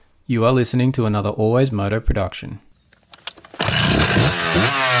You are listening to another Always Moto production.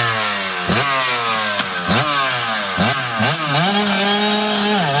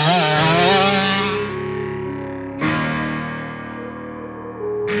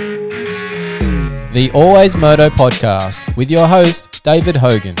 The Always Moto Podcast with your host, David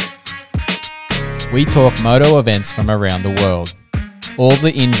Hogan. We talk moto events from around the world. All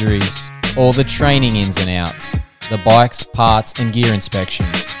the injuries, all the training ins and outs, the bikes, parts and gear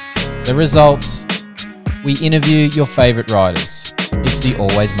inspections. The results, we interview your favourite riders. It's the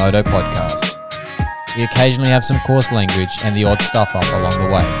Always Moto Podcast. We occasionally have some coarse language and the odd stuff up along the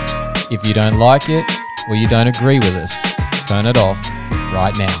way. If you don't like it or you don't agree with us, turn it off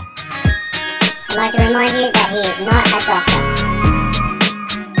right now. I'd like to remind you that he is not a doctor.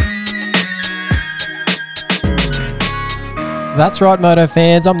 That's right, Moto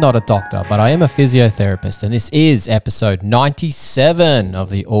fans. I'm not a doctor, but I am a physiotherapist, and this is episode 97 of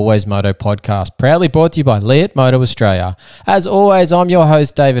the Always Moto Podcast, proudly brought to you by Always Moto Australia. As always, I'm your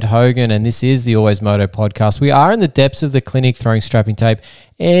host, David Hogan, and this is the Always Moto Podcast. We are in the depths of the clinic throwing strapping tape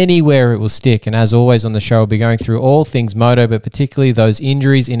anywhere it will stick, and as always on the show, we'll be going through all things moto, but particularly those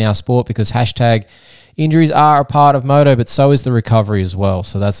injuries in our sport, because hashtag injuries are a part of moto, but so is the recovery as well.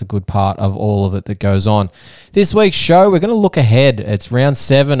 So that's a good part of all of it that goes on. This week's show, we're going to look ahead. It's round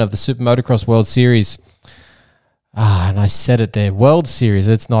 7 of the Super Motocross World Series. And I said it there. World Series.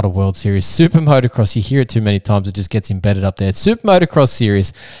 It's not a World Series. Super Motocross. You hear it too many times. It just gets embedded up there. It's Super Motocross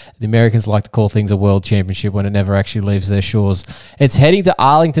Series. The Americans like to call things a World Championship when it never actually leaves their shores. It's heading to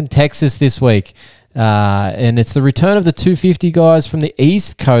Arlington, Texas this week. And it's the return of the 250 guys from the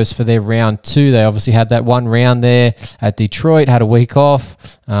East Coast for their round 2. They obviously had that one round there at Detroit, had a week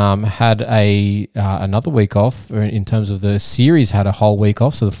off, had another week off in terms of the series, had a whole week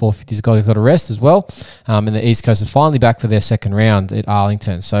off. So the 450s guys got a rest as well. And the East Coast are finally back for their second round at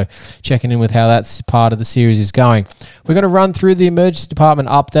Arlington. So checking in with how that's part of the series is going. We're going to run through the emergency department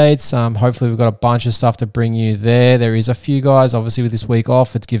updates. Hopefully we've got a bunch of stuff to bring you there. There is a few guys, obviously with this week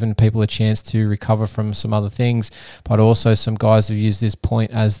off, it's given people a chance to recover from some other things, but also some guys have used this point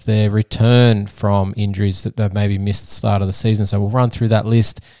as their return from injuries that they've maybe missed the start of the season. So we'll run through that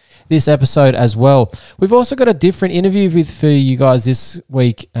list this episode as well. We've also got a different interview for you guys this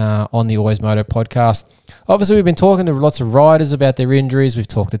week on the Always Moto Podcast. Obviously, we've been talking to lots of riders about their injuries. We've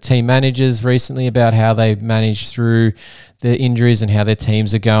talked to team managers recently about how they managed through their injuries and how their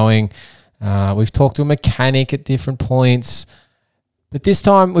teams are going. We've talked to a mechanic at different points. But this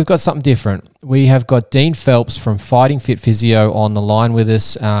time, we've got something different. We have got Dean Phelps from Fighting Fit Physio on the line with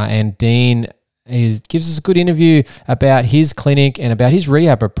us. And Dean gives us a good interview about his clinic and about his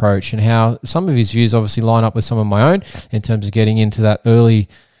rehab approach and how some of his views obviously line up with some of my own in terms of getting into that early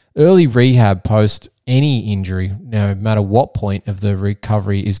rehab post any injury, no matter what point of the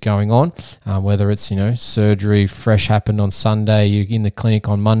recovery is going on, whether it's, surgery, fresh happened on Sunday, you're in the clinic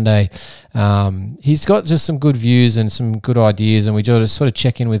on Monday. He's got just some good views and some good ideas, and we just sort of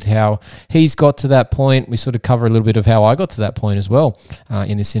check in with how he's got to that point. We sort of cover a little bit of how I got to that point as well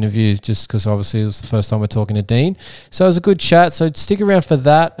in this interview, just because obviously it was the first time we're talking to Dean. So it was a good chat, so stick around for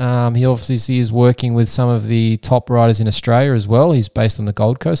that. He obviously is working with some of the top riders in Australia as well. He's based on the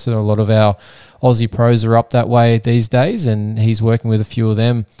Gold Coast, so a lot of our Aussie pros are up that way these days, and he's working with a few of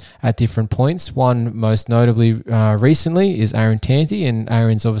them at different points. One most notably recently is Aaron Tanti, and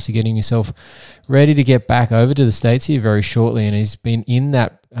Aaron's obviously getting himself ready to get back over to the States here very shortly, and he's been in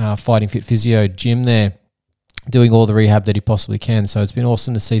that Fighting Fit Physio gym there doing all the rehab that he possibly can. So it's been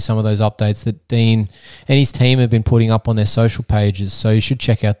awesome to see some of those updates that Dean and his team have been putting up on their social pages. So you should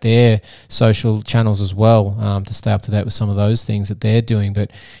check out their social channels as well to stay up to date with some of those things that they're doing.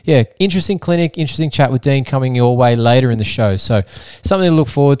 But yeah, interesting clinic, interesting chat with Dean coming your way later in the show. So something to look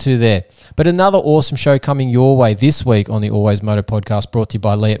forward to there. But another awesome show coming your way this week on the Always Moto Podcast, brought to you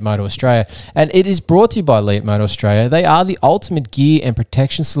by Always Moto Australia. And it is brought to you by Always Moto Australia. They are the ultimate gear and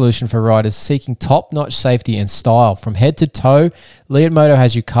protection solution for riders seeking top-notch safety and style. From head to toe, Always Moto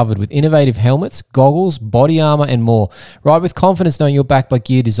has you covered with innovative helmets, goggles, body armor, and more. Ride with confidence knowing you're backed by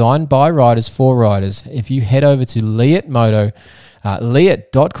gear designed by riders for riders. If you head over to leat.com.au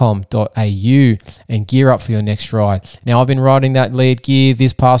and gear up for your next ride. Now, I've been riding that Leat gear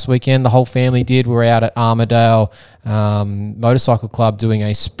this past weekend. The whole family did. We're out at Armadale Motorcycle Club doing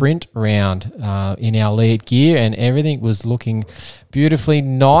a sprint round in our Leat gear, and everything was looking beautifully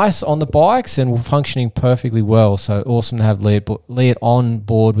nice on the bikes and functioning perfectly well. So awesome to have Leat on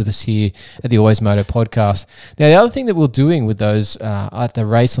board with us here at the Always Moto Podcast. Now, the other thing that we're doing with those at the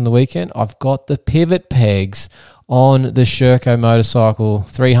race on the weekend, I've got the pivot pegs on the Sherco motorcycle,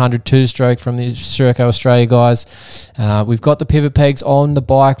 300 two-stroke from the Sherco Australia guys. We've got the pivot pegs on the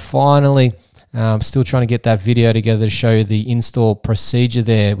bike finally. I'm still trying to get that video together to show you the install procedure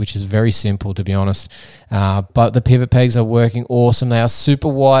there, which is very simple, to be honest. But the pivot pegs are working awesome. They are super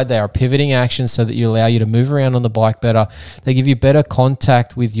wide. They are pivoting action so that you allow you to move around on the bike better. They give you better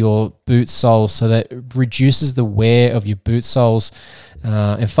contact with your boot soles, so that it reduces the wear of your boot soles.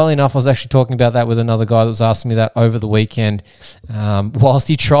 And funnily enough, I was actually talking about that with another guy that was asking me that over the weekend, whilst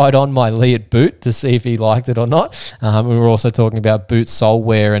he tried on my Leat boot to see if he liked it or not. We were also talking about boot sole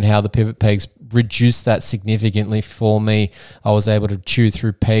wear and how the pivot pegs reduced that significantly for me. I was able to chew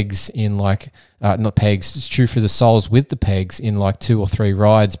through pegs in chew through the soles with the pegs in like 2 or 3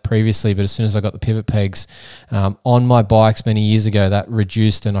 rides previously. But as soon as I got the pivot pegs on my bikes many years ago, that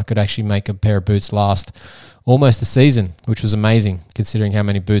reduced, and I could actually make a pair of boots last almost a season, which was amazing considering how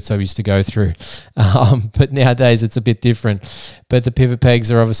many boots I used to go through. But nowadays it's a bit different. But the pivot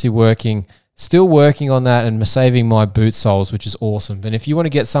pegs are obviously still working on that and saving my boot soles, which is awesome. And if you want to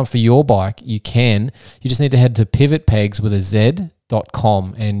get some for your bike, you can. You just need to head to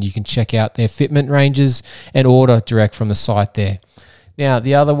pivotpegs.com and you can check out their fitment ranges and order direct from the site there. Now,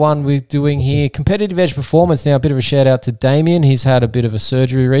 the other one we're doing here, Competitive Edge Performance. Now, a bit of a shout out to Damien. He's had a bit of a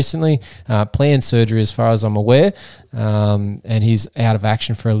surgery recently, planned surgery as far as I'm aware, and he's out of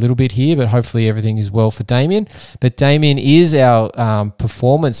action for a little bit here, but hopefully everything is well for Damien. But Damien is our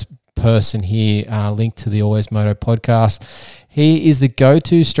performance person here, linked to the Always Moto podcast. He is the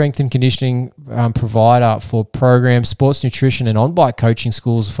go-to strength and conditioning provider for programs, sports nutrition and on-bike coaching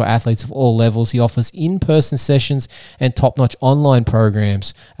schools for athletes of all levels. He offers in-person sessions and top-notch online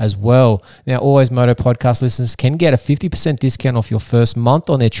programs as well. Now, Always Moto podcast listeners can get a 50% discount off your first month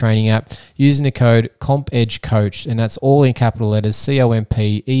on their training app using the code CompEdgeCoach, and that's all in capital letters,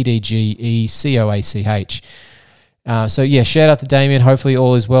 CompEdgeCoach. So yeah, shout out to Damien. Hopefully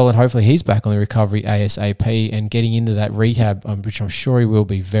all is well, and hopefully he's back on the recovery ASAP and getting into that rehab, which I'm sure he will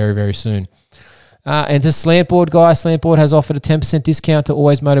be very, very soon. And to Slantboard, guys, Slantboard has offered a 10% discount to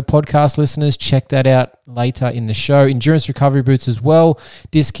Always Moto podcast listeners. Check that out later in the show. Endurance recovery boots as well,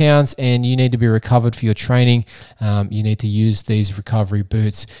 discounts, and you need to be recovered for your training. You need to use these recovery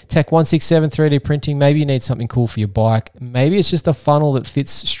boots. Tech 167 3D printing. Maybe you need something cool for your bike. Maybe it's just a funnel that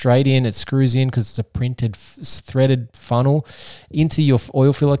fits straight in. It screws in because it's a printed, threaded funnel into your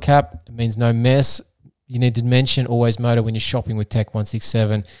oil filler cap. It means no mess. You need to mention Always Moto when you're shopping with Tech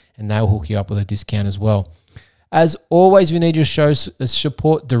 167, and they'll hook you up with a discount as well. As always, we need your show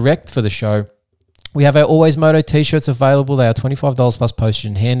support direct for the show. We have our Always Moto t-shirts available. They are $25 plus postage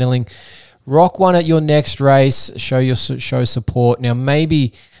and handling. Rock one at your next race. Show your show support. Now,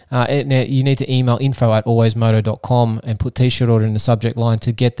 maybe you need to email info@alwaysmoto.com and put t-shirt order in the subject line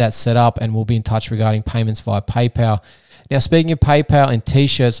to get that set up, and we'll be in touch regarding payments via PayPal. Now, speaking of PayPal and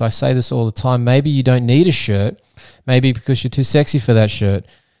T-shirts, I say this all the time, maybe you don't need a shirt, maybe because you're too sexy for that shirt,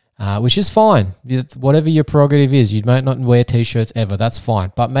 which is fine. Whatever your prerogative is, you might not wear T-shirts ever, that's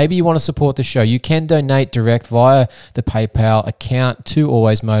fine. But maybe you want to support the show. You can donate direct via the PayPal account to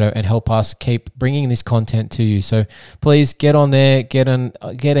Always Moto and help us keep bringing this content to you. So please get on there, get in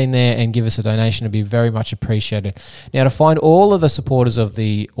there and give us a donation. It'd be very much appreciated. Now, to find all of the supporters of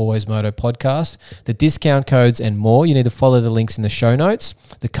the Always Moto podcast, the discount codes and more, you need to follow the links in the show notes.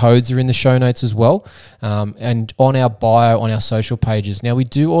 The codes are in the show notes as well, and on our bio, on our social pages. Now, we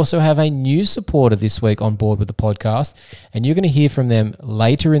do also have a new supporter this week on board with the podcast, and you're going to hear from them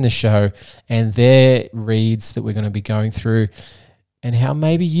later in the show and their reads that we're going to be going through, and how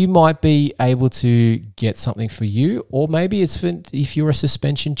maybe you might be able to get something for you, or maybe it's for if you're a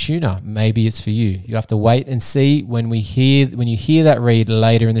suspension tuner, maybe it's for you. You have to wait and see when you hear that read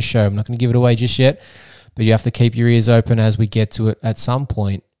later in the show. I'm not going to give it away just yet, but you have to keep your ears open as we get to it at some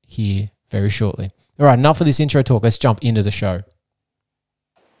point here very shortly. All right, enough of this intro talk. Let's jump into the show.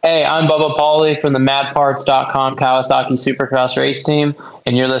 Hey, I'm Bubba Pauly from the MadParts.com Kawasaki Supercross race team,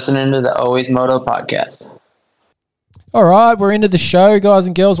 and you're listening to the Always Moto Podcast. All right, we're into the show, guys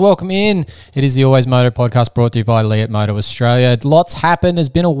and girls. Welcome in. It is the Always Moto Podcast brought to you by Leat Moto Australia. Lots happened. There's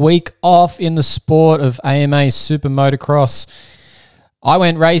been a week off in the sport of AMA Super Motocross. I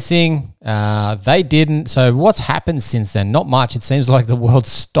went racing. They didn't. So what's happened since then? Not much. It seems like the world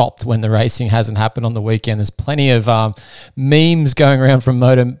stopped when the racing hasn't happened on the weekend. There's plenty of memes going around from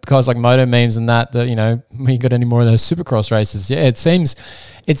guys like Moto memes and that you know, we got any more of those Supercross races. Yeah, it seems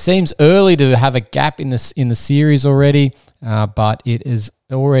early to have a gap in the series already, but it is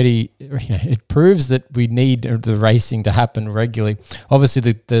already, you know, it proves that we need the racing to happen regularly. Obviously,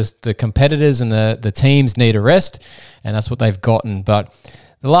 the competitors and the teams need a rest, and that's what they've gotten. But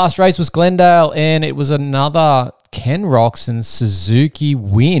The last race was Glendale, and it was another Ken Roczen Suzuki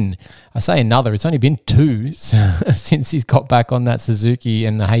win. I say another, it's only been 2 since he's got back on that Suzuki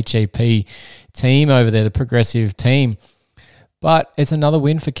and the HAP team over there, the progressive team. But it's another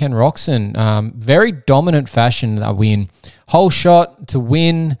win for Ken Roczen. Very dominant fashion, that win. Whole shot to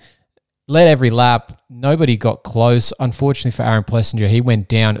win, led every lap. Nobody got close. Unfortunately for Aaron Plessinger, he went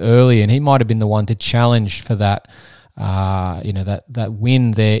down early, and he might have been the one to challenge for that that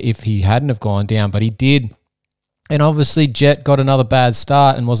win there if he hadn't have gone down, but he did. And obviously Jet got another bad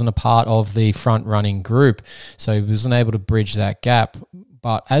start and wasn't a part of the front running group, so he wasn't able to bridge that gap.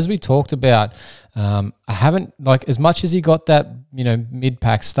 But as we talked about, I haven't, as much as he got that,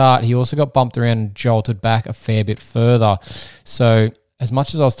 mid-pack start, he also got bumped around and jolted back a fair bit further. So as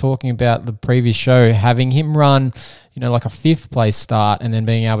much as I was talking about the previous show, having him run, like a 5th place start and then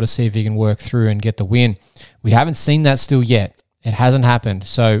being able to see if he can work through and get the win, we haven't seen that still yet. It hasn't happened.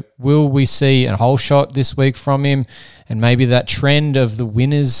 So will we see a whole shot this week from him, and maybe that trend of the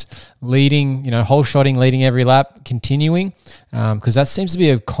winners leading, whole shotting, leading every lap continuing? Because that seems to be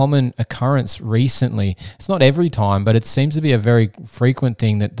a common occurrence recently. It's not every time, but it seems to be a very frequent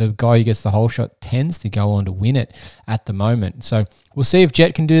thing that the guy who gets the whole shot tends to go on to win it at the moment. So we'll see if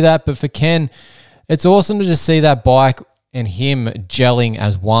Jet can do that. But for Ken, it's awesome to just see that bike and him gelling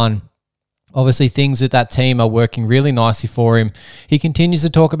as one. Obviously, things at that team are working really nicely for him. He continues to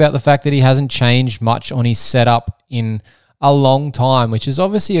talk about the fact that he hasn't changed much on his setup in a long time, which is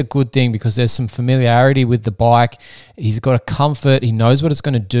obviously a good thing because there's some familiarity with the bike. He's got a comfort. He knows what it's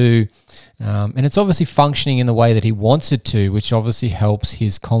going to do. And it's obviously functioning in the way that he wants it to, which obviously helps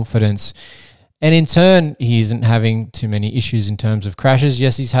his confidence. And in turn, he isn't having too many issues in terms of crashes.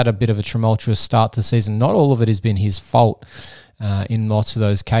 Yes, he's had a bit of a tumultuous start to the season. Not all of it has been his fault. In lots of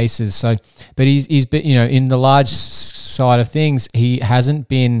those cases. So, but he's been, in the large side of things, he hasn't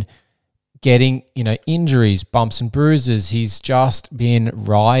been getting, injuries, bumps and bruises. He's just been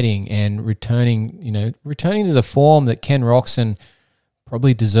riding and returning to the form that Ken Roczen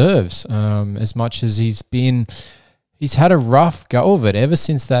probably deserves. As much as he's had a rough go of it ever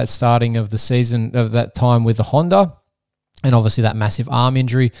since that starting of the season, of that time with the Honda. And obviously that massive arm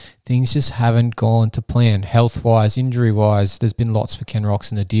injury, things just haven't gone to plan. Health-wise, injury-wise, there's been lots for Ken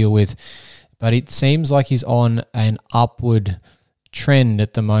Roczen to deal with. But it seems like he's on an upward trend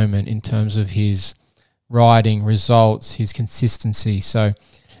at the moment in terms of his riding results, his consistency. So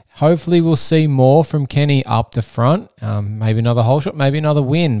hopefully we'll see more from Kenny up the front. Maybe another whole shot, maybe another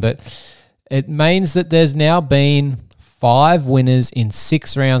win. But it means that there's now been 5 winners in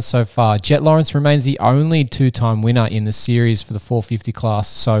 6 rounds so far. Jet Lawrence remains the only 2-time winner in the series for the 450 class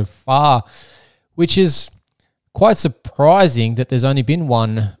so far, which is quite surprising that there's only been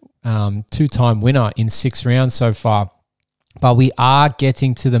one 2-time winner in 6 rounds so far. But we are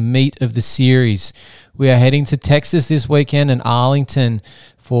getting to the meat of the series. We are heading to Texas this weekend and Arlington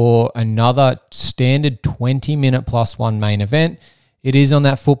for another standard 20-minute +1 main event. It is on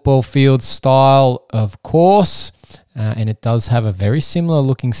that football field style, of course, and it does have a very similar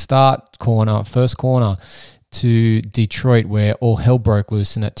looking first corner to Detroit, where all hell broke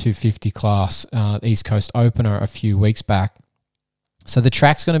loose in that 250 class East Coast opener a few weeks back. So the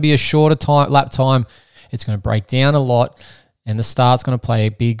track's going to be a shorter lap time. It's going to break down a lot, and the start's going to play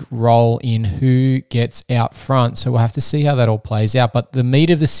a big role in who gets out front. So we'll have to see how that all plays out. But the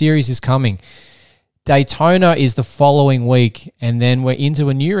meat of the series is coming. Daytona is the following week, and then we're into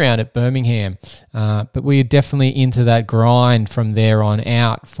a new round at Birmingham. But we're definitely into that grind from there on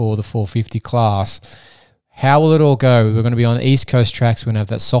out for the 450 class. How will it all go? We're going to be on East Coast tracks. We're going to have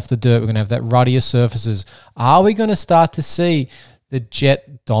that softer dirt. We're going to have that ruddier surfaces. Are we going to start to see the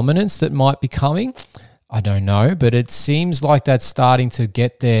Jet dominance that might be coming? I don't know, but it seems like that's starting to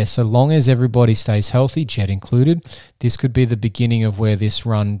get there. So long as everybody stays healthy, Jet included, this could be the beginning of where this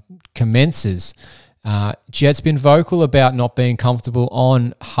run commences. Jet's been vocal about not being comfortable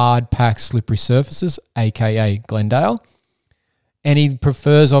on hard-packed slippery surfaces, aka Glendale. And he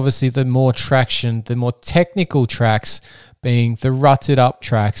prefers, obviously, the more traction, the more technical tracks being the rutted-up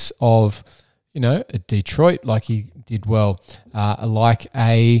tracks of, a Detroit, like he did well, like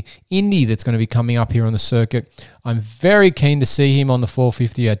a Indy that's going to be coming up here on the circuit. I'm very keen to see him on the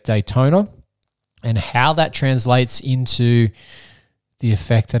 450 at Daytona and how that translates into the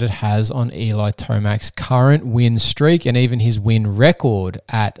effect that it has on Eli Tomac's current win streak and even his win record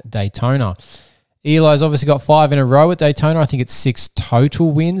at Daytona. Eli's obviously got 5 in a row at Daytona. I think it's 6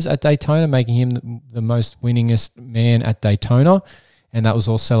 total wins at Daytona, making him the most winningest man at Daytona. And that was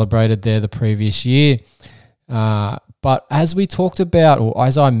all celebrated there the previous year. But as we talked about, or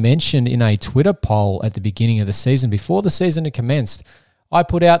as I mentioned in a Twitter poll at the beginning of the season, before the season had commenced, I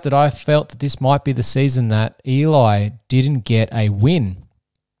put out that I felt that this might be the season that Eli didn't get a win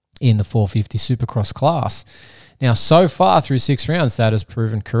in the 450 Supercross class. Now, so far through 6 rounds, that has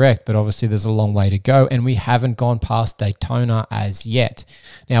proven correct, but obviously there's a long way to go, and we haven't gone past Daytona as yet.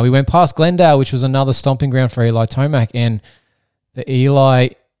 Now, we went past Glendale, which was another stomping ground for Eli Tomac, and the Eli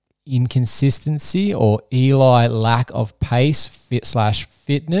inconsistency or Eli lack of pace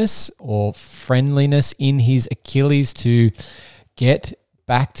 /fitness or friendliness in his Achilles to get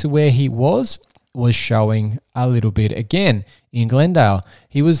back to where he was showing a little bit again in Glendale.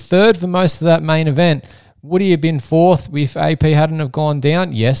 He was third for most of that main event. Would he have been fourth if AP hadn't have gone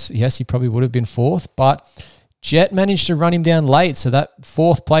down? Yes, he probably would have been fourth, but Jet managed to run him down late, so that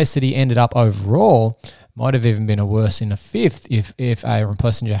fourth place that he ended up overall might have even been a worse in a fifth if Aaron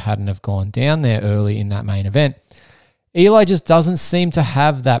Plessinger hadn't have gone down there early in that main event. Eli just doesn't seem to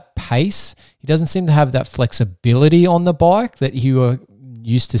have that pace. He doesn't seem to have that flexibility on the bike that you were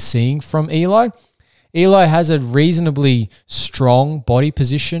used to seeing from Eli. Eli has a reasonably strong body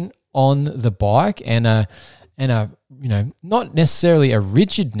position on the bike and a not necessarily a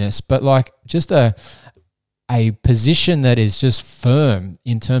rigidness, but like just a position that is just firm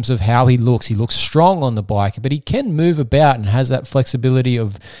in terms of how he looks. He looks strong on the bike, but he can move about and has that flexibility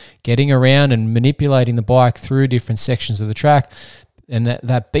of getting around and manipulating the bike through different sections of the track, and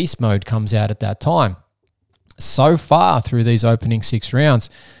that beast mode comes out at that time. So far through these opening 6 rounds,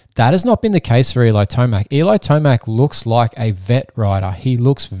 that has not been the case for Eli Tomac. Eli Tomac looks like a vet rider. He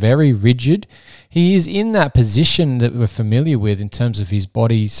looks very rigid. He is in that position that we're familiar with in terms of his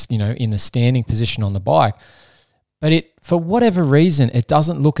body's, in the standing position on the bike. But for whatever reason, it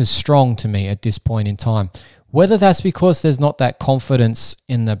doesn't look as strong to me at this point in time. Whether that's because there's not that confidence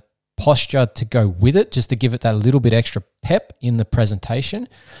in the posture to go with it, just to give it that little bit extra pep in the presentation,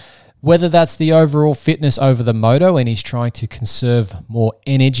 whether that's the overall fitness over the moto and he's trying to conserve more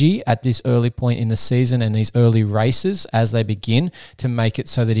energy at this early point in the season and these early races as they begin to make it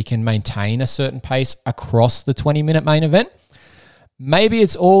so that he can maintain a certain pace across the 20-minute main event. Maybe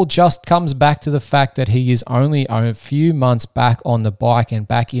it's all just comes back to the fact that he is only a few months back on the bike and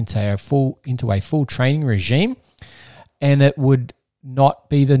back into a full training regime, and it would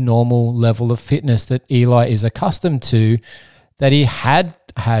not be the normal level of fitness that Eli is accustomed to that he had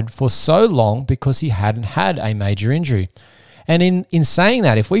for so long because he hadn't had a major injury. And in saying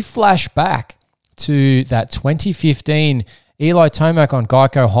that, if we flash back to that 2015 Eli Tomac on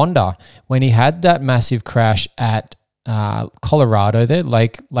Geico Honda, when he had that massive crash at Colorado there,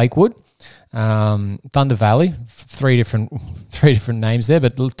 Lakewood, Thunder Valley, three different names there,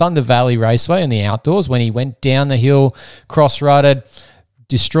 but Thunder Valley Raceway in the outdoors, when he went down the hill, cross-rutted,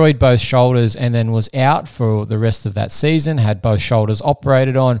 destroyed both shoulders, and then was out for the rest of that season, had both shoulders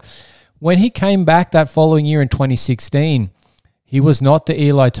operated on. When he came back that following year in 2016, he was not the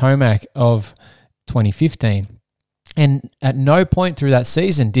Eli Tomac of 2015. And at no point through that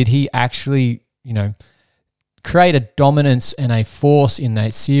season did he actually, create a dominance and a force in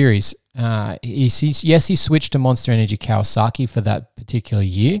that series. He switched to Monster Energy Kawasaki for that particular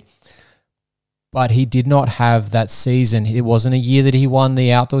year, but he did not have that season. It wasn't a year that he won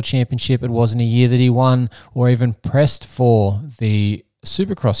the Outdoor Championship. It wasn't a year that he won or even pressed for the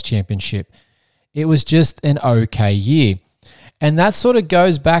Supercross Championship. It was just an okay year. And that sort of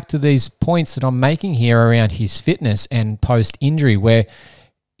goes back to these points that I'm making here around his fitness and post-injury, where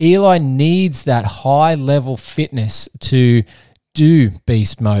Eli needs that high-level fitness to do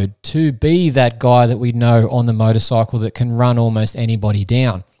beast mode, to be that guy that we know on the motorcycle that can run almost anybody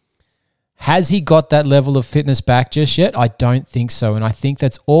down. Has he got that level of fitness back just yet? I don't think so, and I think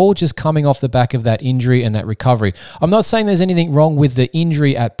that's all just coming off the back of that injury and that recovery. I'm not saying there's anything wrong with the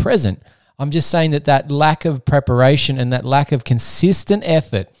injury at present. I'm just saying that lack of preparation and that lack of consistent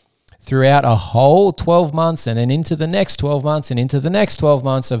effort throughout a whole 12 months and then into the next 12 months and into the next 12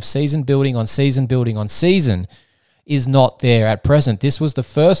 months of season building on season building on season is not there at present. This was the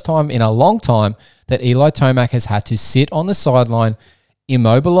first time in a long time that Eli Tomac has had to sit on the sideline,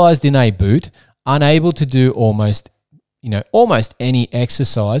 immobilized in a boot, unable to do almost any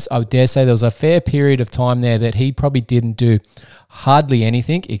exercise. I would dare say there was a fair period of time there that he probably didn't do hardly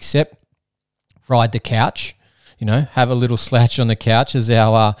anything except ride the couch, have a little slouch on the couch, as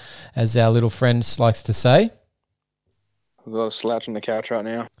our little friend likes to say. A little slouch on the couch right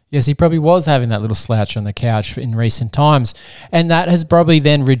now. Yes, he probably was having that little slouch on the couch in recent times. And that has probably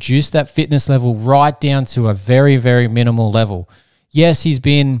then reduced that fitness level right down to a very, very minimal level. Yes, he's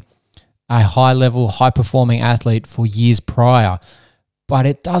been a high-level, high-performing athlete for years prior, but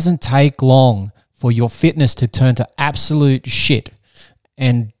it doesn't take long for your fitness to turn to absolute shit.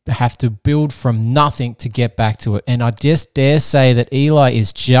 and have to build from nothing to get back to it. And I just dare say that Eli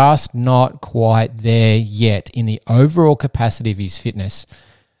is just not quite there yet in the overall capacity of his fitness.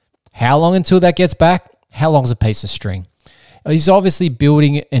 How long until that gets back? How long's a piece of string? He's obviously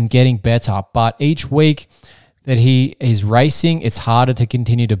building and getting better, but each week that he is racing, it's harder to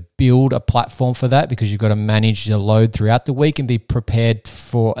continue to build a platform for that because you've got to manage your load throughout the week and be prepared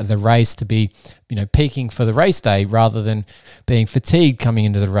for the race to be, peaking for the race day rather than being fatigued coming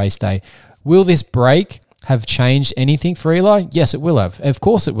into the race day. Will this break have changed anything for Eli? Yes, it will have. Of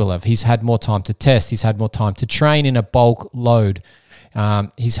course it will have. He's had more time to test. He's had more time to train in a bulk load.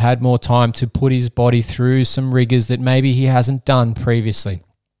 He's had more time to put his body through some rigors that maybe he hasn't done previously,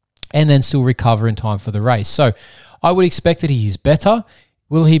 and then still recover in time for the race. So I would expect that he is better.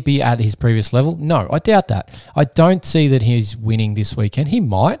 Will he be at his previous level? No, I doubt that. I don't see that he's winning this weekend. He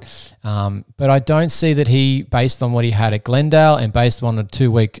might, but I don't see that he, based on what he had at Glendale and based on a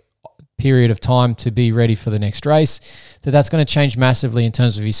 2-week period of time to be ready for the next race, that's going to change massively in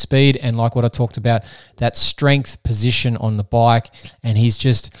terms of his speed and, like what I talked about, that strength position on the bike and his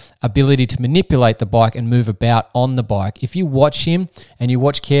just ability to manipulate the bike and move about on the bike. If you watch him and you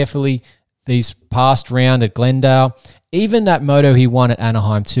watch carefully these past round at Glendale, even that moto he won at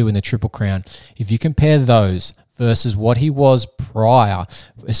Anaheim too in the Triple Crown, if you compare those versus what he was prior,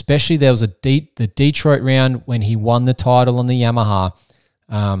 especially there was the Detroit round when he won the title on the Yamaha,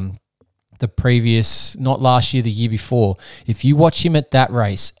 the previous, not last year, the year before. If you watch him at that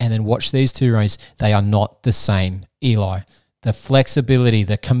race and then watch these two races, they are not the same Eli. The flexibility,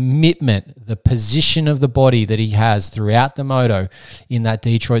 the commitment, the position of the body that he has throughout the moto in that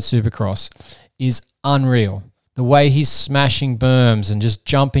Detroit Supercross is unreal. The way he's smashing berms and just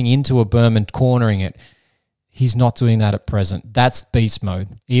jumping into a berm and cornering it, he's not doing that at present. That's beast mode.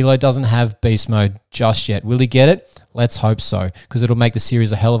 Eli doesn't have beast mode just yet. Will he get it? Let's hope so, because it'll make the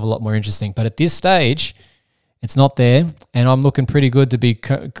series a hell of a lot more interesting. But at this stage, it's not there, and I'm looking pretty good to be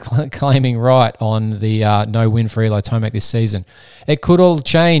claiming right on the no win for Eli Tomac this season. It could all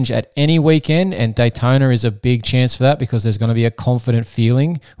change at any weekend, and Daytona is a big chance for that because there's going to be a confident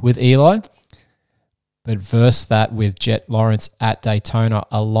feeling with Eli. But verse that with Jet Lawrence at Daytona,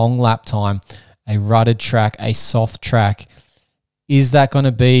 a long lap time, a rutted track, a soft track. Is Jet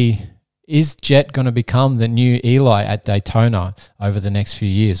going to become the new Eli at Daytona over the next few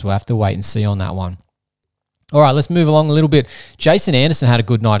years? We'll have to wait and see on that one. All right, let's move along a little bit. Jason Anderson had a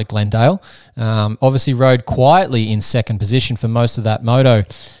good night at Glendale. Obviously rode quietly in second position for most of that moto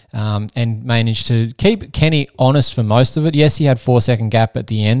and managed to keep Kenny honest for most of it. Yes, he had 4-second gap at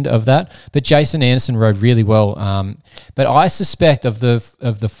the end of that, but Jason Anderson rode really well. But I suspect of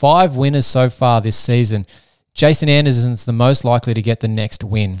the 5 winners so far this season, Jason Anderson's the most likely to get the next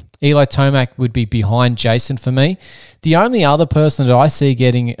win. Eli Tomac would be behind Jason for me. The only other person that I see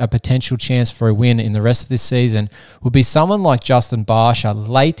getting a potential chance for a win in the rest of this season would be someone like Justin Barsha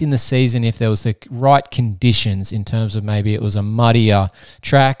late in the season if there was the right conditions in terms of maybe it was a muddier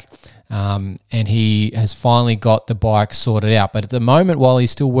track and he has finally got the bike sorted out. But at the moment, while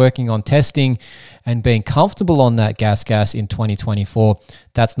he's still working on testing and being comfortable on that gas in 2024,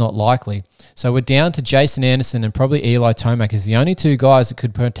 that's not likely. So we're down to Jason Anderson and probably Eli Tomac as the only 2 guys that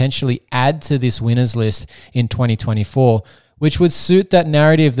could potentially add to this winners list in 2024, which would suit that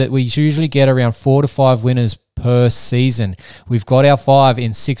narrative that we usually get around 4 to 5 winners per season. We've got our 5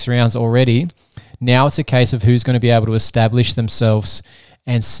 in 6 rounds already. Now it's a case of who's going to be able to establish themselves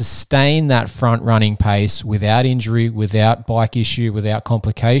and sustain that front running pace without injury, without bike issue, without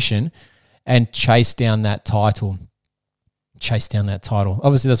complication, and chase down that title.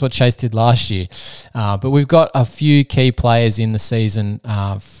 Obviously, that's what Chase did last year. But we've got a few key players in the season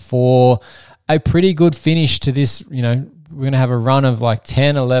for a pretty good finish to this. We're going to have a run of like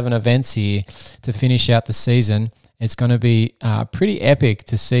 10, 11 events here to finish out the season. It's going to be pretty epic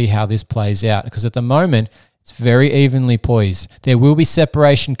to see how this plays out because at the moment, it's very evenly poised. There will be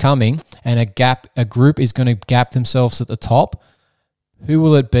separation coming and a group is going to gap themselves at the top. Who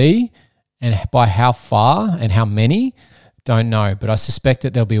will it be and by how far and how many? Don't know, but I suspect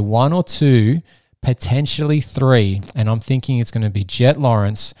that there'll be 1 or 2, potentially 3, and I'm thinking it's going to be Jet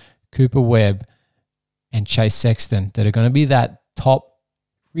Lawrence, Cooper Webb, and Chase Sexton that are going to be that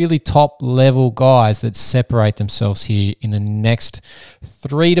really top level guys that separate themselves here in the next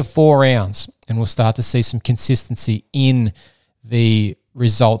 3 to 4 rounds, and we'll start to see some consistency in the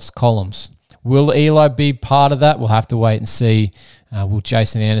results columns. Will Eli be part of that? We'll have to wait and see. Will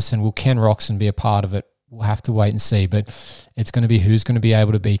Jason Anderson, will Ken Roxon be a part of it? We'll have to wait and see, but it's going to be who's going to be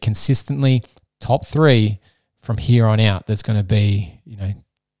able to be consistently top 3 from here on out. That's going to be,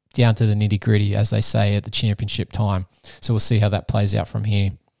 down to the nitty-gritty, as they say, at the championship time. So we'll see how that plays out from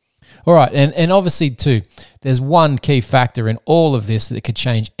here. All right, and obviously, too, there's one key factor in all of this that could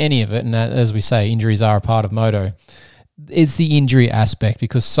change any of it, and that, as we say, injuries are a part of moto. It's the injury aspect,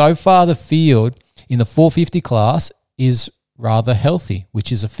 because so far the field in the 450 class is rather healthy,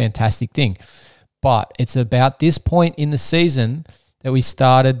 which is a fantastic thing. But it's about this point in the season that we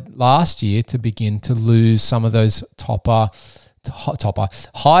started last year to begin to lose some of those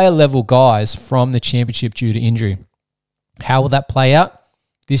higher level guys from the championship due to injury. How will that play out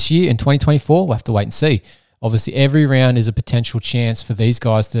this year in 2024? We'll have to wait and see. Obviously, every round is a potential chance for these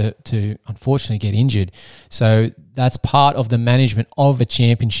guys to unfortunately get injured. So that's part of the management of a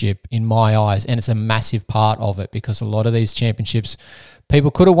championship in my eyes, and it's a massive part of it, because a lot of these championships, people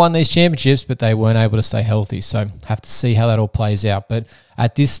could have won these championships, but they weren't able to stay healthy. So have to see how that all plays out. But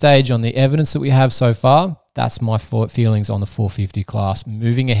at this stage, on the evidence that we have so far, that's my feelings on the 450 class.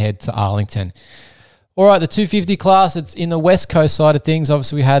 Moving ahead to Arlington. All right, the 250 class, it's in the West Coast side of things.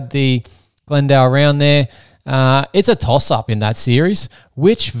 Obviously, we had the Glendale round there. It's a toss-up in that series.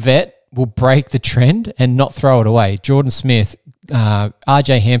 Which vet will break the trend and not throw it away? Jordan Smith,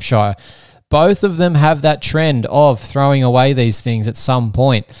 RJ Hampshire, both of them have that trend of throwing away these things at some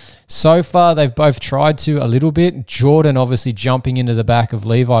point. So far, they've both tried to a little bit. Jordan obviously jumping into the back of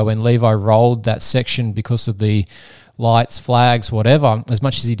Levi when Levi rolled that section because of the lights, flags, whatever, as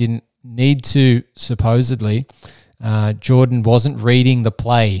much as he didn't need to, supposedly. Jordan wasn't reading the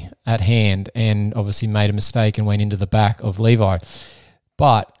play at hand and obviously made a mistake and went into the back of Levi.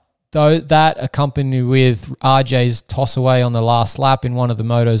 But though that accompanied with RJ's toss away on the last lap in one of the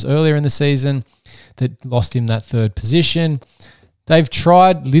motos earlier in the season that lost him that third position, they've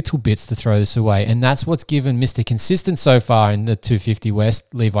tried little bits to throw this away, and that's what's given Mr. Consistent so far in the 250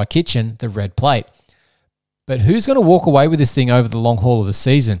 West, Levi Kitchen, the red plate. But who's going to walk away with this thing over the long haul of the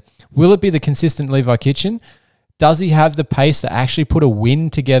season? Will it be the consistent Levi Kitchen? Does he have the pace to actually put a win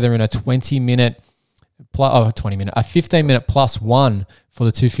together in a 15-minute plus one for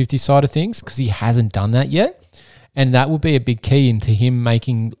the 250 side of things? Because he hasn't done that yet. And that will be a big key into him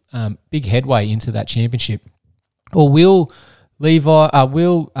making big headway into that championship. Or will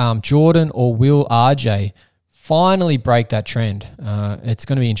Jordan or will RJ finally break that trend? It's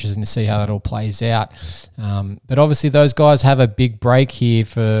going to be interesting to see how that all plays out. But obviously those guys have a big break here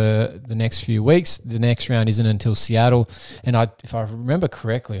for the next few weeks. The next round isn't until Seattle. And if I remember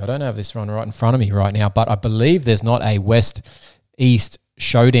correctly, I don't have this one right in front of me right now, but I believe there's not a West-East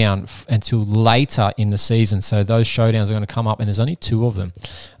showdown until later in the season. So those showdowns are going to come up, and there's only 2 of them,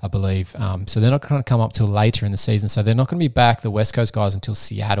 I believe. So they're not going to come up till later in the season. So they're not going to be back, the West Coast guys, until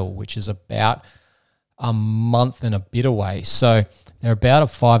Seattle, which is about a month and a bit away. So they're about a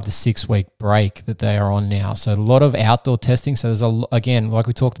 5 to 6 week break that they are on now. So a lot of outdoor testing. So there's again, like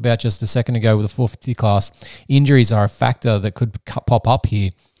we talked about just a second ago with the 450 class, injuries are a factor that could pop up here.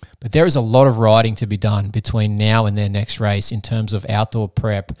 But there is a lot of riding to be done between now and their next race in terms of outdoor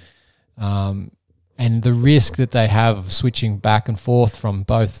prep, and the risk that they have of switching back and forth from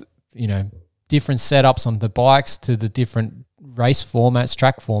both, different setups on the bikes to the different race formats,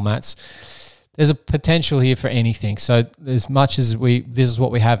 track formats. There's a potential here for anything. So as much as this is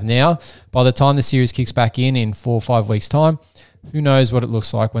what we have now, by the time the series kicks back in 4 or 5 weeks' time, who knows what it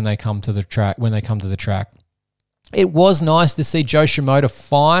looks like when they come to the track. It was nice to see Joe Shimoda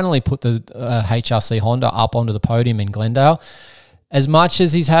finally put the HRC Honda up onto the podium in Glendale. As much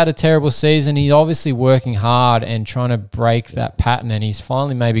as he's had a terrible season, he's obviously working hard and trying to break that pattern, and he's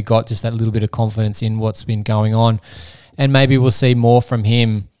finally maybe got just that little bit of confidence in what's been going on, and maybe we'll see more from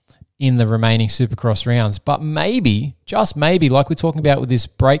him in the remaining Supercross rounds. But maybe, just maybe, like we're talking about with this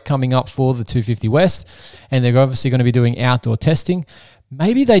break coming up for the 250 West, and they're obviously going to be doing outdoor testing,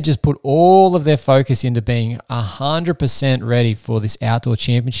 maybe they just put all of their focus into being 100% ready for this outdoor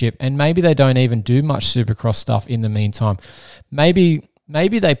championship, and maybe they don't even do much Supercross stuff in the meantime. Maybe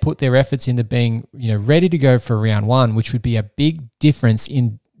they put their efforts into being, ready to go for round 1, which would be a big difference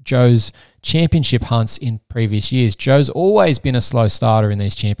in Joe's championship hunts in previous years. Joe's always been a slow starter in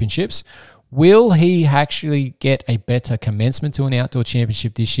these championships. Will he actually get a better commencement to an outdoor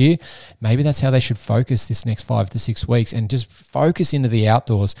championship this year? Maybe that's how they should focus this next 5 to 6 weeks, and just focus into the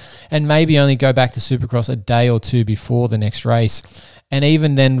outdoors, and maybe only go back to Supercross a day or 2 before the next race. And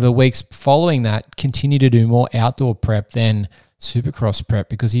even then the weeks following that, continue to do more outdoor prep than Supercross prep,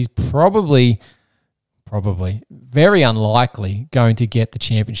 because he's probably very unlikely going to get the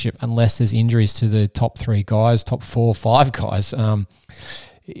championship unless there's injuries to the top 3 guys, top 4 or 5 guys.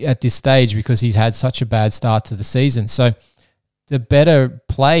 At this stage, because he's had such a bad start to the season. So the better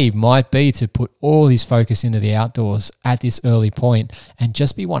play might be to put all his focus into the outdoors at this early point and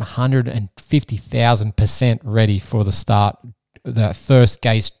just be 150,000% ready for the start, the first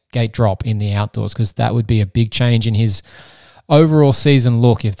gate drop in the outdoors, because that would be a big change in his overall season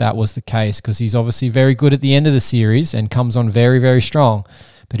look if that was the case, because he's obviously very good at the end of the series and comes on very, very strong.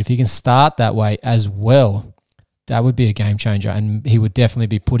 But if he can start that way as well, that would be a game changer, and he would definitely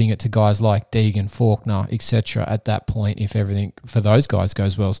be putting it to guys like Deegan, Faulkner, etc. at that point if everything for those guys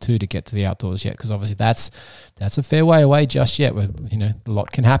goes well too to get to the outdoors yet, because obviously that's a fair way away just yet. Where, a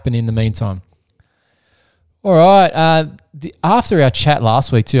lot can happen in the meantime. All right, after our chat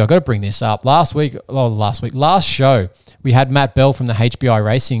last week too, I got to bring this up. Last show, we had Matt Bell from the HBI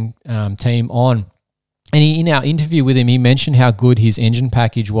Racing team on. And in our interview with him, he mentioned how good his engine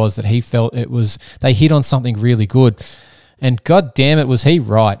package was, that he felt they hit on something really good. And God damn it, was he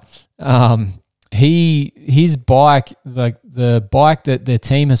right. His bike, like the bike that their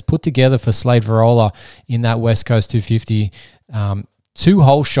team has put together for Slade Varola in that West Coast 250, 2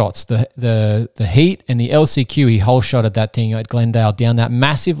 hole shots, the heat and the LCQ, he hole shotted that thing at Glendale down that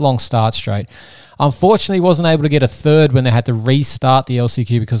massive long start straight. Unfortunately, wasn't able to get a third when they had to restart the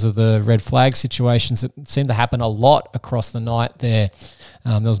LCQ because of the red flag situations that seemed to happen a lot across the night there.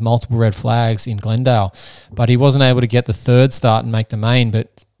 There was multiple red flags in Glendale, but he wasn't able to get the third start and make the main.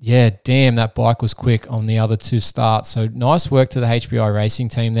 But yeah, damn, that bike was quick on the other 2 starts. So nice work to the HBI Racing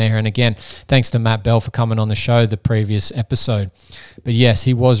team there. And again, thanks to Matt Bell for coming on the show the previous episode. But yes,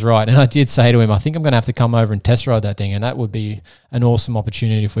 he was right. And I did say to him, I think I'm going to have to come over and test ride that thing. And that would be an awesome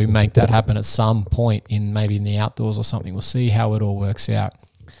opportunity if we make that happen at some point maybe in the outdoors or something. We'll see how it all works out.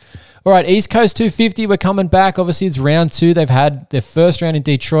 All right, East Coast 250, we're coming back. Obviously, it's round 2. They've had their first round in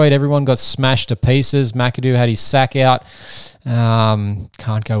Detroit. Everyone got smashed to pieces. McAdoo had his sack out.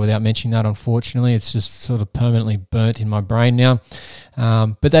 Can't go without mentioning that, unfortunately. It's just sort of permanently burnt in my brain now.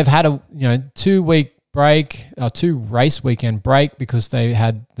 But they've had a 2-week break, 2 race weekend break, because they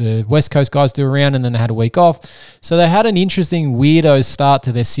had the West Coast guys do a round and then they had a week off. So they had an interesting weirdo start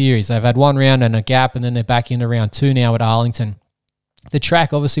to their series. They've had 1 round and a gap, and then they're back into round 2 now at Arlington. The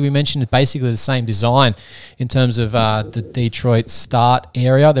track, obviously, we mentioned, is basically the same design in terms of the Detroit start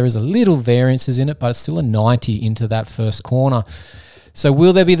area. There is a little variances in it, but it's still a 90 into that first corner. So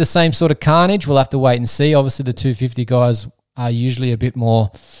will there be the same sort of carnage? We'll have to wait and see. Obviously, the 250 guys are usually a bit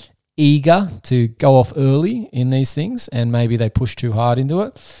more eager to go off early in these things, and maybe they push too hard into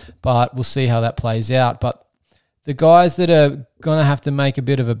it. But we'll see how that plays out. But the guys that are going to have to make a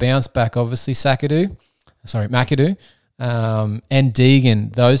bit of a bounce back, obviously, McAdoo, and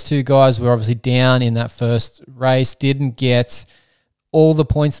Deegan. Those 2 guys were obviously down in that first race, didn't get all the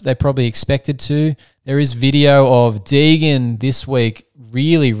points that they probably expected to. There is video of Deegan this week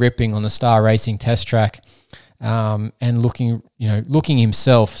really ripping on the Star Racing test track and looking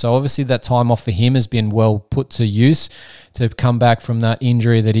himself. So obviously that time off for him has been well put to use to come back from that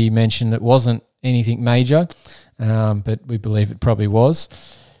injury that he mentioned. It wasn't anything major, but we believe it probably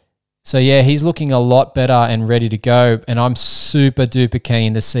was. So, yeah, he's looking a lot better and ready to go. And I'm super duper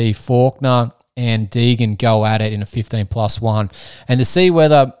keen to see Faulkner and Deegan go at it in a 15+1 and to see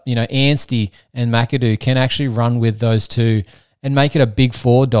whether, Anstey and McAdoo can actually run with those 2 and make it a big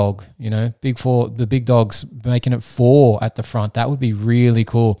 4 dog, the big dogs making it 4 at the front. That would be really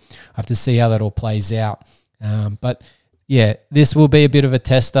cool. I have to see how that all plays out. But, yeah, this will be a bit of a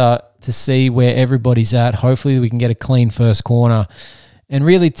tester to see where everybody's at. Hopefully we can get a clean first corner and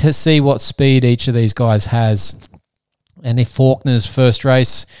really to see what speed each of these guys has. And if Faulkner's first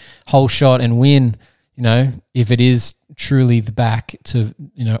race, whole shot and win, if it is truly the back to,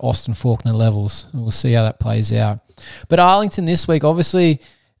 Austin Faulkner levels, we'll see how that plays out. But Arlington this week, obviously,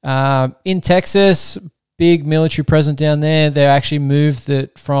 in Texas, big military presence down there. They actually moved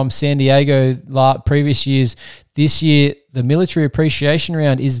it from San Diego previous years. This year, the military appreciation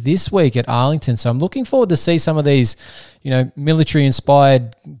round is this week at Arlington. So I'm looking forward to see some of these,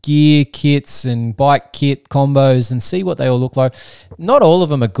 military-inspired gear kits and bike kit combos and see what they all look like. Not all of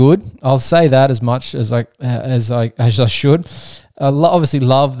them are good. I'll say that as much as I should. Obviously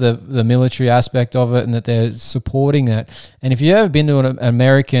love the military aspect of it and that they're supporting that. And if you've ever been to an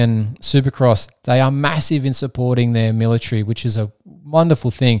American Supercross, they are massive in supporting their military, which is a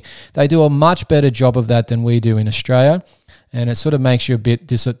wonderful thing. They do a much better job of that than we do in Australia. And it sort of makes you a bit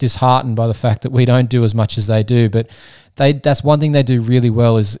disheartened by the fact that we don't do as much as they do. But that's one thing they do really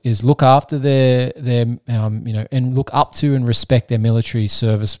well is look after their and look up to and respect their military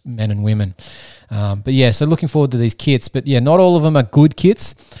service men and women. But yeah, so looking forward to these kits. But yeah, not all of them are good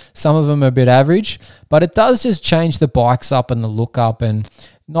kits. Some of them are a bit average. But it does just change the bikes up and the look up. And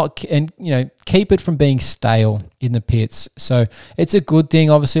keep it from being stale in the pits. So it's a good thing.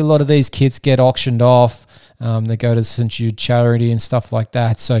 Obviously, a lot of these kits get auctioned off. They go to St. Jude charity and stuff like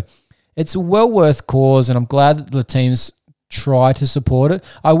that. So it's a well worth cause, and I'm glad that the teams try to support it.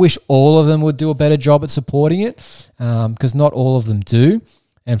 I wish all of them would do a better job at supporting it, because not all of them do.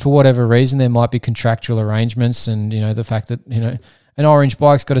 And for whatever reason, there might be contractual arrangements, and the fact that an orange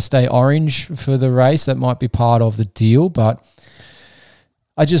bike's got to stay orange for the race, that might be part of the deal. But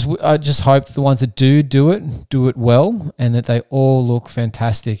I just hope that the ones that do it well, and that they all look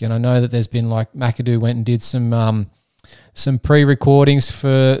fantastic. And I know that there's been, like, McAdoo went and did some pre-recordings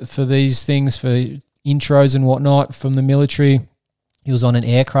for these things, for intros and whatnot from the military. He was on an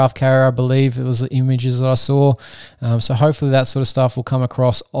aircraft carrier, I believe. It was the images that I saw. So hopefully that sort of stuff will come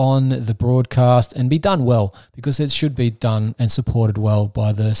across on the broadcast and be done well, because it should be done and supported well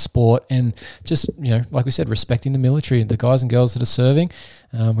by the sport. And just, like we said, respecting the military, the guys and girls that are serving.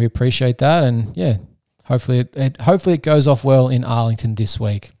 We appreciate that. And yeah, hopefully it goes off well in Arlington this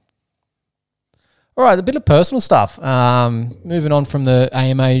week. All right, a bit of personal stuff. Moving on from the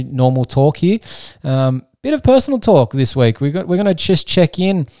AMA normal talk here. Bit of personal talk this week. We're going to just check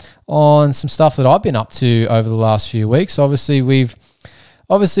in on some stuff that I've been up to over the last few weeks. Obviously,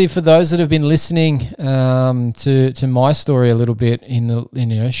 for those that have been listening to my story a little bit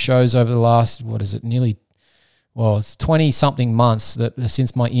in shows over the last, it's 20-something months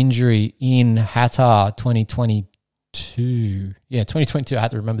since my injury in Hatar 2022. Yeah, 2022. I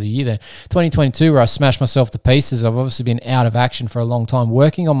had to remember the year there. 2022, where I smashed myself to pieces. I've obviously been out of action for a long time,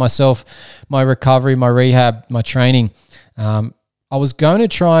 working on myself, my recovery, my rehab, my training. I was going to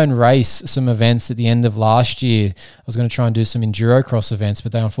try and race some events at the end of last year. I was going to try and do some enduro cross events,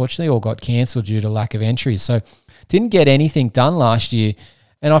 but they unfortunately all got cancelled due to lack of entries. So didn't get anything done last year.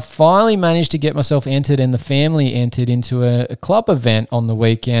 And I finally managed to get myself entered, and the family entered into a club event on the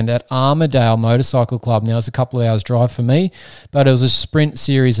weekend at Armadale Motorcycle Club. Now, it's a couple of hours drive for me, but it was a sprint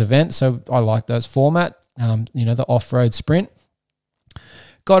series event, so I like those format, the off-road sprint.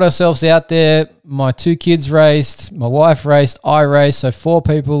 Got ourselves out there. My 2 kids raced, my wife raced, I raced, so 4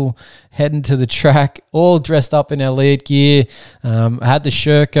 people heading to the track, all dressed up in our lead gear. I had the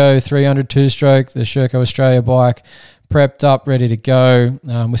Sherco 300 two-stroke, the Sherco Australia bike, prepped up, ready to go.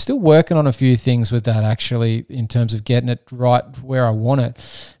 We're still working on a few things with that, actually, in terms of getting it right where I want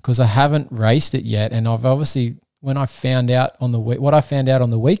it, because I haven't raced it yet. And I've obviously, what I found out on the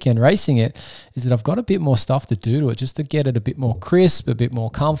weekend racing it, is that I've got a bit more stuff to do to it, just to get it a bit more crisp, a bit more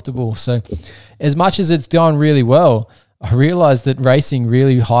comfortable. So as much as it's going really well, I realized that racing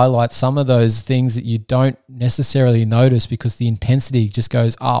really highlights some of those things that you don't necessarily notice, because the intensity just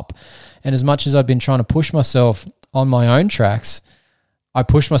goes up. And as much as I've been trying to push myself on my own tracks, I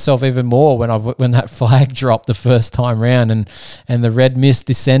pushed myself even more when that flag dropped the first time round, and the red mist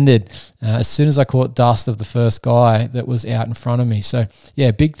descended as soon as I caught dust of the first guy that was out in front of me. So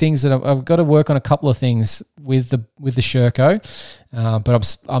yeah, big things that I've got to work on, a couple of things with the Sherco,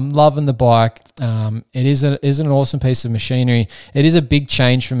 but I'm loving the bike. It is an awesome piece of machinery. It is a big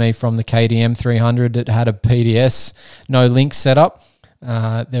change for me from the KTM 300 that had a PDS no link setup.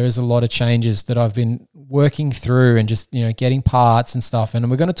 There is a lot of changes that I've been working through, and just getting parts and stuff,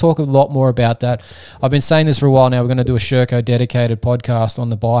 and we're going to talk a lot more about that. I've been saying this for a while now. We're going to do a Sherco dedicated podcast on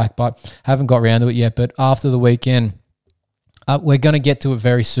the bike, but haven't got around to it yet. But after the weekend, we're going to get to it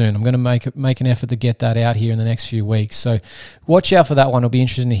very soon. I'm going to make an effort to get that out here in the next few weeks. So watch out for that one. It'll be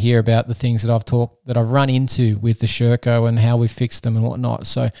interesting to hear about the things that I've run into with the Sherco and how we fixed them and whatnot.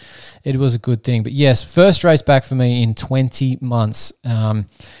 So it was a good thing. But yes, first race back for me in 20 months.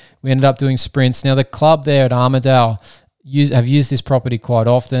 We ended up doing sprints. Now the club there at Armadale have used this property quite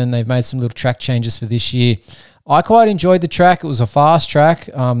often. They've made some little track changes for this year. I quite enjoyed the track. It was a fast track,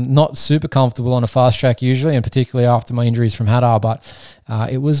 not super comfortable on a fast track usually, and particularly after my injuries from Hatar, but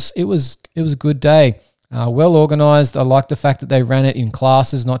it was a good day. Well organised. I like the fact that they ran it in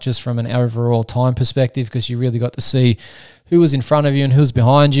classes, not just from an overall time perspective, because you really got to see who was in front of you and who was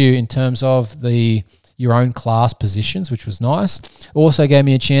behind you in terms of your own class positions, which was nice. Also gave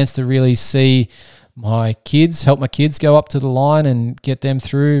me a chance to really see help my kids go up to the line and get them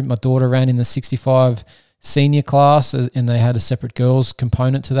through. My daughter ran in the 65 senior class, and they had a separate girls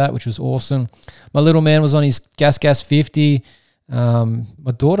component to that, which was awesome. My little man was on his gas 50.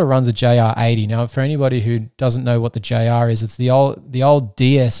 My daughter runs a JR 80. Now, for anybody who doesn't know what the JR is, it's the old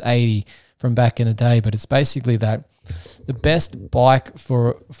DS 80 from back in the day, but it's basically the best bike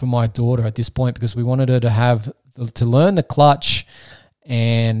for my daughter at this point, because we wanted her to learn the clutch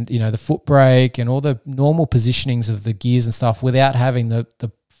and the foot brake and all the normal positionings of the gears and stuff without having the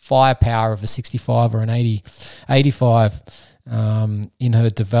firepower of a 65 or an 85. in her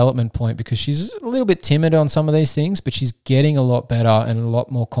development point, because she's a little bit timid on some of these things, but she's getting a lot better and a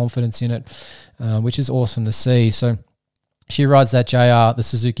lot more confidence in it, which is awesome to see. So she rides that the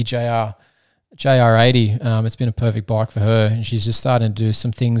Suzuki JR80. It's been a perfect bike for her, and she's just starting to do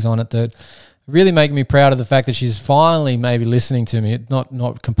some things on it that really make me proud of the fact that she's finally maybe listening to me,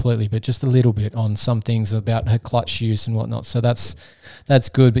 not completely, but just a little bit on some things about her clutch use and whatnot. So that's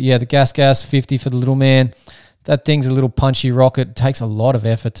good. But yeah, the Gas 50 for the little man. That thing's a little punchy rocket. It takes a lot of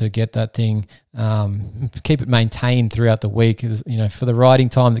effort to get that thing, keep it maintained throughout the week. You know, for the riding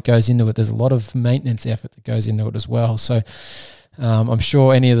time that goes into it, there's a lot of maintenance effort that goes into it as well. So I'm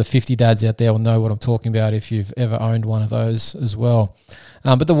sure any of the 50 dads out there will know what I'm talking about if you've ever owned one of those as well.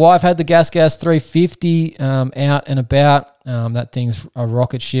 But the wife had the Gas 350 out and about. That thing's a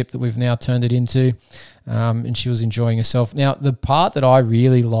rocket ship that we've now turned it into, and she was enjoying herself. Now, the part that I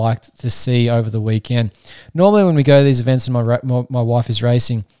really liked to see over the weekend, normally when we go to these events and my wife is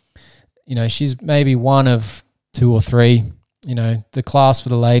racing, you know, she's maybe one of two or three. You know, the class for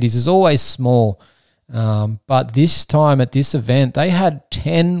the ladies is always small. But this time at this event, they had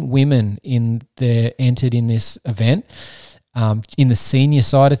 10 women entered in this event. In the senior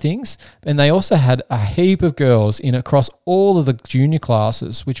side of things, and they also had a heap of girls in across all of the junior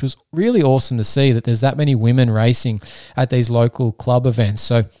classes, which was really awesome to see that there's that many women racing at these local club events.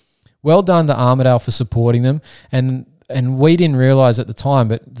 So well done to Armidale for supporting them, and we didn't realize at the time,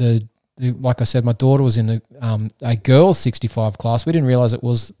 but like I said, my daughter was in a girls 65 class. We didn't realize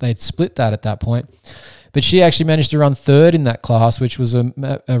they'd split that at that point. But she actually managed to run third in that class, which was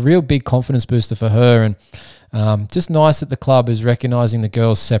a real big confidence booster for her. And just nice that the club is recognising the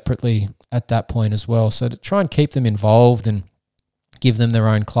girls separately at that point as well. So to try and keep them involved and give them their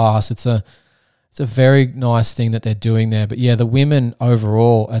own class, it's a very nice thing that they're doing there. But yeah, the women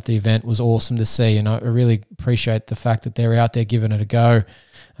overall at the event was awesome to see, and I really appreciate the fact that they're out there giving it a go.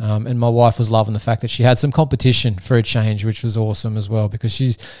 And my wife was loving the fact that she had some competition for a change, which was awesome as well, because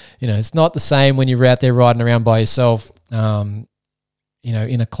she's, you know, it's not the same when you're out there riding around by yourself, you know,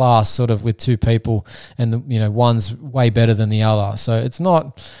 in a class sort of with two people, and you know, one's way better than the other. So it's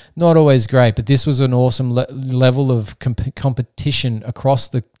not always great, but this was an awesome level of competition across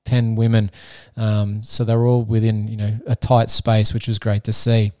the 10 women. So they're all within, you know, a tight space, which was great to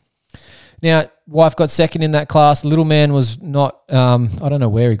see. Now, wife got second in that class. The little man was not, I don't know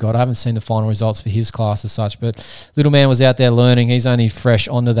where he got. I haven't seen the final results for his class as such, but little man was out there learning. He's only fresh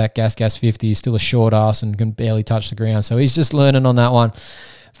onto that Gas 50. He's still a short ass and can barely touch the ground. So he's just learning on that one.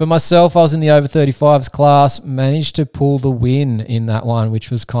 For myself, I was in the over 35s class, managed to pull the win in that one, which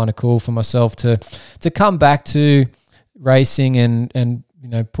was kind of cool for myself to come back to racing and you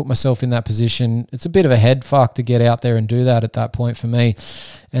know, put myself in that position. It's a bit of a head fuck to get out there and do that at that point for me.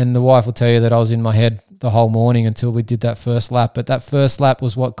 And the wife will tell you that I was in my head the whole morning until we did that first lap. But that first lap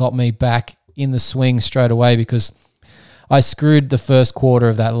was what got me back in the swing straight away, because I screwed the first quarter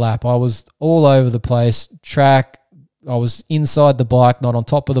of that lap. I was all over the place. Track, I was inside the bike, not on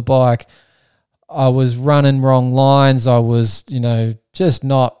top of the bike. I was running wrong lines. I was, you know, just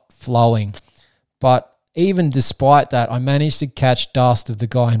not flowing. But even despite that, I managed to catch dust of the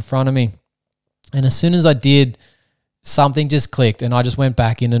guy in front of me. And as soon as I did, something just clicked and I just went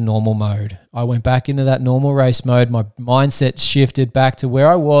back into normal mode. I went back into that normal race mode. My mindset shifted back to where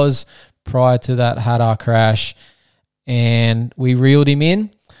I was prior to that Hadar crash, and we reeled him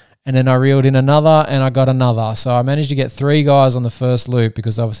in, and then I reeled in another and I got another. So I managed to get 3 guys on the first loop,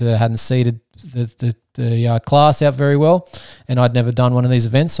 because obviously they hadn't seeded the class out very well, and I'd never done one of these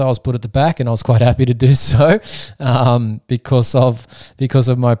events, so I was put at the back, and I was quite happy to do so because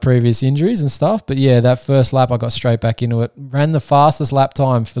of my previous injuries and stuff. But yeah, that first lap I got straight back into it, ran the fastest lap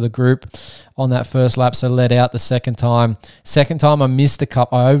time for the group on that first lap, so led out the second time. I missed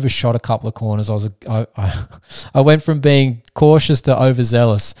I overshot a couple of corners. I went from being cautious to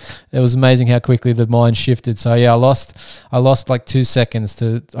overzealous. It was amazing how quickly the mind shifted. So yeah, I lost like 2 seconds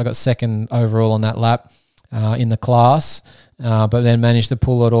I got second overall on that lap in the class, but then managed to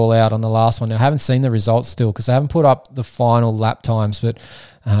pull it all out on the last one. Now, I haven't seen the results still because I haven't put up the final lap times, but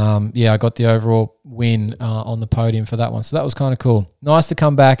yeah, I got the overall win on the podium for that one. So that was kind of cool. Nice to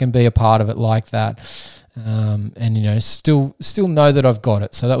come back and be a part of it like that. And you know, still know that I've got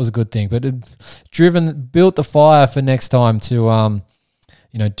it. So that was a good thing, but it built the fire for next time to,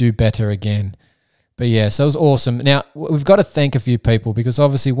 you know, do better again. But yeah, so it was awesome. Now, we've got to thank a few people, because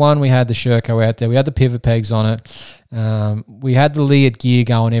obviously, one, we had the Sherco out there. We had the pivot pegs on it. We had the Lead gear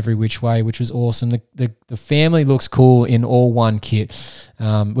going every which way, which was awesome. The family looks cool in all one kit.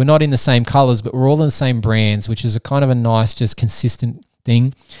 We're not in the same colours, but we're all in the same brands, which is a kind of a nice, just consistent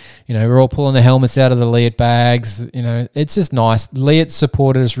thing. You know, we're all pulling the helmets out of the Leat bags. You know, it's just nice. Leat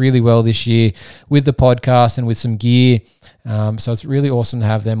supported us really well this year with the podcast and with some gear. So it's really awesome to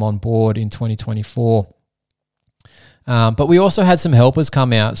have them on board in 2024. But we also had some helpers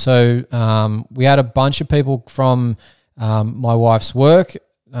come out. So we had a bunch of people from my wife's work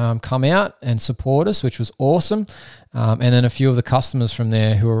come out and support us, which was awesome. And then a few of the customers from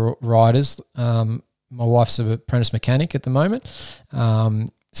there who are riders. My wife's an apprentice mechanic at the moment.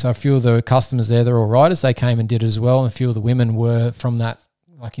 So a few of the customers there, they're all riders. They came and did it as well. And a few of the women were from that,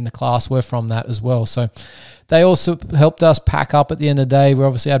 like in the class, were from that as well. So they also helped us pack up at the end of the day. We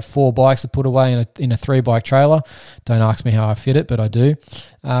obviously had 4 bikes to put away in a 3-bike trailer. Don't ask me how I fit it, but I do.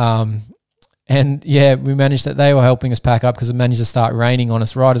 And yeah, we managed that. They were helping us pack up because it managed to start raining on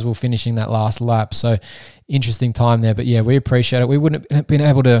us right as we were finishing that last lap. So interesting time there. But yeah, we appreciate it. We wouldn't have been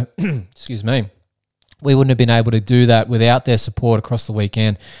able to, excuse me, we wouldn't have been able to do that without their support across the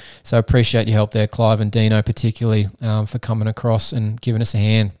weekend. So appreciate your help there, Clive and Dino particularly, for coming across and giving us a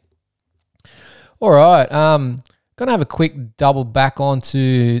hand. All right. Going to have a quick double back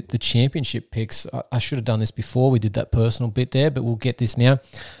onto the championship picks. I should have done this before. We did that personal bit there, but we'll get this now.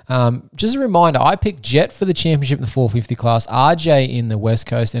 Just a reminder, I picked Jet for the championship in the 450 class, RJ in the West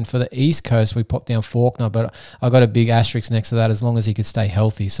Coast, and for the East Coast, we popped down Faulkner, but I got a big asterisk next to that as long as he could stay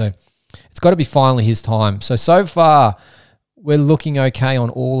healthy. So it's got to be finally his time. So far, we're looking okay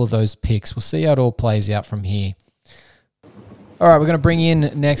on all of those picks. We'll see how it all plays out from here. All right, we're going to bring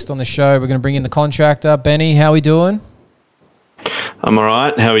in next on the show, we're going to bring in the contractor. Benny, how we doing? I'm all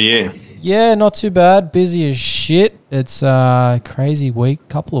right. How are you? Yeah, not too bad. Busy as shit. It's a crazy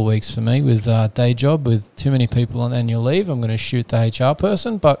couple of weeks for me with day job with too many people on annual leave. I'm going to shoot the HR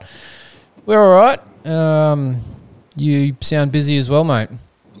person, but we're all right. You sound busy as well, mate.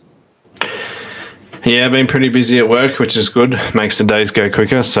 Yeah, I've been pretty busy at work, which is good. Makes the days go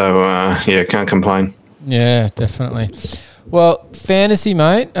quicker. So, yeah, can't complain. Yeah, definitely. Well, fantasy,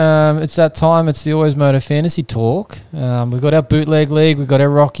 mate. It's that time. It's the Always Moto Fantasy Talk. We've got our Bootleg League. We've got our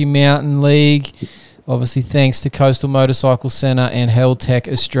Rocky Mountain League. Obviously, thanks to Coastal Motorcycle Centre and Hell Tech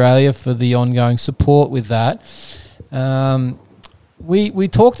Australia for the ongoing support with that. We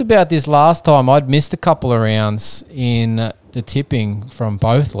talked about this last time. I'd missed a couple of rounds in the tipping from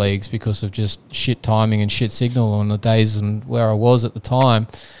both leagues because of just shit timing and shit signal on the days and where I was at the time.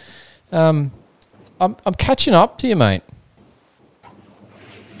 I'm catching up to you, mate.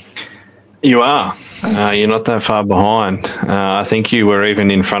 You are. You're not that far behind. I think you were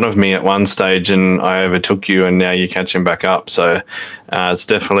even in front of me at one stage and I overtook you and now you're catching back up. So it's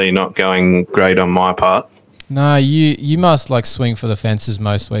definitely not going great on my part. No, you must like swing for the fences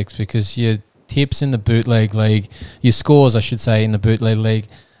most weeks because your tips in the Bootleg League, your scores, I should say, in the Bootleg League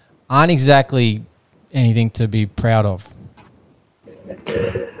aren't exactly anything to be proud of.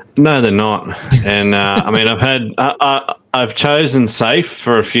 No, they're not. And I mean, I've chosen safe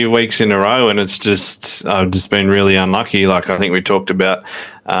for a few weeks in a row, and I've just been really unlucky. Like I think we talked about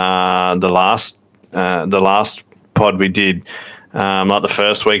the last pod we did. Like the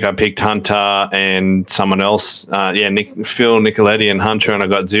first week, I picked Hunter and someone else. Phil Nicoletti and Hunter, and I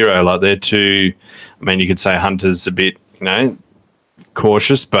got 0. Like they're two. I mean, you could say Hunter's a bit,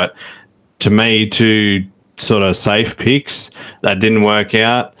 cautious, but to me, two sort of safe picks that didn't work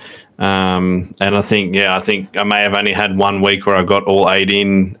out. And I think I may have only had 1 week where I got all 8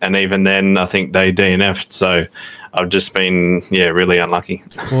 in, and even then I think they DNF'd. So I've just been, really unlucky.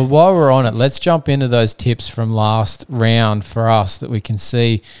 Well, while we're on it, let's jump into those tips from last round for us that we can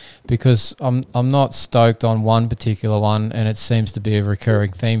see, because I'm not stoked on one particular one, and it seems to be a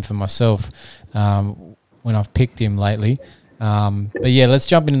recurring theme for myself when I've picked him lately. But yeah, let's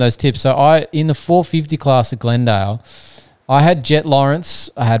jump into those tips. So in the 450 class at Glendale, I had Jet Lawrence,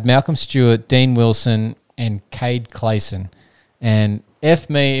 I had Malcolm Stewart, Dean Wilson, and Cade Clayson. And F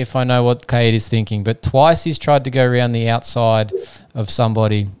me if I know what Cade is thinking, but twice he's tried to go around the outside of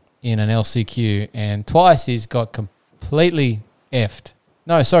somebody in an LCQ, and twice he's got completely effed.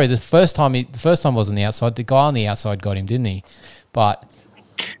 No, sorry, the first time wasn't the outside. The guy on the outside got him, didn't he? But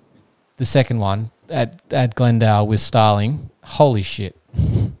the second one at Glendale with Starling, holy shit.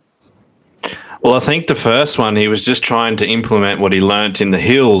 Well, I think the first one, he was just trying to implement what he learnt in the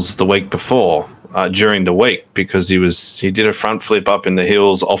hills the week before during the week, because he did a front flip up in the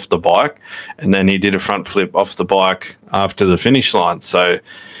hills off the bike, and then he did a front flip off the bike after the finish line. So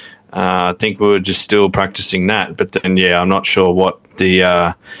I think we were just still practicing that. But then, I'm not sure what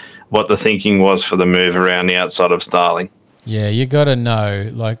the thinking was for the move around the outside of Starling. Yeah, you got to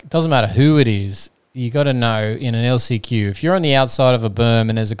know, like, it doesn't matter who it is. You got to know in an LCQ, if you're on the outside of a berm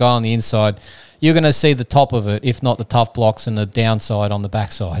and there's a guy on the inside, you're going to see the top of it, if not the tough blocks and the downside on the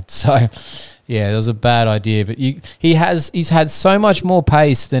backside. So, yeah, it was a bad idea. But he's had so much more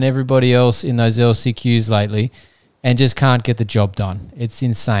pace than everybody else in those LCQs lately, and just can't get the job done. It's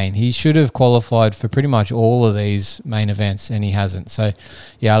insane. He should have qualified for pretty much all of these main events, and he hasn't. So,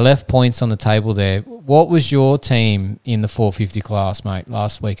 yeah, I left points on the table there. What was your team in the 450 class, mate,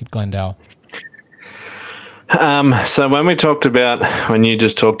 last week at Glendale? So when you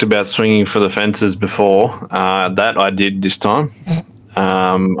just talked about swinging for the fences before, that I did this time.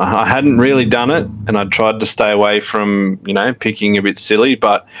 I hadn't really done it, and I tried to stay away from, picking a bit silly,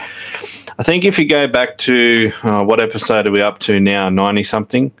 but I think if you go back to what episode are we up to now,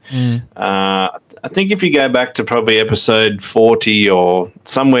 90-something? I think if you go back to probably episode 40 or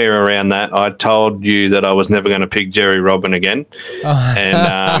somewhere around that, I told you that I was never going to pick Jerry Robin again. Oh.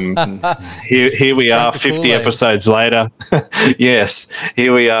 And here we are 50 episodes later. Yes,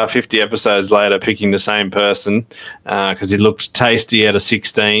 here we are 50 episodes later picking the same person because he looked tasty out of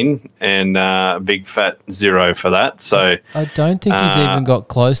 16 and a big fat 0 for that. So I don't think he's even got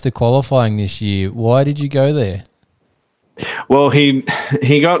close to qualifying this year. Why did you go there? Well, he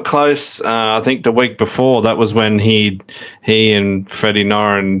got close. I think the week before. That was when he and Freddie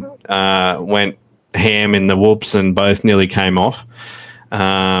Noren went ham in the whoops and both nearly came off.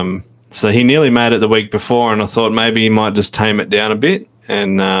 So he nearly made it the week before, and I thought maybe he might just tame it down a bit.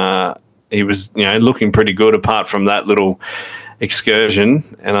 And he was, looking pretty good apart from that little excursion.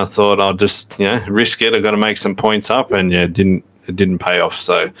 And I thought I'll just, risk it. I've got to make some points up, and it didn't pay off.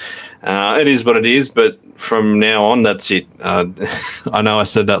 So it is what it is. But from now on, that's it. I know I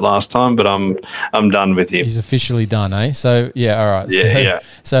said that last time, but I'm done with him. He's officially done, eh? So, yeah, all right. Yeah.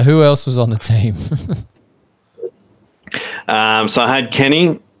 So who else was on the team? So I had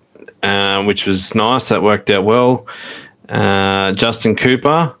Kenny, which was nice. That worked out well. Justin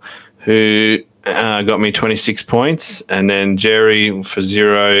Cooper, who got me 26 points, and then Jerry for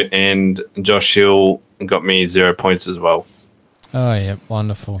 0, and Josh Hill got me 0 points as well. Oh, yeah,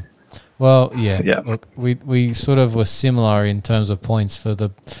 wonderful. Well, yeah. Look, we sort of were similar in terms of points for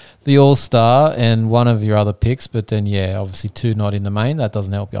the All-Star and one of your other picks, but then, obviously 2 not in the main. That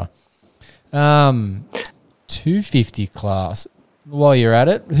doesn't help you. 250 class. While you're at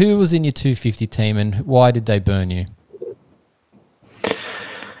it, who was in your 250 team and why did they burn you?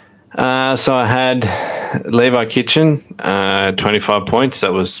 So I had Levi Kitchen, 25 points.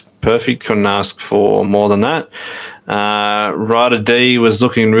 That was perfect. Couldn't ask for more than that. Ryder D was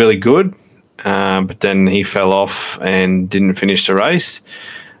looking really good, but then he fell off and didn't finish the race.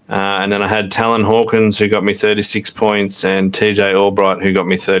 And then I had Talon Hawkins, who got me 36 points, and TJ Albright, who got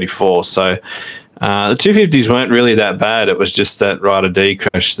me 34. So the 250s weren't really that bad. It was just that Ryder D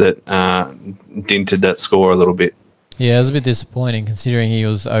crash that dented that score a little bit. Yeah, it was a bit disappointing considering he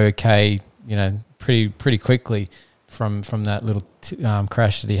was okay, pretty quickly from that little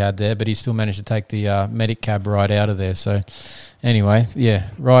crash that he had there, but he still managed to take the medic cab ride out of there. So anyway, yeah,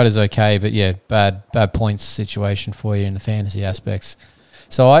 Ryder's okay, but yeah, bad points situation for you in the fantasy aspects.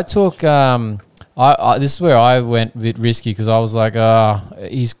 So I took this is where I went a bit risky because I was like,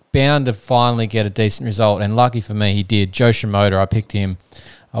 he's bound to finally get a decent result, and lucky for me, he did. Joe Shimoda, I picked him.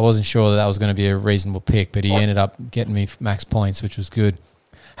 I wasn't sure that was going to be a reasonable pick, but he ended up getting me max points, which was good.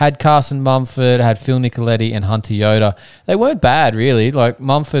 Had Carson Mumford, had Phil Nicoletti and Hunter Yoda. They weren't bad, really. Like,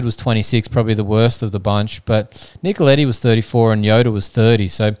 Mumford was 26, probably the worst of the bunch, but Nicoletti was 34 and Yoda was 30.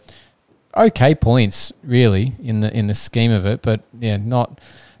 So, okay points, really, in the scheme of it, but yeah, not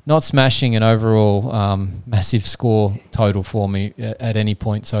smashing an overall massive score total for me at any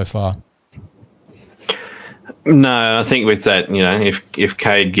point so far. No, I think with that, if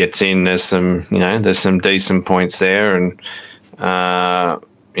Cade gets in, there's some decent points there, and no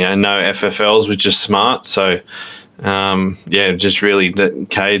FFLs, which is smart. So, just really that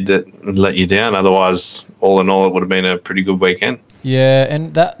Cade that let you down. Otherwise, all in all, it would have been a pretty good weekend. Yeah,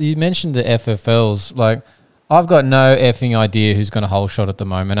 and that you mentioned the FFLs. Like, I've got no effing idea who's going to whole shot at the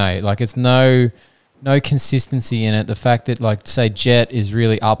moment, eh? Like, it's no consistency in it. The fact that, like, say, Jet is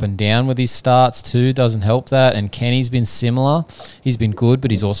really up and down with his starts too doesn't help that. And Kenny's been similar. He's been good, but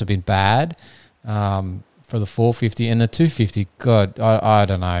he's also been bad for the 450. And the 250, God, I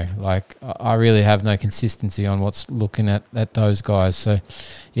don't know. Like, I really have no consistency on what's looking at those guys. So,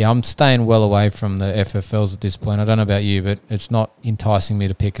 yeah, I'm staying well away from the FFLs at this point. I don't know about you, but it's not enticing me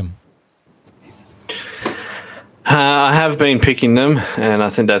to pick them. I have been picking them, and I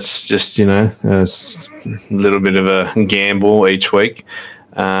think that's just, a little bit of a gamble each week.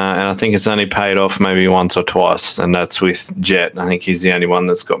 And I think it's only paid off maybe once or twice, and that's with Jet. I think he's the only one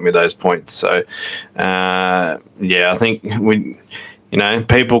that's got me those points. So, I think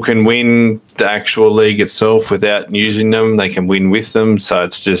people can win the actual league itself without using them. They can win with them. So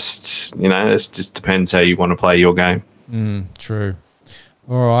it's just, it just depends how you want to play your game. True.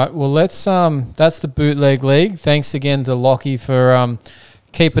 All right. Well, that's the Bootleg League. Thanks again to Lockie for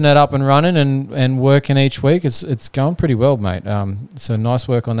keeping it up and running and working each week. It's going pretty well, mate. So nice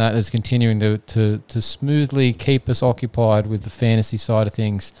work on that. It's continuing to smoothly keep us occupied with the fantasy side of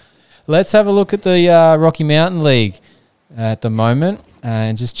things. Let's have a look at the Rocky Mountain League at the moment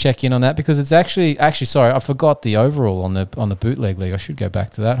and just check in on that, because it's actually sorry, I forgot the overall on the Bootleg League. I should go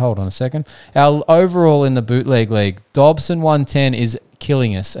back to that. Hold on a second. Our overall in the Bootleg League, Dobson 110 is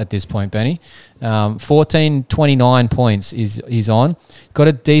killing us at this point, Benny. 1429 points is on. Got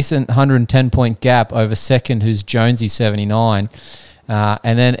a decent 110 point gap over second, who's Jonesy 79,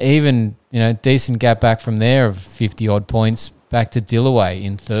 and then even decent gap back from there of 50 odd points back to Dillaway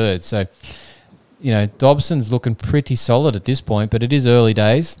in third. So Dobson's looking pretty solid at this point, but it is early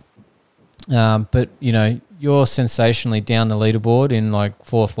days. But you're sensationally down the leaderboard in like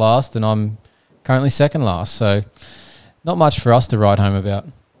fourth last, and I'm currently second last. So not much for us to write home about.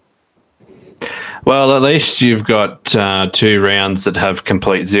 Well, at least you've got 2 rounds that have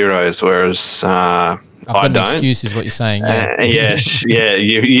complete zeros, whereas I don't. Excuse is what you're saying. Yeah. Yes, yeah,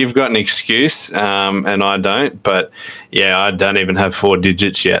 you've got an excuse, and I don't. But yeah, I don't even have 4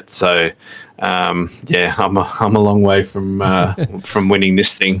 digits yet. So I'm a long way from winning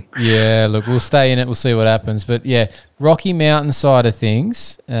this thing. Yeah, look, we'll stay in it. We'll see what happens. But yeah, Rocky Mountain side of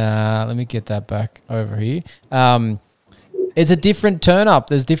things. Let me get that back over here. It's a different turn up.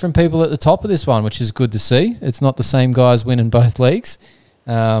 There's different people at the top of this one, which is good to see. It's not the same guys winning both leagues.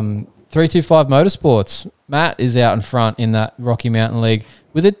 325 Motorsports. Matt is out in front in that Rocky Mountain League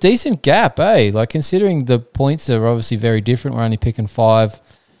with a decent gap, eh? Like, considering the points are obviously very different. We're only picking five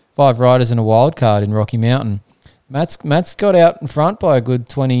riders and a wild card in Rocky Mountain. Matt's got out in front by a good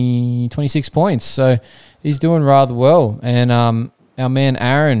 26 points, so he's doing rather well. And our man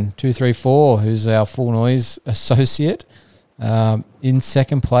Aaron 234, who's our Full Noise associate, in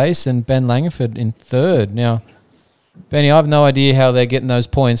second place, and Ben Langford in third. Now, Benny, I have no idea how they're getting those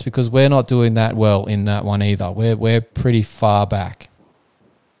points, because we're not doing that well in that one either. We're pretty far back.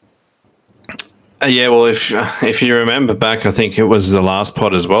 Yeah, well, if you remember back, I think it was the last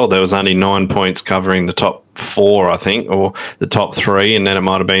pod as well. There was only 9 points covering the top 4, I think, or the top 3, and then it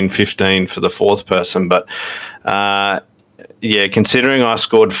might have been 15 for the fourth person. But considering I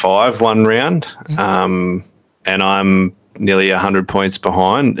scored 5 one round, and I'm nearly 100 points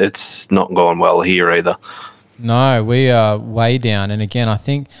behind, it's not gone well here either. No, we are way down. And again, I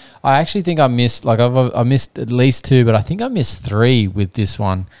actually think I missed, like I missed at least 2, but I think I missed 3 with this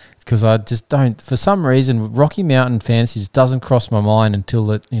one, because I just don't, for some reason, Rocky Mountain Fantasy just doesn't cross my mind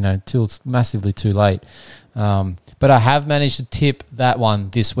until it's massively too late. But I have managed to tip that one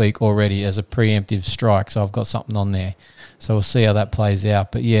this week already as a preemptive strike, so I've got something on there. So we'll see how that plays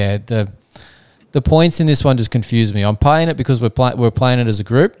out. But yeah, the points in this one just confuse me. I'm playing it because we're playing it as a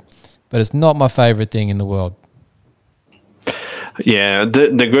group, but it's not my favourite thing in the world. Yeah,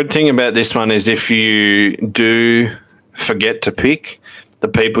 the good thing about this one is if you do forget to pick, the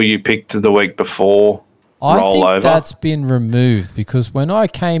people you picked the week before roll over. I think that's been removed, because when I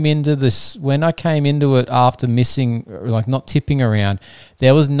came into it after missing, like not tipping around,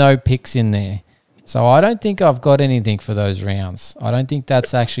 there was no picks in there. So I don't think I've got anything for those rounds. I don't think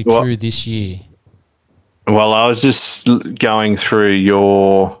that's actually true this year. Well, I was just going through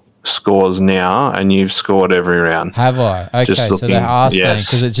your scores now, and you've scored every round. Have I? Okay, so they are staying,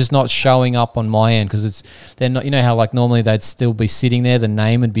 because it's just not showing up on my end, because they're not. You know how like normally they'd still be sitting there, the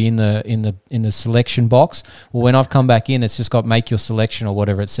name would be in the selection box. Well, when I've come back in, it's just got make your selection or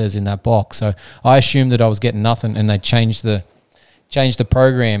whatever it says in that box. So I assumed that I was getting nothing, and they changed the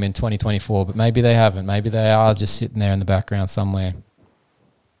program in 2024, but maybe they haven't. Maybe they are just sitting there in the background somewhere.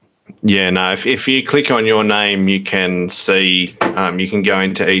 Yeah, no, if you click on your name, you can see, you can go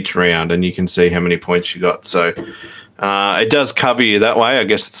into each round and you can see how many points you got. So it does cover you that way. I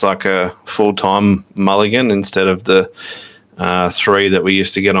guess it's like a full-time mulligan instead of the 3 that we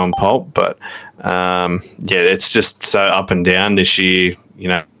used to get on pulp. But, it's just so up and down this year.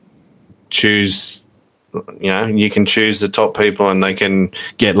 You can choose the top people and they can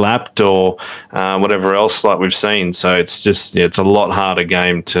get lapped or whatever else like we've seen. So it's just, it's a lot harder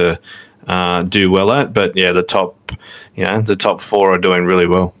game to do well at. But yeah, the top 4 are doing really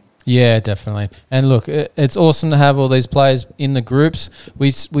well. Yeah, definitely. And look, it's awesome to have all these players in the groups.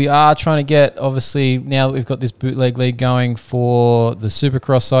 We are trying to get, obviously, now that we've got this bootleg league going for the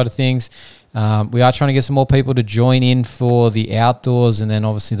Supercross side of things, We are trying to get some more people to join in for the outdoors and then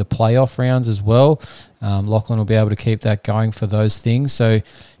obviously the playoff rounds as well. Lachlan will be able to keep that going for those things. So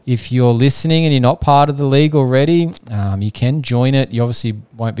if you're listening and you're not part of the league already, you can join it. You obviously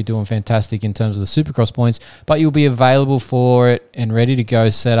won't be doing fantastic in terms of the Supercross points, but you'll be available for it and ready to go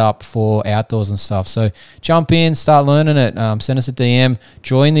set up for outdoors and stuff. So jump in, start learning it. Send us a DM.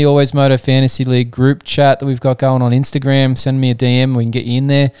 Join the Always Moto Fantasy League group chat that we've got going on Instagram. Send me a DM. We can get you in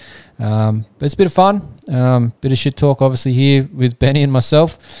there. But it's a bit of fun. Bit of shit talk, obviously, here with Benny and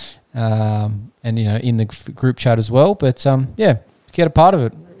myself. And, in the group chat as well. But, get a part of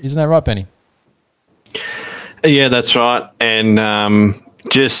it. Isn't that right, Benny? Yeah, that's right. And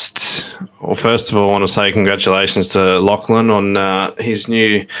first of all, I want to say congratulations to Lachlan on his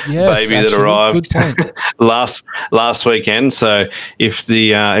new baby that arrived last weekend. So if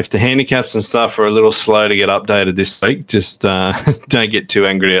the handicaps and stuff are a little slow to get updated this week, just don't get too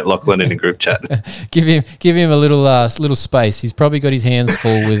angry at Lachlan in the group chat. give him a little space. He's probably got his hands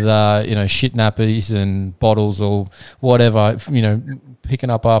full with shit nappies and bottles or whatever.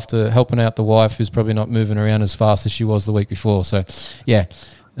 Picking up after helping out the wife who's probably not moving around as fast as she was the week before. So, yeah,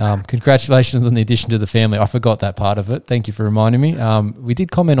 congratulations on the addition to the family. I forgot that part of it. Thank you for reminding me. We did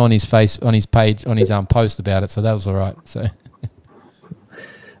comment on his page, on his post about it, so that was all right. So,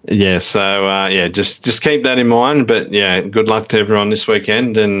 yeah. So, just keep that in mind. But yeah, good luck to everyone this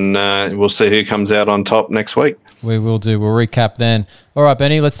weekend, and we'll see who comes out on top next week. We will do. We'll recap then. All right,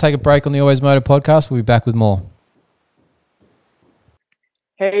 Benny. Let's take a break on the Always Moto podcast. We'll be back with more.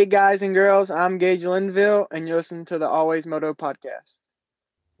 Hey guys and girls, I'm Gage Linville, and you're listening to the Always Moto Podcast.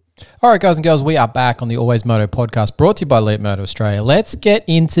 All right, guys and girls, we are back on the Always Moto Podcast, brought to you by Elite Moto Australia. Let's get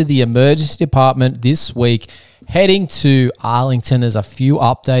into the emergency department this week. Heading to Arlington, there's a few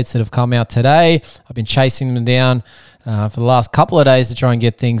updates that have come out today. I've been chasing them down for the last couple of days to try and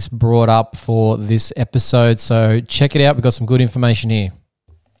get things brought up for this episode. So check it out. We've got some good information here.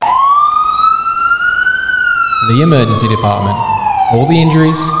 The emergency department. All the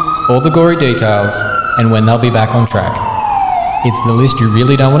injuries, all the gory details, and when they'll be back on track. It's the list you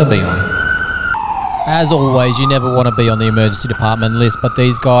really don't want to be on. As always, you never want to be on the emergency department list, but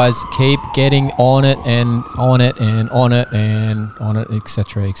these guys keep getting on it and on it and on it and on it,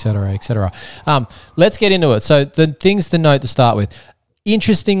 etc., etc., etc. Let's get into it. So the things to note to start with.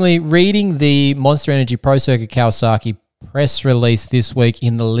 Interestingly, reading the Monster Energy Pro Circuit Kawasaki press release this week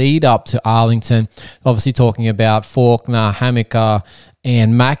in the lead up to Arlington, obviously talking about Faulkner, Hamika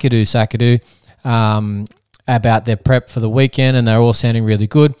and Sakadu about their prep for the weekend, and they're all sounding really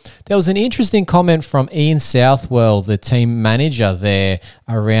good. There was an interesting comment from Ian Southwell, the team manager there,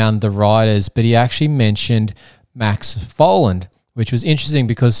 around the riders, but he actually mentioned Max Voland, which was interesting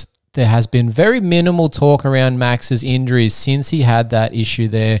because there has been very minimal talk around Max's injuries since he had that issue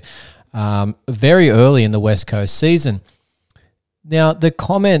there very early in the West Coast season. Now, the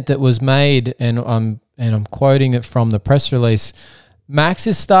comment that was made, and I'm quoting it from the press release, Max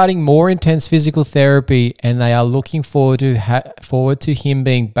is starting more intense physical therapy, and they are looking forward to him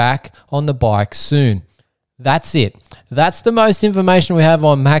being back on the bike soon. That's it. That's the most information we have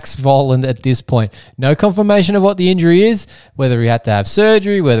on Max Voland at this point. No confirmation of what the injury is, whether he had to have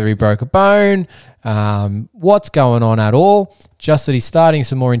surgery, whether he broke a bone, what's going on at all, just that he's starting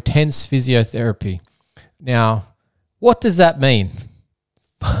some more intense physiotherapy. Now, what does that mean?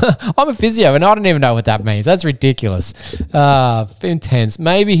 I'm a physio and I don't even know what that means. That's ridiculous. Intense.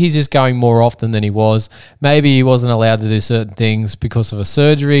 Maybe he's just going more often than he was. Maybe he wasn't allowed to do certain things because of a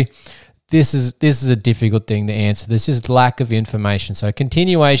surgery. This is a difficult thing to answer. There's just lack of information. So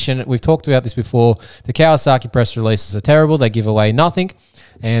continuation, we've talked about this before. The Kawasaki press releases are terrible. They give away nothing.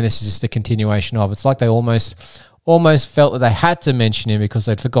 And this is just a continuation of. It's like they almost felt that they had to mention him because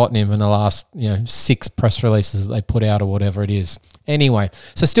they'd forgotten him in the last 6 press releases that they put out or whatever it is. Anyway,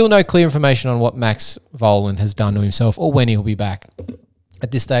 so still no clear information on what Max Voland has done to himself or when he'll be back.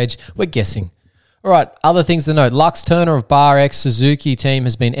 At this stage, we're guessing. All right, other things to note. Lux Turner of Bar X Suzuki team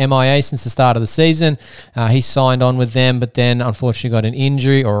has been MIA since the start of the season. He signed on with them, but then unfortunately got an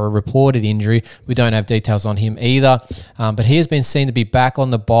injury or a reported injury. We don't have details on him either. But he has been seen to be back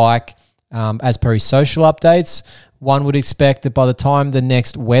on the bike as per his social updates. One would expect that by the time the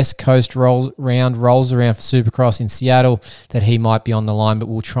next West Coast round rolls around for Supercross in Seattle, that he might be on the line, but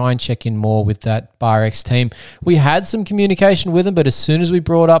we'll try and check in more with that Bar X team. We had some communication with him, but as soon as we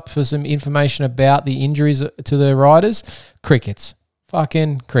brought up for some information about the injuries to the riders, crickets.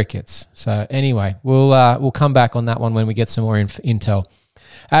 Fucking crickets. So anyway, we'll come back on that one when we get some more intel.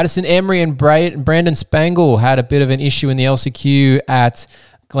 Addison Emery and Brandon Spangle had a bit of an issue in the LCQ at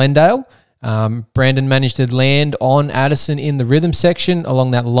Glendale. Brandon managed to land on Addison in the rhythm section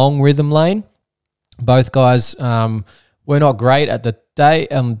along that long rhythm lane. Both guys were not great at the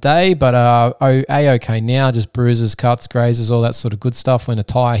day, but A-okay now, just bruises, cuts, grazes, all that sort of good stuff when a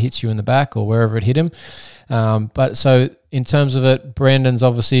tyre hits you in the back or wherever it hit him. But so in terms of it, Brandon's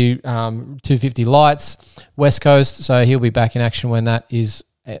obviously 250 lights, West Coast, so he'll be back in action when that is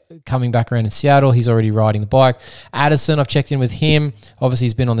coming back around in Seattle. He's already riding the bike. Addison, I've checked in with him. Obviously,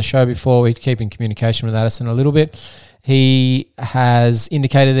 he's been on the show before. We keep in communication with Addison a little bit. He has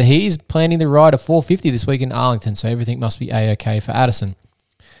indicated that he's planning to ride a 450 this week in Arlington, so everything must be A-okay for Addison.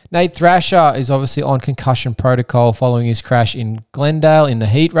 Nate Thrasher is obviously on concussion protocol following his crash in Glendale in the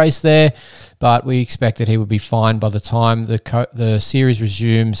heat race there, but we expect that he will be fine by the time the series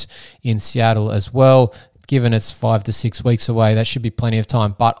resumes in Seattle as well. Given it's 5 to 6 weeks away, that should be plenty of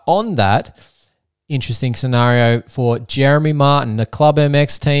time. But on that, interesting scenario for Jeremy Martin. The Club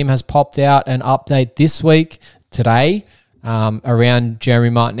MX team has popped out an update this week, today, around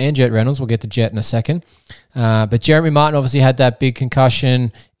Jeremy Martin and Jet Reynolds. We'll get to Jet in a second. But Jeremy Martin obviously had that big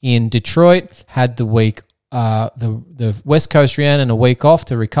concussion in Detroit, had the week, the West Coast ran and a week off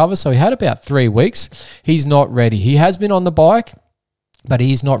to recover. So he had about 3 weeks. He's not ready. He has been on the bike, but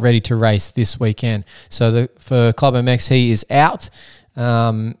he's not ready to race this weekend. So for Club MX, he is out.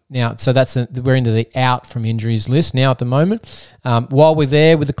 Now, so we're into the out from injuries list now at the moment. While we're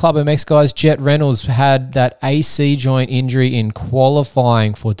there with the Club MX guys, Jet Reynolds had that AC joint injury in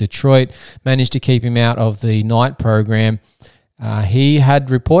qualifying for Detroit, managed to keep him out of the night program. He had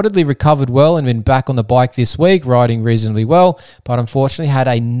reportedly recovered well and been back on the bike this week, riding reasonably well, but unfortunately had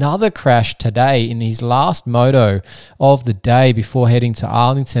another crash today in his last moto of the day before heading to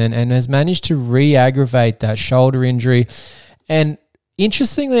Arlington, and has managed to re-aggravate that shoulder injury. And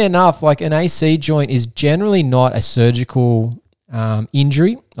interestingly enough, like an AC joint is generally not a surgical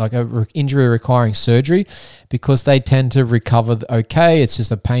injury, like a injury requiring surgery, because they tend to recover okay. It's just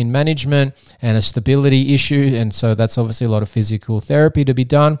a pain management and a stability issue, and so that's obviously a lot of physical therapy to be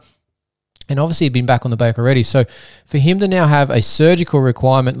done. And obviously he'd been back on the bike already. So for him to now have a surgical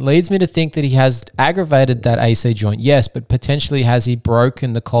requirement leads me to think that he has aggravated that AC joint. Yes, but potentially has he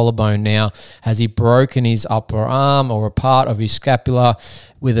broken the collarbone now? Has he broken his upper arm or a part of his scapula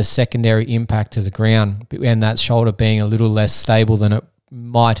with a secondary impact to the ground? And that shoulder being a little less stable than it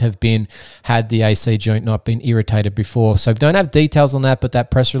might have been had the AC joint not been irritated before. So don't have details on that, but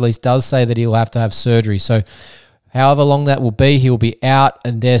that press release does say that he'll have to have surgery. So however long that will be, he'll be out,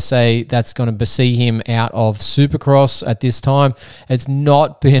 and dare say that's going to see him out of Supercross at this time. It's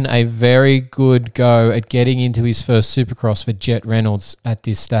not been a very good go at getting into his first Supercross for Jet Reynolds at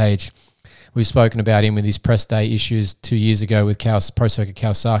this stage. We've spoken about him with his press day issues 2 years ago with Pro Circuit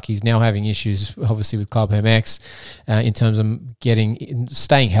Kawasaki. He's now having issues, obviously, with Club MX in terms of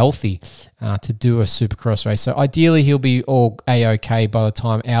staying healthy to do a Supercross race. So ideally, he'll be all A-okay by the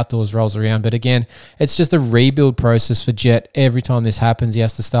time outdoors rolls around. But again, it's just a rebuild process for Jet. Every time this happens, he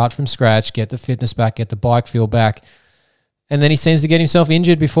has to start from scratch, get the fitness back, get the bike feel back. And then he seems to get himself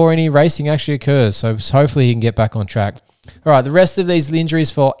injured before any racing actually occurs. So hopefully he can get back on track. All right, the rest of these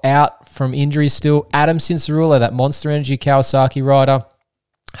injuries for out from injuries still. Adam Cincerulo, that Monster Energy Kawasaki rider,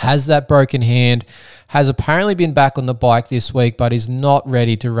 has that broken hand, has apparently been back on the bike this week, but is not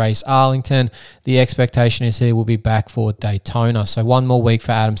ready to race Arlington. The expectation is he will be back for Daytona. So 1 more week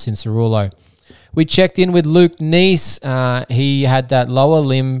for Adam Cincerulo. We checked in with Luke Neese. He had that lower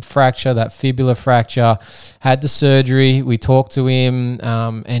limb fracture, that fibula fracture, had the surgery. We talked to him,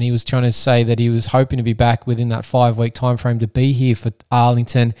 and he was trying to say that he was hoping to be back within that 5-week time frame to be here for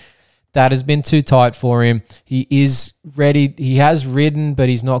Arlington. That has been too tight for him. He is ready. He has ridden, but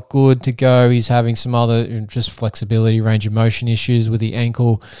he's not good to go. He's having some other just flexibility, range of motion issues with the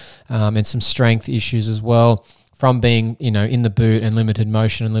ankle, and some strength issues as well from being, in the boot and limited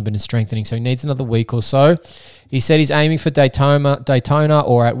motion and limited strengthening. So he needs another week or so. He said he's aiming for Daytona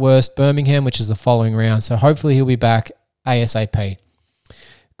or at worst Birmingham, which is the following round. So hopefully he'll be back ASAP.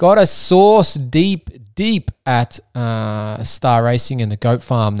 Got a source deep at Star Racing and the Goat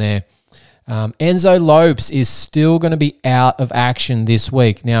Farm there. Enzo Lopes is still going to be out of action this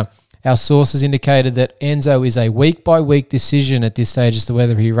week. Now, our sources indicated that Enzo is a week-by-week decision at this stage as to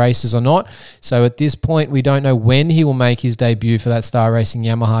whether he races or not. So at this point, we don't know when he will make his debut for that Star Racing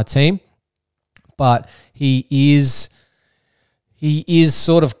Yamaha team. But he is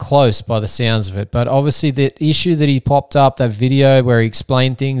sort of close by the sounds of it. But obviously the issue that he popped up, that video where he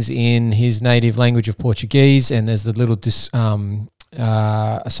explained things in his native language of Portuguese, and there's the little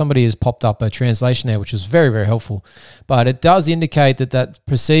somebody has popped up a translation there, which was very, very helpful. But it does indicate that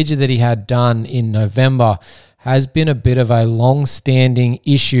procedure that he had done in November has been a bit of a long-standing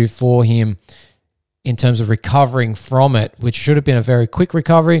issue for him in terms of recovering from it, which should have been a very quick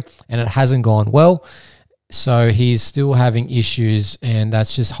recovery, and it hasn't gone well. So he's still having issues, and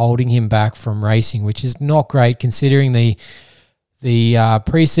that's just holding him back from racing, which is not great considering the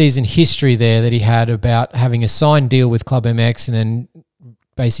preseason history there that he had about having a signed deal with Club MX and then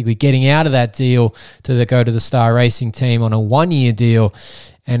basically getting out of that deal to go to the Star Racing team on a 1-year deal.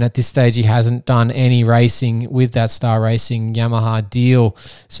 And at this stage, he hasn't done any racing with that Star Racing Yamaha deal.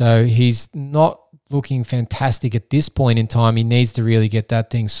 So he's not looking fantastic at this point in time. He needs to really get that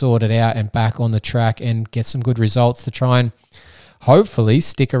thing sorted out and back on the track and get some good results to try and hopefully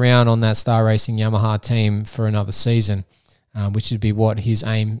stick around on that Star Racing Yamaha team for another season, which would be what his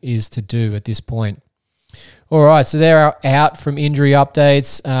aim is to do at this point. All right, so they're out from injury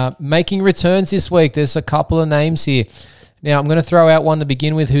updates. Making returns this week, there's a couple of names here. Now, I'm going to throw out one to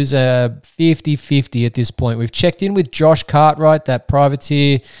begin with who's a 50-50 at this point. We've checked in with Josh Cartwright, that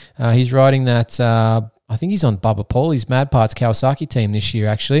privateer. He's riding that, I think he's on Bubba Paulie's Mad Parts Kawasaki team this year,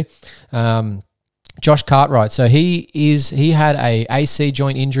 actually. Josh Cartwright. So he had a AC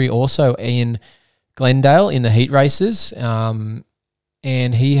joint injury also in Glendale in the heat races.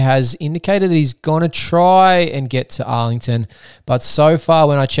 And he has indicated that he's going to try and get to Arlington. But so far,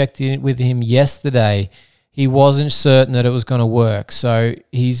 when I checked in with him yesterday, he wasn't certain that it was going to work. So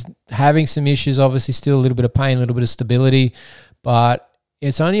he's having some issues, obviously still a little bit of pain, a little bit of stability, but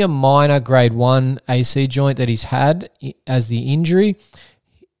it's only a minor grade 1 AC joint that he's had as the injury.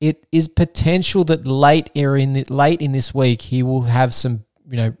 It is potential that late in this week, he will have some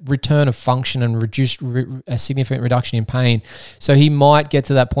return of function and a significant reduction in pain. So he might get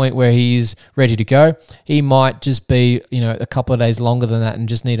to that point where he's ready to go. He might just be, a couple of days longer than that and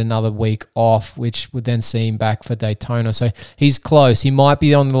just need another week off, which would then see him back for Daytona. So he's close. He might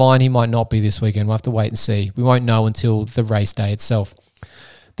be on the line. He might not be this weekend. We'll have to wait and see. We won't know until the race day itself.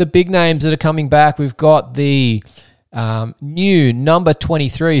 The big names that are coming back, we've got the new number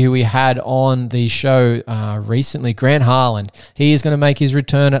 23 who we had on the show recently, Grant Harlan. He is going to make his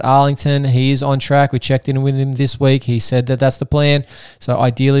return at Arlington. He is on track. We checked in with him this week. He said that that's the plan. So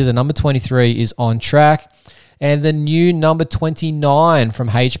ideally, the number 23 is on track. And the new number 29 from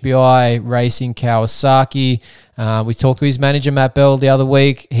HBI Racing Kawasaki. We talked to his manager, Matt Bell, the other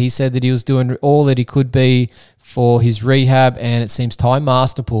week. He said that he was doing all that he could be for his rehab, and it seems Ty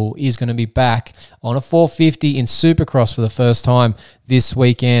Masterpool is going to be back on a 450 in Supercross for the first time this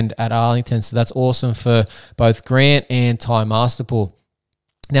weekend at Arlington. So that's awesome for both Grant and Ty Masterpool.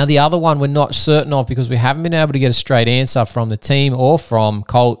 Now, the other one we're not certain of because we haven't been able to get a straight answer from the team or from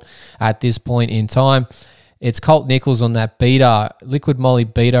Colt at this point in time. It's Colt Nichols on that Beta, Liquid Moly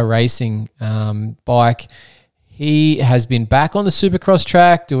Beta racing bike. He has been back on the Supercross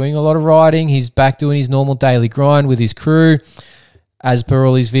track, doing a lot of riding. He's back doing his normal daily grind with his crew, as per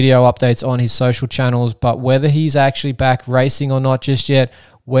all his video updates on his social channels. But whether he's actually back racing or not just yet,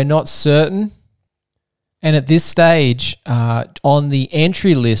 we're not certain. And at this stage, on the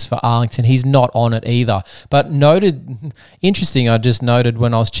entry list for Arlington, he's not on it either. But interesting, I just noted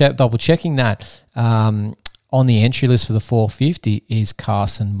when I was double checking that, on the entry list for the 450 is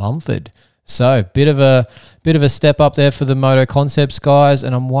Carson Mumford. So bit of a step up there for the Moto Concepts guys,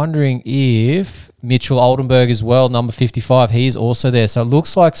 and I'm wondering if Mitchell Oldenburg as well, number 55, he's also there. So it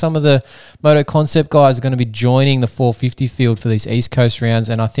looks like some of the Moto Concept guys are going to be joining the 450 field for these East Coast rounds,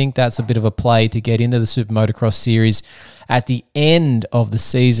 and I think that's a bit of a play to get into the Super Motocross Series at the end of the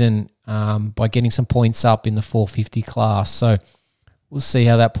season by getting some points up in the 450 class. So we'll see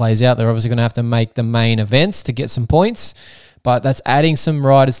how that plays out. They're obviously going to have to make the main events to get some points, but that's adding some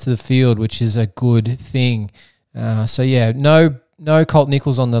riders to the field, which is a good thing. So yeah, no Colt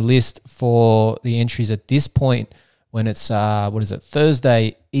Nichols on the list for the entries at this point when it's,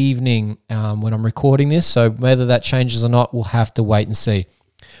 Thursday evening when I'm recording this. So whether that changes or not, we'll have to wait and see.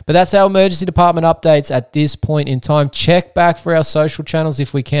 But that's our emergency department updates at this point in time. Check back for our social channels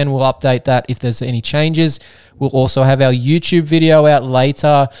if we can. We'll update that if there's any changes. We'll also have our YouTube video out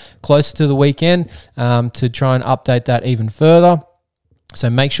later, closer to the weekend, to try and update that even further. So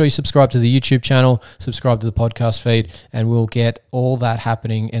make sure you subscribe to the YouTube channel, subscribe to the podcast feed, and we'll get all that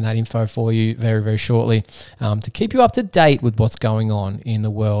happening and that info for you very, very shortly to keep you up to date with what's going on in the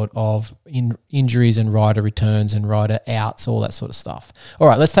world of injuries and rider returns and rider outs, all that sort of stuff. All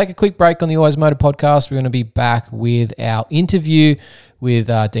right, let's take a quick break on the Always Moto podcast. We're going to be back with our interview with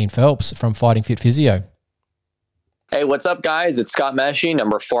Dean Phelps from Fighting Fit Physio. Hey, what's up, guys? It's Scott Meshy,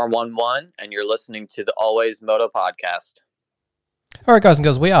 number 411, and you're listening to the Always Moto Podcast. All right, guys and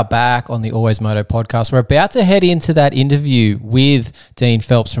girls, we are back on the Always Moto podcast. We're about to head into that interview with Dean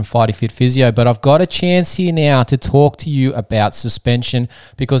Phelps from Fighty Fit Physio, but I've got a chance here now to talk to you about suspension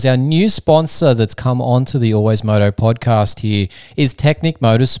because our new sponsor that's come onto the Always Moto podcast here is Technic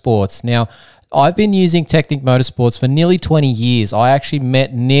Motorsports. Now, I've been using Technic Motorsports for nearly 20 years. I actually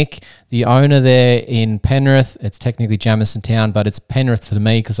met Nick, the owner there in Penrith. It's technically Jamison Town, but it's Penrith for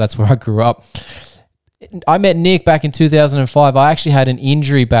me because that's where I grew up. I met Nick back in 2005. I actually had an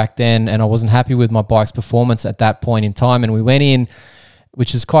injury back then and I wasn't happy with my bike's performance at that point in time. And we went in,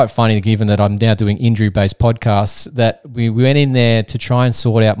 which is quite funny given that I'm now doing injury-based podcasts, that we went in there to try and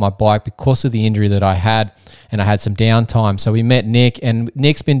sort out my bike because of the injury that I had, and I had some downtime. So we met Nick, and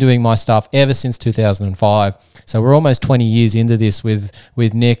Nick's been doing my stuff ever since 2005. So we're almost 20 years into this with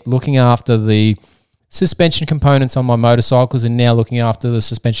Nick, looking after the suspension components on my motorcycles and now looking after the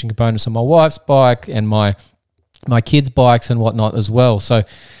suspension components on my wife's bike and my kids' bikes and whatnot as well. So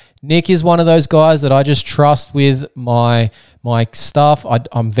Nick is one of those guys that I just trust with my stuff.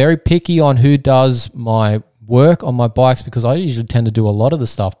 I'm very picky on who does my work on my bikes because I usually tend to do a lot of the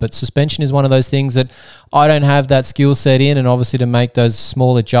stuff, but suspension is one of those things that I don't have that skill set in, and obviously to make those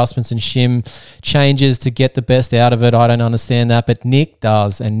small adjustments and shim changes to get the best out of it, I don't understand that, but Nick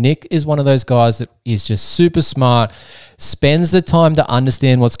does. And Nick is one of those guys that is just super smart, spends the time to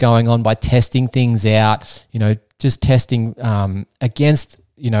understand what's going on by testing things out, just testing against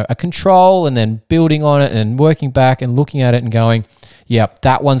a control and then building on it and working back and looking at it and going, yeah,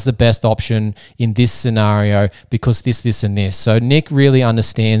 that one's the best option in this scenario because this, and this. So Nick really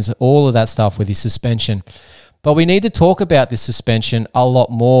understands all of that stuff with his suspension. But we need to talk about this suspension a lot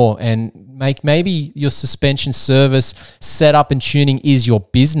more and make maybe your suspension service setup and tuning is your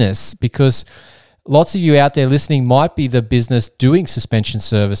business, because lots of you out there listening might be the business doing suspension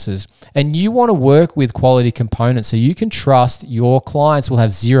services and you want to work with quality components so you can trust your clients will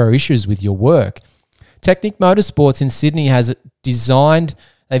have zero issues with your work. Technic Motorsports in Sydney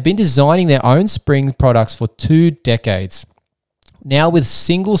they've been designing their own spring products for 2 decades. Now with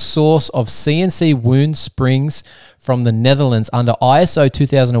single source of CNC wound springs from the Netherlands under ISO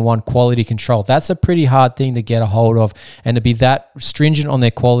 2001 quality control. That's a pretty hard thing to get a hold of, and to be that stringent on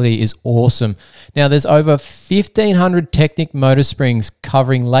their quality is awesome. Now there's over 1,500 Technic Motor Springs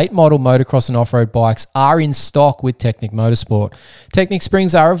covering late model motocross and off-road bikes are in stock with Technic Motorsport. Technic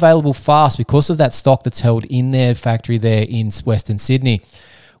Springs are available fast because of that stock that's held in their factory there in Western Sydney.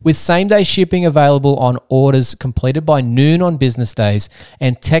 With same-day shipping available on orders completed by noon on business days,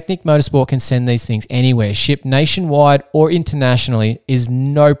 and Technic Motorsport can send these things anywhere, shipped nationwide or internationally, is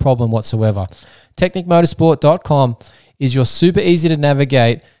no problem whatsoever. TechnicMotorsport.com is your super easy to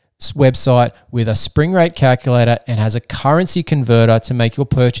navigate website with a spring rate calculator and has a currency converter to make your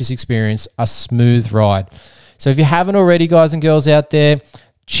purchase experience a smooth ride. So if you haven't already, guys and girls out there,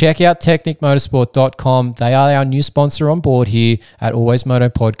 check out TechnicMotorsport.com. They are our new sponsor on board here at Always Moto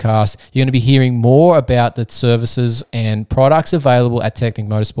Podcast. You're going to be hearing more about the services and products available at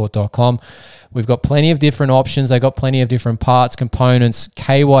TechnicMotorsport.com. We've got plenty of different options. They've got plenty of different parts, components,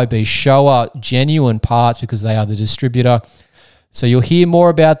 KYB, Showa, genuine parts because they are the distributor. So you'll hear more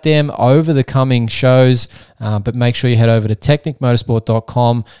about them over the coming shows, but make sure you head over to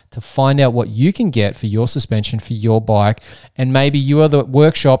technicmotorsport.com to find out what you can get for your suspension for your bike, and maybe you are the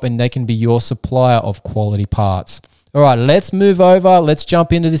workshop and they can be your supplier of quality parts. All right, let's move over. Let's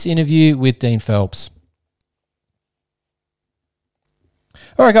jump into this interview with Dean Phelps.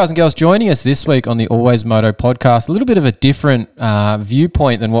 All right, guys and girls, joining us this week on the Always Moto podcast, a little bit of a different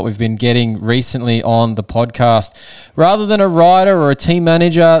viewpoint than what we've been getting recently on the podcast. Rather than a rider or a team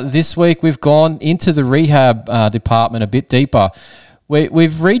manager, this week we've gone into the rehab department a bit deeper.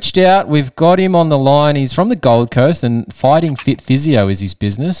 We've reached out, we've got him on the line. He's from the Gold Coast and Fighting Fit Physio is his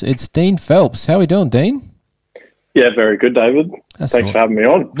business. It's Dean Phelps. How are we doing, Dean? Yeah, very good, David. Thanks for having me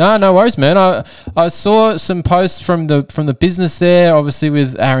on. No worries, man. I saw some posts from the business there, obviously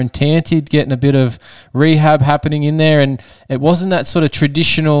with Aaron Tanti getting a bit of rehab happening in there, and it wasn't that sort of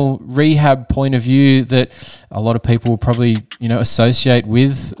traditional rehab point of view that a lot of people will probably associate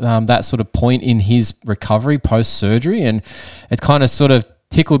with that sort of point in his recovery post surgery, and it kind of sort of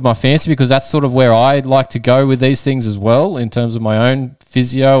tickled my fancy because that's sort of where I like to go with these things as well in terms of my own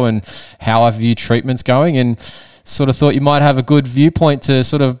physio and how I view treatments going, and sort of thought you might have a good viewpoint to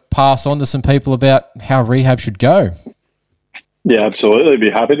sort of pass on to some people about how rehab should go. Yeah, absolutely.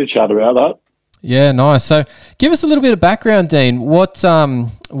 Be happy to chat about that. Yeah, nice. So give us a little bit of background, Dean.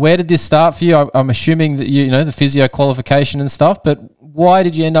 Where did this start for you? I'm assuming that the physio qualification and stuff, but why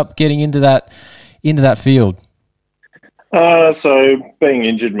did you end up getting into that field? So being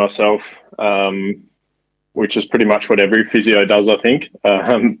injured myself, which is pretty much what every physio does, I think.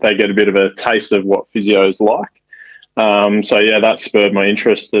 They get a bit of a taste of what physio is like. So, yeah, that spurred my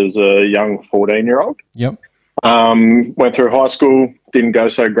interest as a young 14-year-old. Yep. Went through high school, didn't go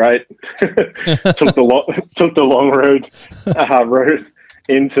so great. took the long route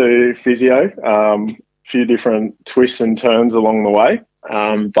into physio. Few different twists and turns along the way,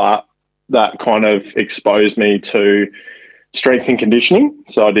 but that kind of exposed me to strength and conditioning.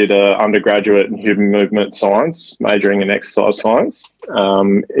 So I did an undergraduate in human movement science, majoring in exercise science,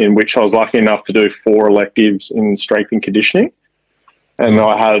 in which I was lucky enough to do 4 electives in strength and conditioning. And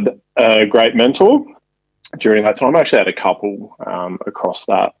I had a great mentor during that time. I actually had a couple across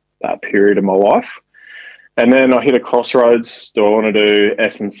that period of my life. And then I hit a crossroads. Do I want to do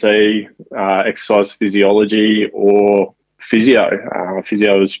S&C, exercise physiology, or physio?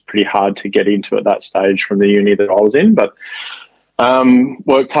 Physio was pretty hard to get into at that stage from the uni that I was in, but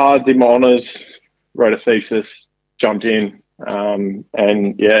worked hard, did my honours, wrote a thesis, jumped in, and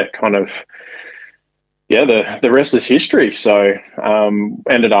the rest is history. So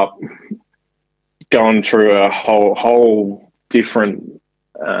ended up going through a whole different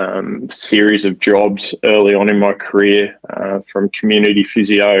series of jobs early on in my career, from community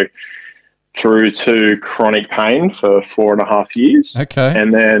physio through to chronic pain for 4.5 years. Okay.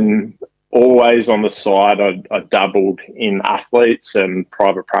 And then always on the side, I dabbled in athletes and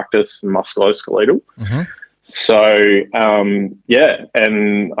private practice and musculoskeletal. Mm-hmm. So,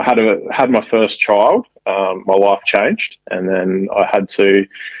 and I had my first child. My life changed, and then I had to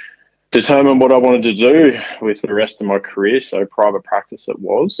determine what I wanted to do with the rest of my career. So private practice it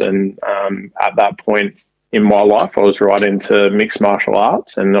was. And at that point in my life, I was right into mixed martial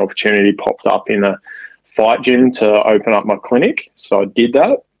arts, and the opportunity popped up in a fight gym to open up my clinic. So I did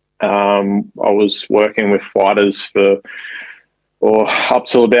that. I was working with fighters up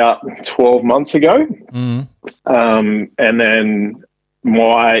to about 12 months ago. Mm. And then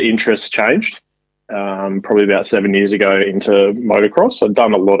my interest changed. Probably about 7 years ago into motocross. I'd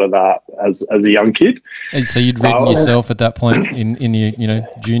done a lot of that as a young kid. And so you'd ridden yourself at that point in your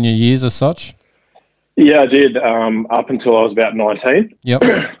junior years as such? Yeah, I did, up until I was about 19. Yep.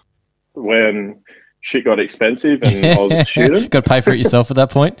 When shit got expensive and I was a student. Got to pay for it yourself at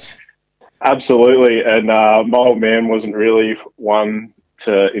that point? Absolutely. And my old man wasn't really one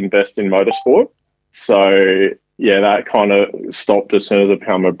to invest in motorsport. So, yeah, that kind of stopped as soon as I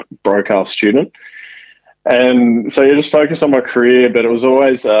became a broke-ass student. And so you just focus on my career, but it was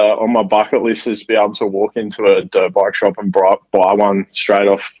always on my bucket list is to be able to walk into a dirt bike shop and buy one straight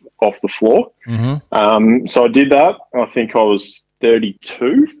off the floor. Mm-hmm. So I did that. I think I was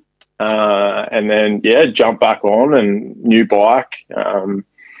 32. And then, jump back on and new bike. And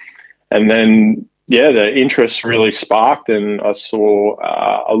then, the interest really sparked, and I saw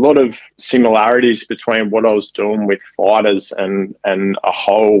a lot of similarities between what I was doing with fighters and a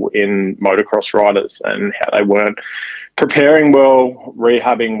hole in motocross riders, and how they weren't preparing well,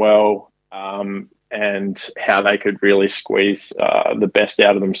 rehabbing well, and how they could really squeeze the best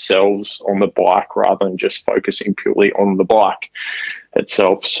out of themselves on the bike rather than just focusing purely on the bike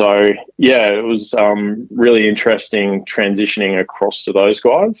itself. So, it was really interesting transitioning across to those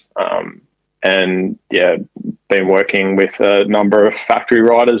guys. And been working with a number of factory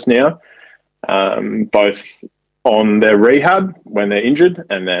riders now, both on their rehab when they're injured,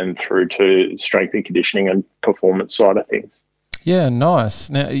 and then through to strength and conditioning and performance side of things. Yeah, nice.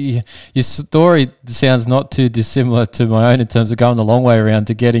 Now, your story sounds not too dissimilar to my own in terms of going the long way around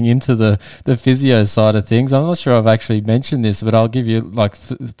to getting into the physio side of things. I'm not sure I've actually mentioned this, but I'll give you,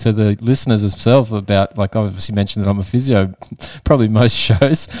 to the listeners themselves about, I obviously mentioned that I'm a physio, probably most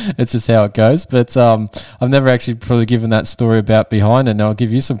shows. It's just how it goes. But I've never actually probably given that story about behind it. And I'll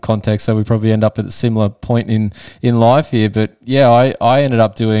give you some context, so we probably end up at a similar point in life here. But, I ended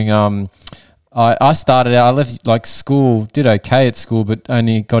up doing... I started out, I left school, did okay at school, but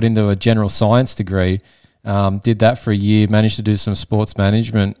only got into a general science degree. Did that for a year, managed to do some sports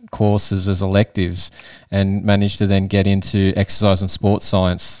management courses as electives, and managed to then get into exercise and sports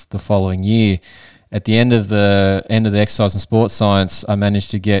science the following year. At the end of the exercise and sports science, I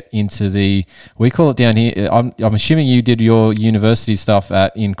managed to get into we call it down here, I'm assuming you did your university stuff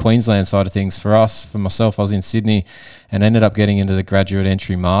in Queensland side of things. For myself, I was in Sydney and ended up getting into the graduate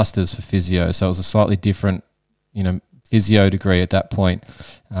entry masters for physio. So it was a slightly different, physio degree at that point.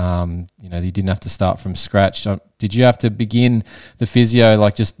 You didn't have to start from scratch. Did you have to begin the physio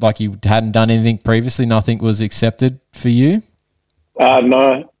just like you hadn't done anything previously? Nothing was accepted for you?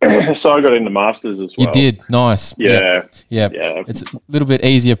 No. So I got into masters as well. You did, nice. Yeah. Yeah. Yeah. It's a little bit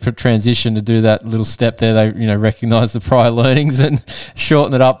easier for transition to do that little step there. They, recognise the prior learnings and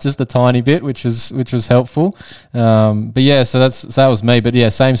shorten it up just a tiny bit, which was helpful. But yeah, so that was me. But yeah,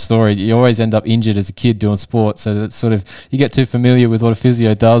 same story. You always end up injured as a kid doing sport, so that's sort of, you get too familiar with what a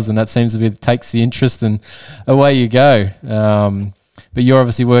physio does, and that seems to be takes the interest, and away you go. But you're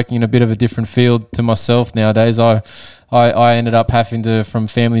obviously working in a bit of a different field to myself nowadays. I ended up having to, from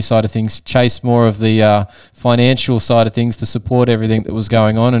family side of things, chase more of the financial side of things to support everything that was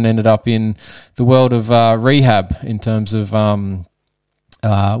going on, and ended up in the world of rehab in terms of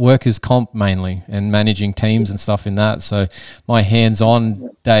workers' comp mainly, and managing teams and stuff in that. So my hands-on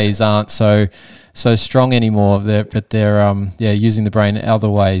days aren't so strong anymore. They're using the brain other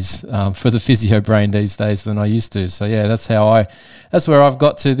ways for the physio brain these days than I used to. So yeah, that's where I've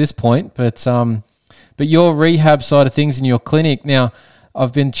got to this point. But your rehab side of things in your clinic now,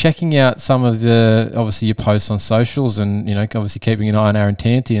 I've been checking out some of obviously your posts on socials, and obviously keeping an eye on Aaron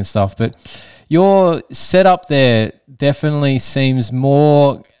Tanti and stuff. But your setup there definitely seems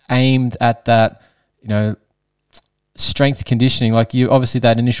more aimed at that, strength conditioning. Like, you obviously,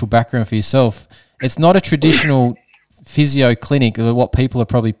 that initial background for yourself, it's not a traditional physio clinic, what people are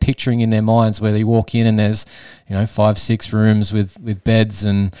probably picturing in their minds, where they walk in and there's 5-6 rooms with beds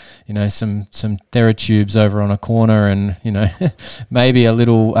and some TheraTubes over on a corner, and maybe a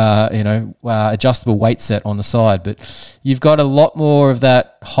little adjustable weight set on the side. But you've got a lot more of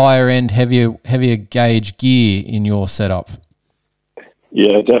that higher end, heavier gauge gear in your setup.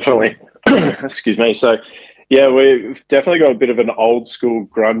 Yeah, definitely. Excuse me. So yeah, we've definitely got a bit of an old school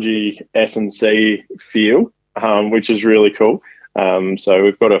grungy S&C feel, which is really cool. So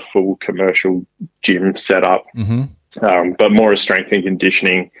we've got a full commercial gym set up, but more a strength and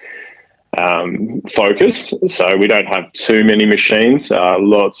conditioning focus. So we don't have too many machines,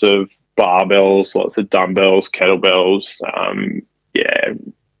 lots of barbells, lots of dumbbells, kettlebells,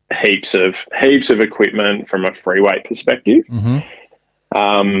 heaps of equipment from a free weight perspective.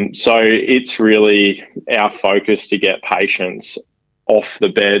 So it's really our focus to get patients off the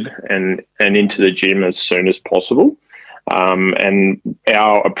bed and into the gym as soon as possible. And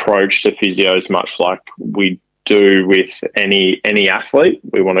our approach to physio is much like we do with any athlete.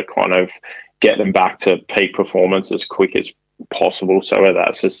 We want to kind of get them back to peak performance as quick as possible. So whether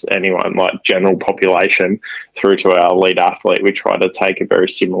that's just anyone like general population through to our elite athlete, we try to take a very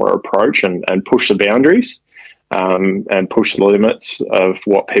similar approach and push the boundaries and push the limits of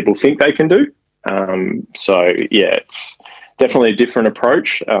what people think they can do. So yeah, it's definitely a different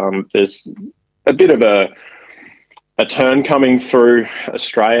approach. There's a bit of a turn coming through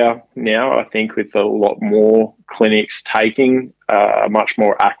Australia now, I think, with a lot more clinics taking a much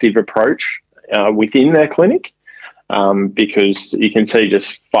more active approach within their clinic, because you can see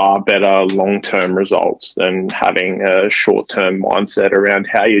just far better long-term results than having a short-term mindset around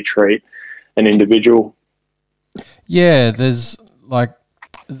how you treat an individual. Yeah,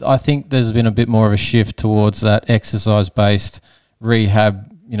 I think there's been a bit more of a shift towards that exercise-based rehab,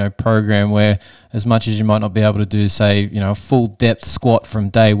 program, where as much as you might not be able to do, say, a full depth squat from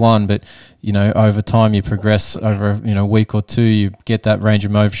day one, but, over time you progress over, a week or two, you get that range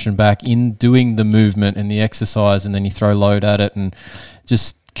of motion back in doing the movement and the exercise, and then you throw load at it and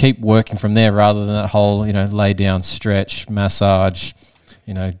just keep working from there, rather than that whole, lay down, stretch, massage,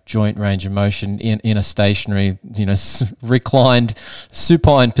 joint range of motion in a stationary, reclined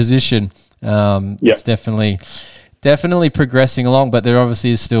supine position. It's definitely progressing along, but there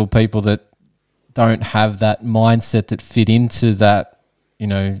obviously is still people that don't have that mindset that fit into that,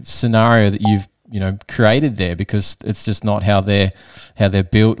 scenario that you've, created there, because it's just not how they're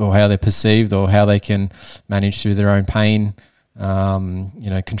built, or how they're perceived, or how they can manage through their own pain,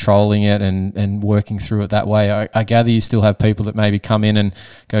 controlling it and working through it that way. I gather you still have people that maybe come in and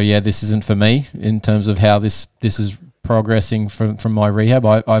go, yeah, this isn't for me, in terms of how this is progressing from my rehab.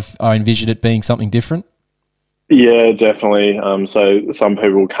 I envisioned it being something different. Yeah, definitely. So some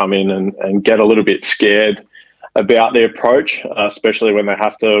people come in and get a little bit scared about the approach, especially when they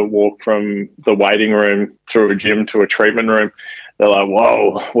have to walk from the waiting room through a gym to a treatment room. They're like,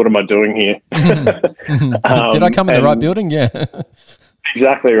 whoa, what am I doing here? Did I come in the right building? Yeah.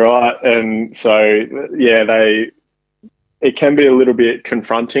 Exactly right. And so, yeah, it can be a little bit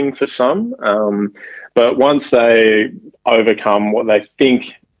confronting for some. But once they overcome what they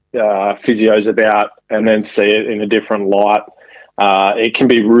think physio's about, and then see it in a different light, it can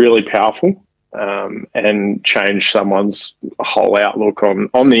be really powerful, and change someone's whole outlook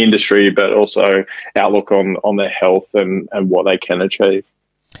on the industry, but also outlook on their health and what they can achieve.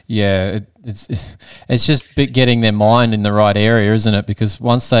 Yeah, it's just getting their mind in the right area, isn't it? Because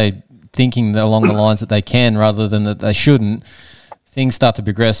once they thinking along the lines that they can rather than that they shouldn't, things start to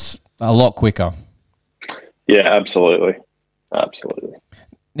progress a lot quicker. Yeah, absolutely.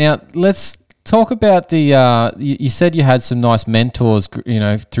 Now, let's talk about the, you said you had some nice mentors,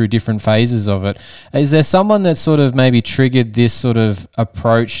 through different phases of it. Is there someone that sort of maybe triggered this sort of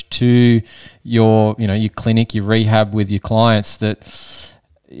approach to your clinic, your rehab with your clients that,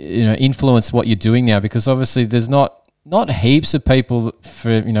 influence what you're doing now? Because obviously there's not heaps of people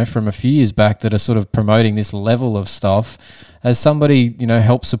from a few years back that are sort of promoting this level of stuff. Has somebody,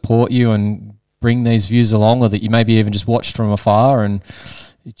 helped support you and bring these views along, or that you maybe even just watched from afar and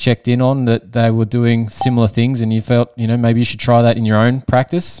you checked in on that they were doing similar things and you felt, maybe you should try that in your own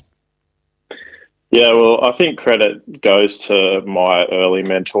practice? Yeah, well, I think credit goes to my early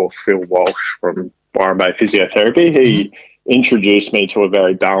mentor, Phil Walsh from Byron Bay Physiotherapy. He introduced me to a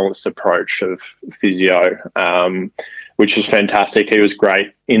very balanced approach of physio, which was fantastic. He was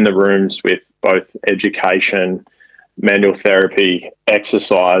great in the rooms with both education, manual therapy,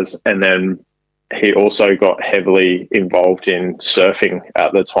 exercise, and then he also got heavily involved in surfing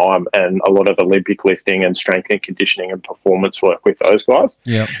at the time and a lot of Olympic lifting and strength and conditioning and performance work with those guys.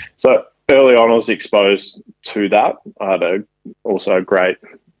 Yeah. So early on I was exposed to that. I had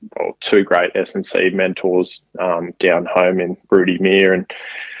two great S&C mentors down home in Rudy Meir and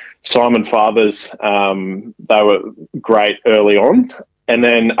Simon Fathers. They were great early on. And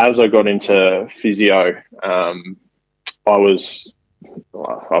then as I got into physio,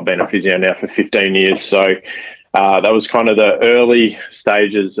 I've been a physio now for 15 years. So that was kind of the early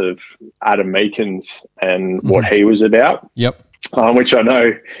stages of Adam Meekins and what he was about. Yep. Which I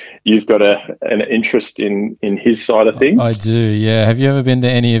know you've got an interest in his side of things. I do, yeah. Have you ever been to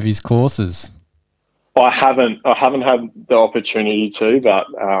any of his courses? I haven't had the opportunity to, but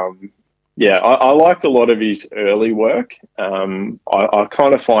I liked a lot of his early work. I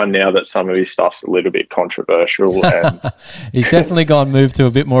kind of find now that some of his stuff's a little bit controversial. And he's definitely moved to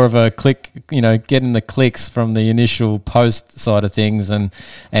a bit more of a click, getting the clicks from the initial post side of things, and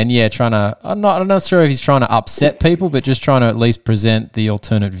yeah, I'm not sure if he's trying to upset people, but just trying to at least present the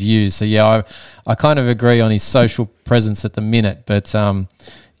alternate views. So yeah, I kind of agree on his social presence at the minute, but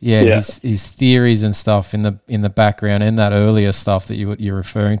his theories and stuff in the background and that earlier stuff that you're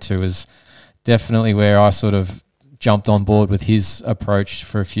referring to is definitely where I sort of jumped on board with his approach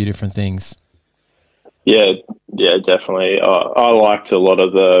for a few different things. Yeah, definitely. I liked a lot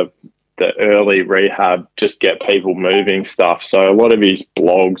of the early rehab, just get people moving stuff. So a lot of his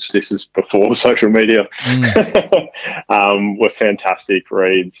blogs, this is before social media, were fantastic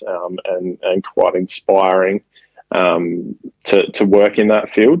reads and quite inspiring. To work in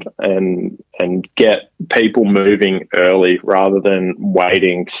that field and get people moving early rather than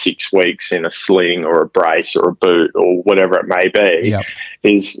waiting 6 weeks in a sling or a brace or a boot or whatever it may be. Yep.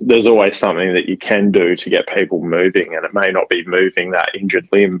 There's always something that you can do to get people moving, and it may not be moving that injured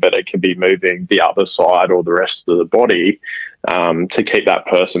limb, but it can be moving the other side or the rest of the body to keep that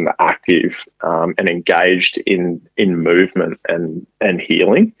person active and engaged in movement and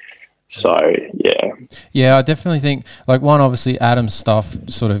healing. So, yeah. Yeah, I definitely think, obviously Adam's stuff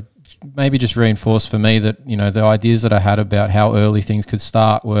sort of maybe just reinforced for me that, the ideas that I had about how early things could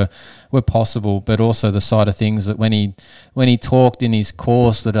start were possible, but also the side of things that when he talked in his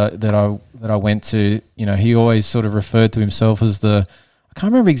course that I went to, he always sort of referred to himself as I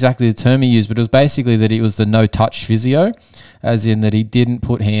can't remember exactly the term he used, but it was basically that he was the no-touch physio, as in that he didn't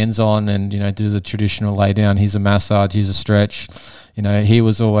put hands on and, do the traditional lay down, here's a massage, here's a stretch. He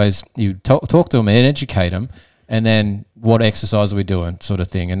was always, you talk to him and educate him, and then what exercise are we doing sort of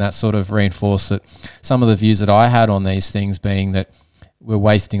thing. And that sort of reinforced that some of the views that I had on these things being that we're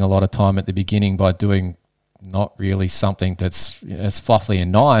wasting a lot of time at the beginning by doing not really something it's fluffy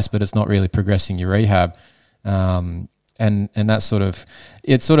and nice, but it's not really progressing your rehab. And that sort of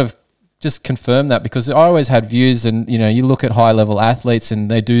just confirmed that, because I always had views and, you look at high level athletes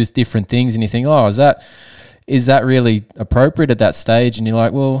and they do different things and you think, is that really appropriate at that stage? And you're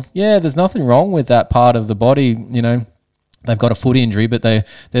like, well, yeah, there's nothing wrong with that part of the body. They've got a foot injury, but they're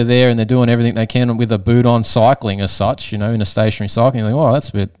there and they're doing everything they can with a boot on, cycling as such, in a stationary cycling. You're like, oh, that's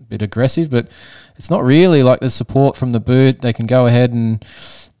a bit aggressive, but it's not really. Like, there's support from the boot. They can go ahead and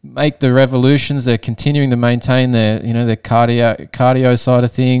make the revolutions. They're continuing to maintain their cardio side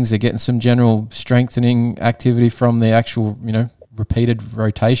of things. They're getting some general strengthening activity from the actual, repeated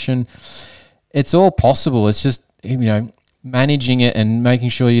rotation. It's all possible. It's just, managing it and making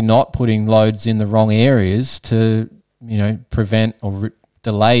sure you're not putting loads in the wrong areas to, prevent or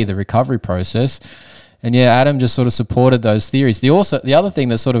delay the recovery process. And yeah, Adam just sort of supported those theories. The other thing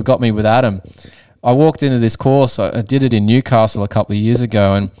that sort of got me with Adam, I walked into this course, I did it in Newcastle a couple of years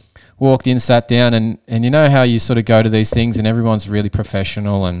ago, and walked in, sat down, and you know how you sort of go to these things and everyone's really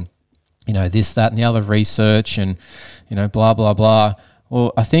professional and, you know, this, that, and the other research and, you know, blah, blah, blah.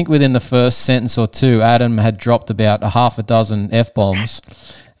 Well, I think within the first sentence or two, Adam had dropped about a half a dozen F-bombs.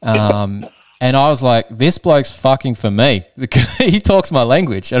 And I was like, this bloke's fucking for me. He talks my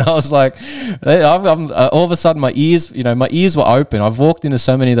language. And I was like, all of a sudden my ears were open. I've walked into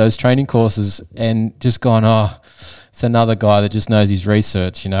so many of those training courses and just gone, oh, it's another guy that just knows his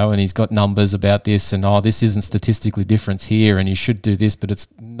research, you know, and he's got numbers about this and, oh, this isn't statistically different here and you should do this, but it's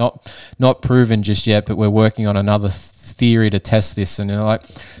not proven just yet, but we're working on another theory to test this. And, you know, like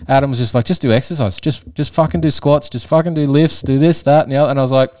Adam was just like, just do exercise, just fucking do squats, just fucking do lifts, do this, that, and the other. And I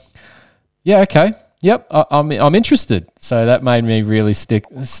was like, yeah, okay. Yep, I'm interested. So that made me really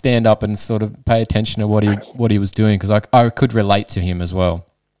stand up and sort of pay attention to what he was doing, because I could relate to him as well.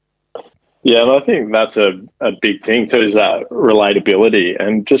 Yeah, and I think that's a big thing too, is that relatability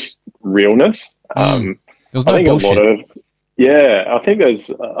and just realness. There's no bullshit. I think there's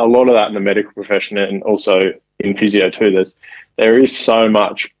a lot of that in the medical profession and also in physio too. There is so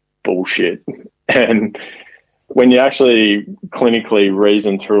much bullshit, and when you actually clinically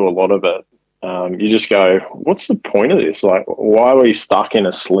reason through a lot of it, you just go, what's the point of this? Like, why are we stuck in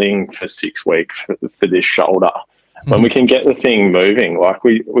a sling for 6 weeks for this shoulder when we can get the thing moving? Like,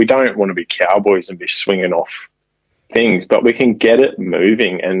 we don't want to be cowboys and be swinging off things, but we can get it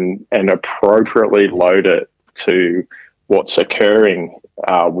moving and appropriately load it to what's occurring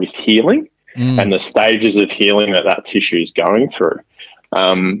with healing and the stages of healing that tissue is going through.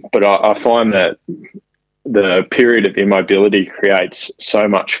 But I find that the period of immobility creates so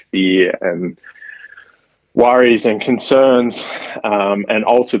much fear and worries and concerns, and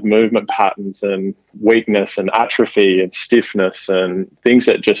altered movement patterns and weakness and atrophy and stiffness and things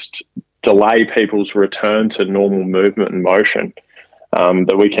that just delay people's return to normal movement and motion,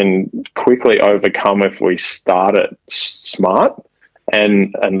 that we can quickly overcome if we start it smart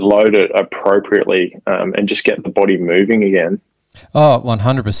and load it appropriately, and just get the body moving again. Oh,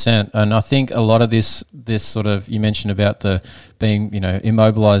 100%. And I think a lot of this sort of, you mentioned about the being, you know,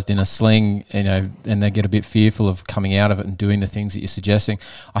 immobilized in a sling, you know, and they get a bit fearful of coming out of it and doing the things that you're suggesting.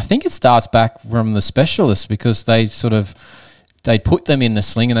 I think it starts back from the specialists, because they put them in the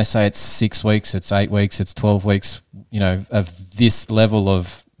sling and they say it's 6 weeks, it's 8 weeks, it's 12 weeks, you know, of this level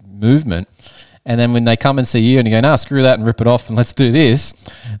of movement. And then when they come and see you and you go, screw that and rip it off and let's do this,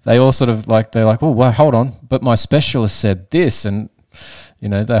 they all sort of like, they're like, oh, well, hold on, but my specialist said this. And, you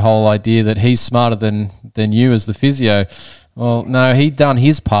know, the whole idea that he's smarter than you as the physio. Well, no, he'd done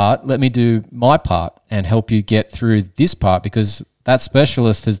his part. Let me do my part and help you get through this part, because that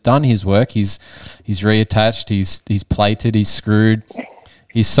specialist has done his work. He's reattached, he's plated, he's screwed,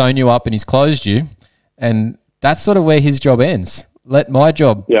 he's sewn you up and he's closed you. And that's sort of where his job ends. Let my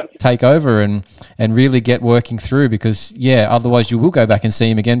job take over and really get working through, because, otherwise you will go back and see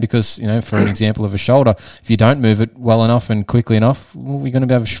him again, because, you know, for an example of a shoulder, if you don't move it well enough and quickly enough, well, you're going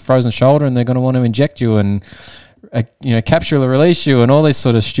to have a frozen shoulder and they're going to want to inject you and, you know, capsular release you and all these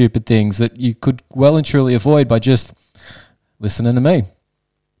sort of stupid things that you could well and truly avoid by just listening to me.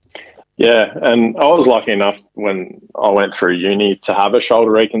 Yeah, and I was lucky enough when I went through uni to have a shoulder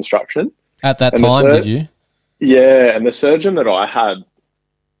reconstruction. At that time, did you? Yeah, and the surgeon that I had,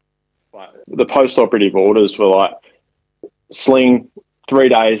 like, the post-operative orders were like, sling 3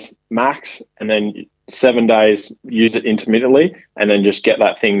 days max, and then 7 days use it intermittently, and then just get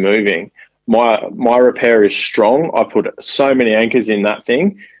that thing moving. My repair is strong. I put so many anchors in that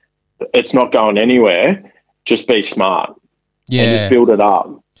thing. It's not going anywhere. Just be smart. Yeah. And just build it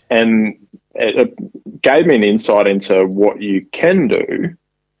up. And it gave me an insight into what you can do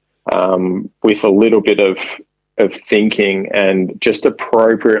with a little bit of thinking and just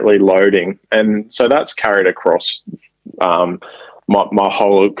appropriately loading. And so that's carried across my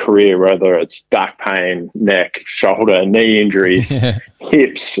whole career, whether it's back pain, neck, shoulder, knee injuries,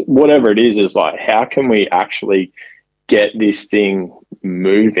 hips, whatever it is like, how can we actually get this thing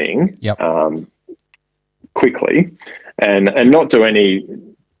moving quickly and not do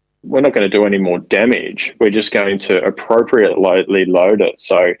we're not going to do any more damage. We're just going to appropriately load it.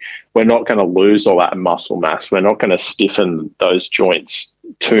 So we're not going to lose all that muscle mass. We're not going to stiffen those joints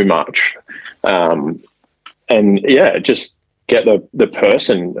too much. And just get the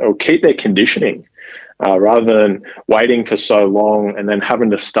person, or keep their conditioning. rather than waiting for so long and then having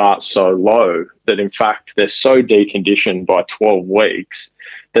to start so low that, in fact, they're so deconditioned by 12 weeks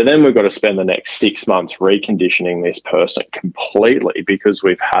that then we've got to spend the next 6 months reconditioning this person completely because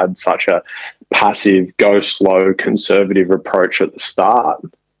we've had such a passive, go slow, conservative approach at the start.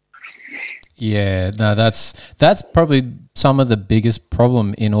 Yeah, no, that's probably some of the biggest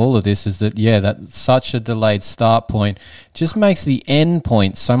problem in all of this is that, that such a delayed start point just makes the end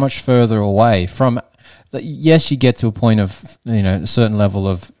point so much further away from, yes, you get to a point of, a certain level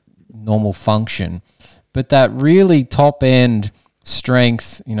of normal function, but that really top end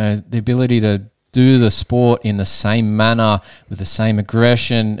strength, the ability to do the sport in the same manner with the same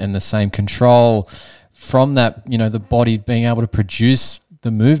aggression and the same control from that, the body being able to produce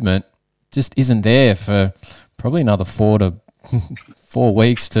the movement just isn't there for probably another 4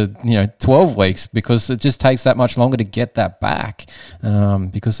 weeks to 12 weeks, because it just takes that much longer to get that back,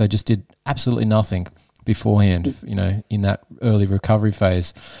 because they just did absolutely nothing beforehand, in that early recovery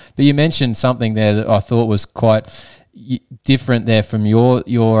phase. But you mentioned something there that I thought was quite different there from your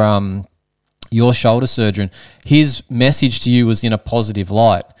shoulder surgeon. His message to you was in a positive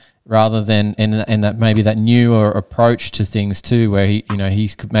light, rather than and that maybe that newer approach to things too, where he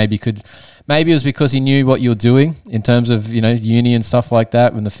maybe it was because he knew what you're doing in terms of uni and stuff like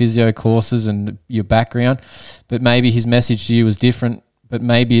that, and the physio courses and your background, but maybe his message to you was different. But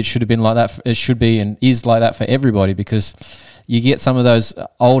maybe it should have been like that. It should be and is like that for everybody, because you get some of those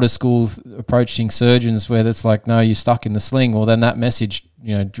older school approaching surgeons where it's like, no, you're stuck in the sling. Well, then that message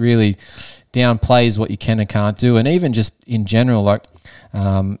really downplays what you can and can't do. And even just in general, like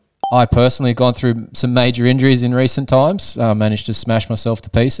I personally have gone through some major injuries in recent times, managed to smash myself to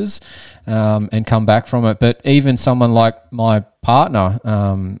pieces and come back from it. But even someone like my partner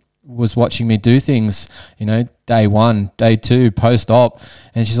was watching me do things, day 1, day 2, post-op,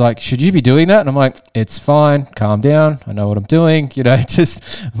 and she's like, should you be doing that? And I'm like, it's fine, calm down, I know what I'm doing, we're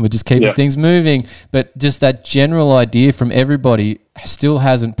just keeping things moving. But just that general idea from everybody still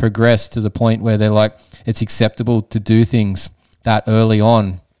hasn't progressed to the point where they're like, it's acceptable to do things that early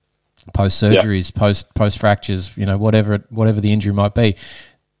on, post surgeries, post fractures, whatever the injury might be.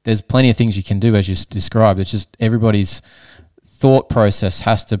 There's plenty of things you can do, as you described. It's just everybody's thought process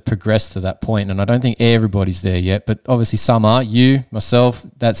has to progress to that point, and I don't think everybody's there yet, but obviously some are. You, myself,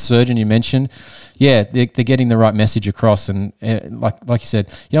 that surgeon you mentioned, they're getting the right message across. And like you said,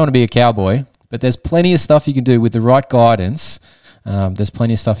 you don't want to be a cowboy, but there's plenty of stuff you can do with the right guidance. There's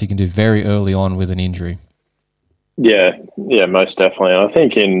plenty of stuff you can do very early on with an injury. Yeah, most definitely. I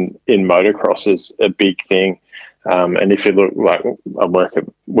think in motocross is a big thing. And if you look, like I work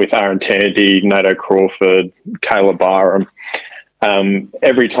with Aaron Tandy, Nato Crawford, Caleb Barham,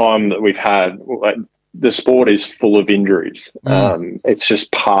 every time that we've had, like, the sport is full of injuries. It's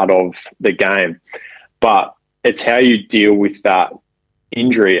just part of the game. But it's how you deal with that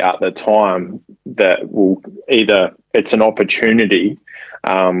injury at the time that will either, it's an opportunity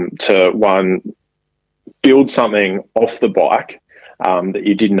to build something off the bike that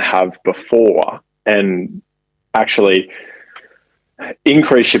you didn't have before, and actually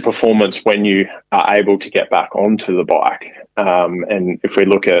increase your performance when you are able to get back onto the bike. And if we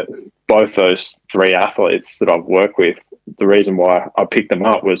look at both those 3 athletes that I've worked with, the reason why I picked them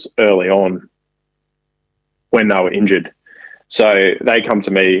up was early on when they were injured. So they come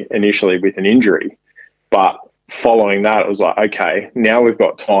to me initially with an injury, but following that, it was like, okay, now we've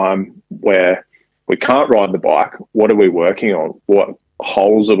got time where we can't ride the bike. What are we working on? What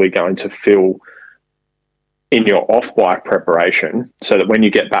holes are we going to fill in your off-bike preparation so that when you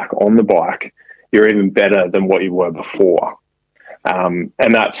get back on the bike, you're even better than what you were before? And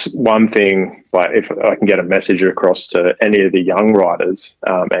that's one thing, like, if I can get a message across to any of the young riders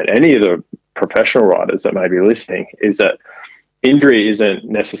and any of the professional riders that may be listening, is that injury isn't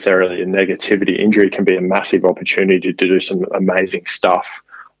necessarily a negativity. Injury can be a massive opportunity to do some amazing stuff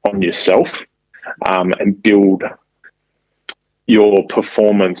on yourself and build your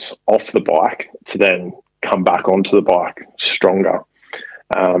performance off the bike to then come back onto the bike stronger.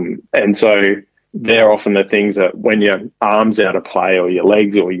 And so they're often the things that when your arm's out of play, or your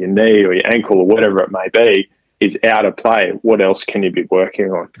legs or your knee or your ankle or whatever it may be is out of play, what else can you be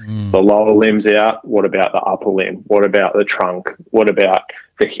working on? The lower limb's out. What about the upper limb? What about the trunk? What about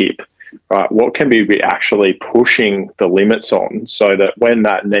the hip? Right? What can we be actually pushing the limits on so that when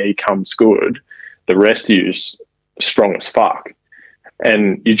that knee comes good, the rest of you's strong as fuck,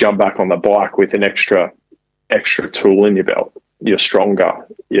 and you jump back on the bike with an extra tool in your belt. You're stronger.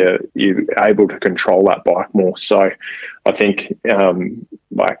 You're able to control that bike more. So I think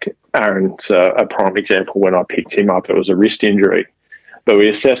like Aaron's a prime example. When I picked him up, it was a wrist injury, but we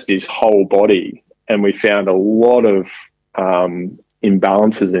assessed his whole body and we found a lot of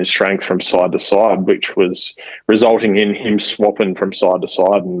imbalances in strength from side to side, which was resulting in him swapping from side to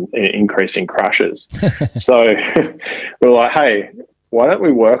side and increasing crashes. So we're like, hey, why don't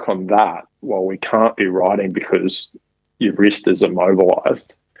we work on that while we can't be riding because your wrist is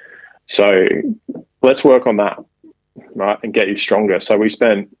immobilized? So let's work on that, right, and get you stronger. So we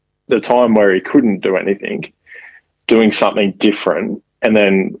spent the time where he couldn't do anything, doing something different. And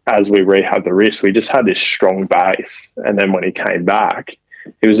then as we rehabbed the wrist, we just had this strong base. And then when he came back,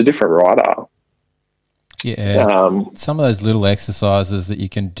 he was a different rider. Yeah. Some of those little exercises that you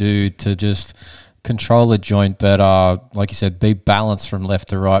can do to just control a joint better, like you said, be balanced from left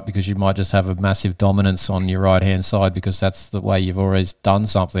to right, because you might just have a massive dominance on your right-hand side because that's the way you've always done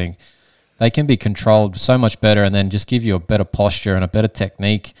something. They can be controlled so much better and then just give you a better posture and a better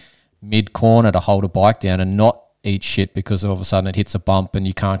technique mid-corner to hold a bike down and not eat shit because all of a sudden it hits a bump and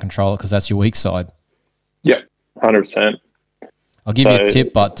you can't control it because that's your weak side. Yep, 100%. I'll give you a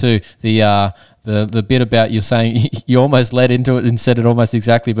tip, but too, the bit about you saying you almost led into it and said it almost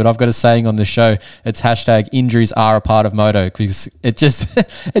exactly, but I've got a saying on the show. It's hashtag injuries are a part of moto, because it just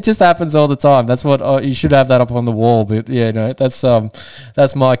it just happens all the time. That's what you should have that up on the wall. But yeah, no, that's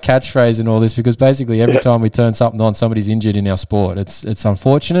my catchphrase in all this, because basically every time we turn something on, somebody's injured in our sport. It's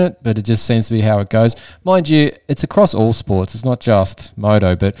unfortunate, but it just seems to be how it goes. Mind you, it's across all sports. It's not just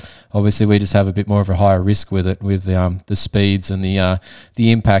moto, but obviously we just have a bit more of a higher risk with it, with the speeds and the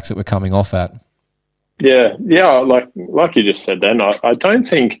impacts that we're coming off at. Yeah, like you just said then, I don't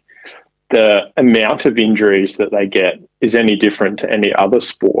think the amount of injuries that they get is any different to any other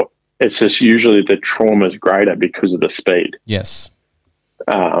sport. It's just usually the trauma is greater because of the speed. Yes.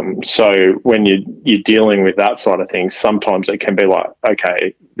 So when you're dealing with that side of things, sometimes it can be like,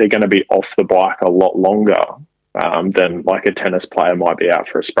 okay, they're going to be off the bike a lot longer than like a tennis player might be out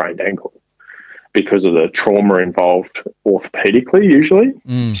for a sprained ankle because of the trauma involved orthopedically usually.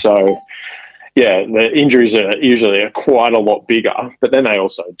 So yeah, the injuries are usually quite a lot bigger, but then they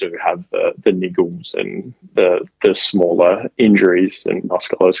also do have the niggles and the smaller injuries and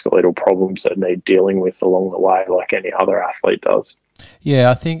musculoskeletal problems that need dealing with along the way, like any other athlete does.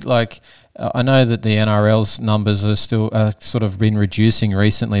 Yeah, I think I know that the NRL's numbers are still sort of been reducing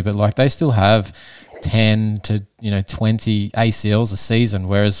recently, but like they still have 10 to 20 ACLs a season,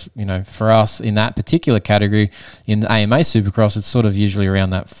 whereas for us in that particular category in the AMA Supercross it's sort of usually around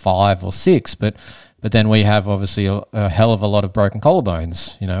that 5 or 6, but then we have obviously a hell of a lot of broken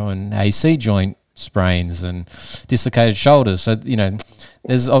collarbones, and AC joint sprains and dislocated shoulders. So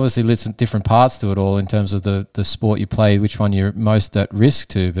there's obviously different parts to it all in terms of the sport you play, which one you're most at risk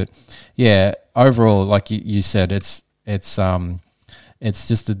to. But yeah, overall, like you said, it's just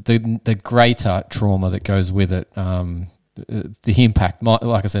the greater trauma that goes with it. The impact,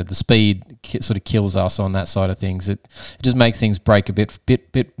 like I said, the speed sort of kills us on that side of things. It just makes things break a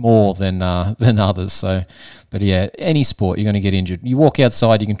bit more than others. So, but yeah, any sport you're going to get injured. You walk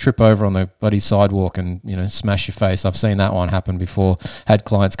outside, you can trip over on the bloody sidewalk and smash your face. I've seen that one happen before. Had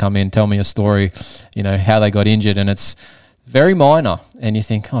clients come in, tell me a story, how they got injured, and it's very minor, and you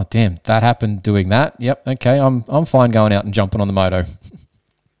think, oh damn, that happened doing that. Yep, okay, I'm fine going out and jumping on the moto.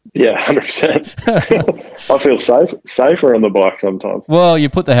 Yeah, 100%. I feel safer on the bike sometimes. Well, you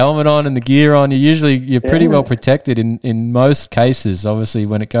put the helmet on and the gear on. You're pretty well protected in most cases. Obviously,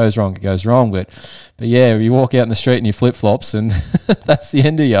 when it goes wrong, it goes wrong. But yeah, you walk out in the street in your flip flops, and that's the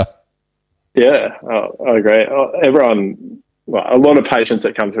end of you. Yeah, I agree. Everyone. Well, a lot of patients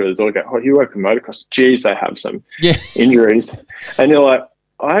that come through the door go, "Oh, you work in motocross? Geez, they have some injuries," and you're like,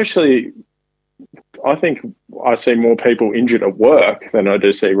 I think I see more people injured at work than I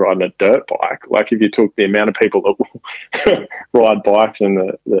do see riding a dirt bike. Like if you took the amount of people that ride bikes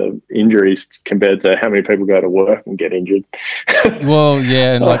and the injuries compared to how many people go to work and get injured. Well,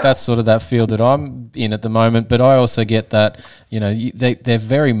 yeah, and like that's sort of that field that I'm in at the moment. But I also get that, they're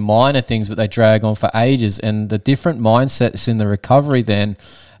very minor things, but they drag on for ages. And the different mindsets in the recovery then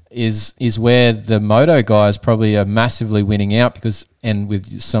is where the moto guys probably are massively winning out, because, and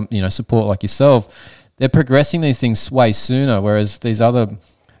with some support like yourself, they're progressing these things way sooner, whereas these other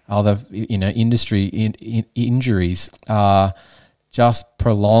industry injuries are just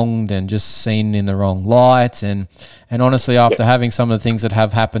prolonged and just seen in the wrong light. And honestly, after having some of the things that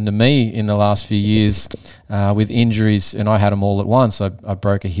have happened to me in the last few years with injuries, and I had them all at once. I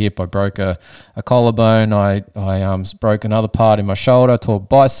broke a hip, I broke a collarbone, I broke another part in my shoulder, tore a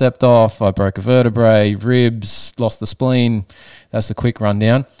bicep off, I broke a vertebrae, ribs, lost the spleen. That's the quick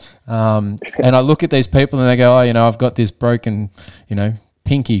rundown. And I look at these people and they go, I've got this broken,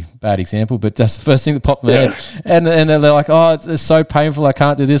 pinky, bad example, but that's the first thing that popped in my head. And they're like, oh, it's so painful, I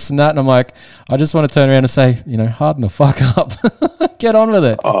can't do this and that. And I'm like, I just want to turn around and say, harden the fuck up. Get on with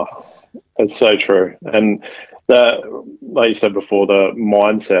it. Oh, it's so true. And like you said before, the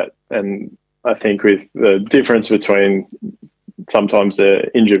mindset, and I think with the difference between sometimes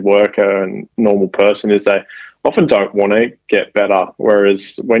the injured worker and normal person is they often don't want to get better.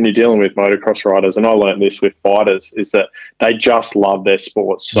 Whereas when you're dealing with motocross riders, and I learned this with fighters, is that they just love their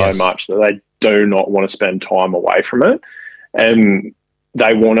sport so much that they do not want to spend time away from it. And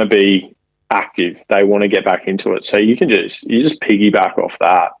they want to be active. They want to get back into it. So you just piggyback off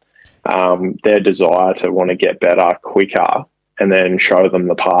that, their desire to want to get better quicker, and then show them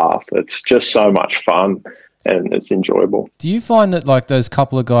the path. It's just so much fun. And it's enjoyable. Do you find that like those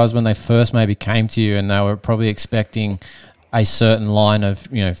couple of guys, when they first maybe came to you and they were probably expecting a certain line of,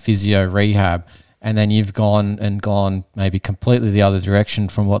 physio rehab, and then you've gone maybe completely the other direction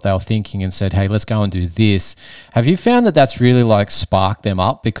from what they were thinking and said, hey, let's go and do this. Have you found that that's really like sparked them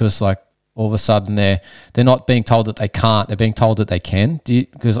up? Because like all of a sudden they're not being told that they can't, they're being told that they can.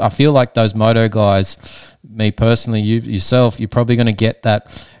 Because I feel like those moto guys, me personally, yourself, you're probably going to get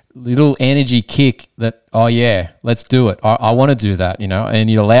that little energy kick that, oh yeah, let's do it. I want to do that, and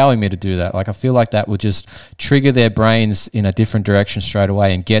you're allowing me to do that. Like, I feel like that would just trigger their brains in a different direction straight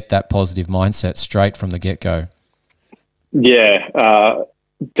away and get that positive mindset straight from the get-go. Yeah,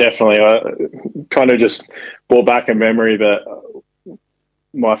 definitely. I kind of just brought back a memory that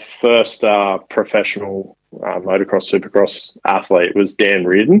my first professional motocross, supercross athlete was Dan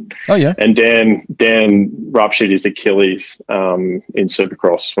Reardon. Oh yeah. And Dan ruptured his Achilles in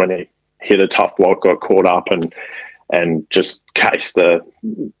supercross when he hit a tough block, got caught up and just cased the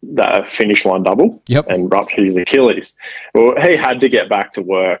finish line double. Yep. And ruptured his Achilles. Well, he had to get back to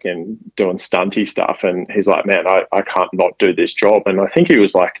work and doing stunty stuff, and he's like, man, I can't not do this job. And I think he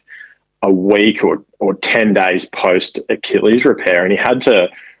was like a week or 10 days post Achilles repair, and he had to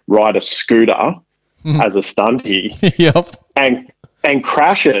ride a scooter as a stunty. Yep. And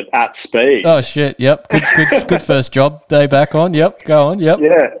crash it at speed. Oh shit. Yep. Good first job day back on. Yep. Go on. Yep.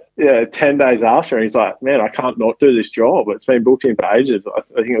 Yeah. 10 days after, and he's like, man, I can't not do this job. It's been booked in for ages. I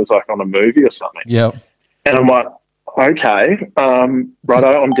think it was like on a movie or something. Yep. And I'm like, okay,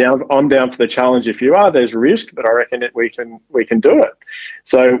 righto, I'm down for the challenge if you are. There's risk, but I reckon that we can do it.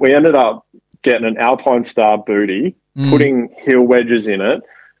 So we ended up getting an Alpine Star booty, putting heel wedges in it,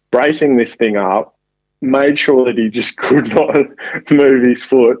 bracing this thing up, made sure that he just could not move his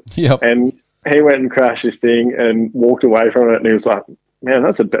foot. Yep. And he went and crashed this thing and walked away from it, and he was like, man,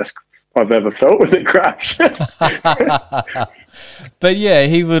 that's the best I've ever felt with a crash. But yeah,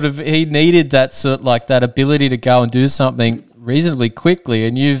 he needed that that ability to go and do something reasonably quickly,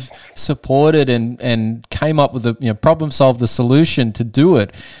 and you've supported and came up with problem solved the solution to do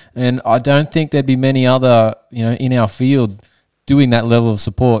it. And I don't think there'd be many other in our field doing that level of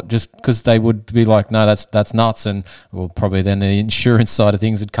support, just because they would be like, no, that's nuts. And well, probably then the insurance side of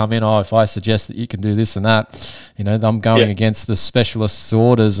things would come in. Oh, if I suggest that you can do this and that, I'm going against the specialist's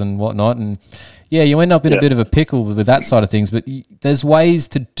orders and whatnot. And yeah, you end up in a bit of a pickle with that side of things, but there's ways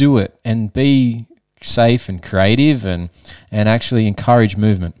to do it and be safe and creative and actually encourage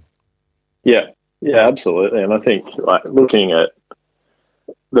movement. Yeah, absolutely. And I think like looking at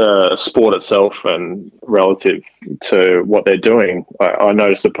the sport itself and relative to what they're doing, I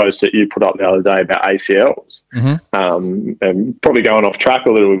noticed a post that you put up the other day about ACLs, and probably going off track a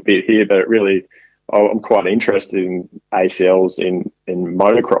little bit here, but really I'm quite interested in ACLs in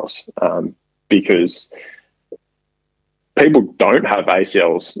motocross, because people don't have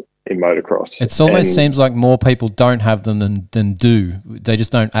ACLs in motocross. It almost seems like more people don't have them than do. They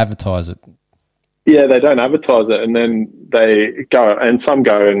just don't advertise it. Yeah, they don't advertise it, and then they go, and some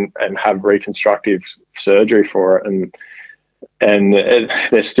go and have reconstructive surgery for it, and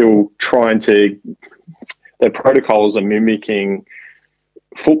they're still trying to. Their protocols are mimicking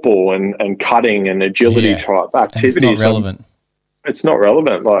football and cutting and agility type activities. And it's not relevant. It's not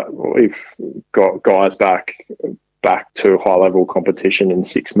relevant. Like, we've got guys back to high level competition in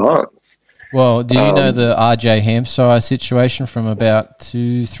 6 months. Well, do you know the RJ Hampshire situation from about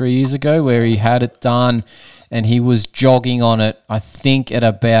 2-3 years ago, where he had it done and he was jogging on it, I think at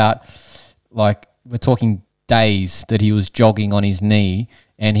about, like, we're talking days that he was jogging on his knee,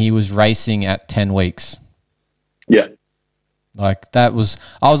 and he was racing at 10 weeks. Yeah. Like, I was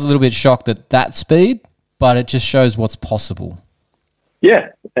a little bit shocked at that speed, but it just shows what's possible.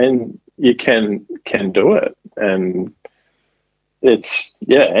 Yeah, and you can do it. And it's,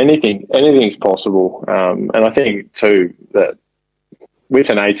 anything's possible. And I think too that with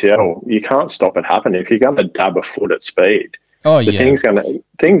an ACL, you can't stop it happening. If you're going to dab a foot at speed, Oh, the yeah. thing's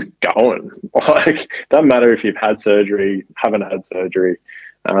going. Like, doesn't matter if you've had surgery, haven't had surgery.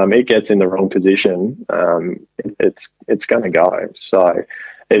 It gets in the wrong position, it's going to go. So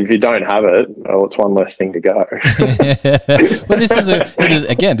if you don't have it, well, it's one less thing to go. But this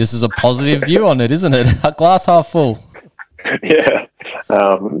is a positive view on it, isn't it? A glass half full. Yeah.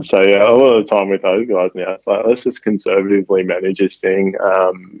 So yeah, a lot of the time with those guys now, it's like, let's just conservatively manage this thing.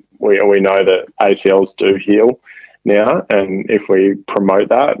 We know that ACLs do heal now, and if we promote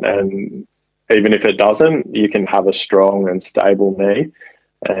that, and even if it doesn't, you can have a strong and stable knee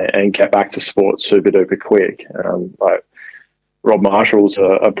and get back to sport super duper quick. Like Rob Marshall's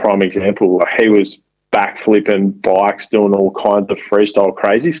a prime example. He was backflipping bikes, doing all kinds of freestyle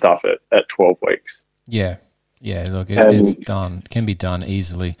crazy stuff at 12 weeks. Yeah. Yeah, look, it's done. It can be done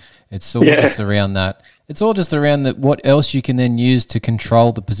easily. It's all just around that. It's all just around that. What else you can then use to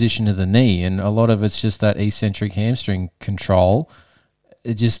control the position of the knee, and a lot of it's just that eccentric hamstring control.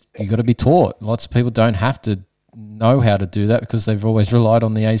 You got to be taught. Lots of people don't have to know how to do that because they've always relied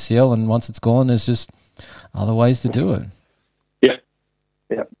on the ACL, and once it's gone, there's just other ways to do it. Yeah.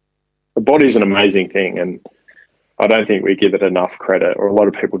 The body's an amazing thing, and I don't think we give it enough credit, or a lot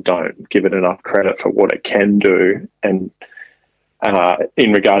of people don't give it enough credit for what it can do. And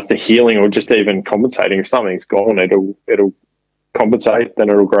in regards to healing, or just even compensating, if something's gone, it'll compensate, then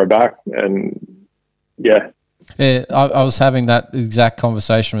it'll grow back. And yeah. Yeah, I was having that exact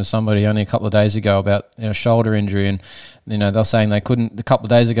conversation with somebody only a couple of days ago about shoulder injury, and they're saying a couple of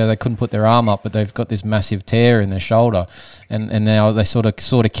days ago they couldn't put their arm up, but they've got this massive tear in their shoulder, and now they sort of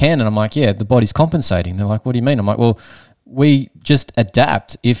can. And I'm like, yeah, the body's compensating. They're like, what do you mean? I'm like, well, we just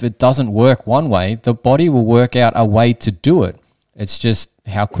adapt. If it doesn't work one way, the body will work out a way to do it. It's just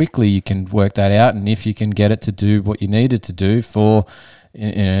how quickly you can work that out, and if you can get it to do what you need it to do for.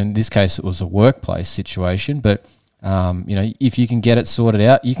 In this case, it was a workplace situation, but if you can get it sorted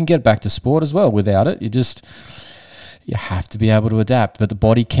out, you can get back to sport as well. Without it, you have to be able to adapt. But the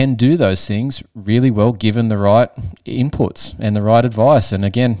body can do those things really well, given the right inputs and the right advice, and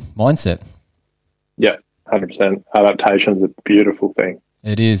again, mindset. Yeah, 100%. Adaptation is a beautiful thing.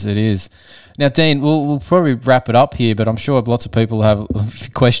 It is. Now, Dean, we'll probably wrap it up here, but I'm sure lots of people have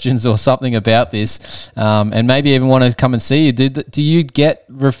questions or something about this, and maybe even want to come and see you. Do you get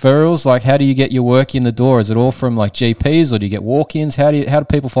referrals? Like, how do you get your work in the door? Is it all from like GPs, or do you get walk-ins? How do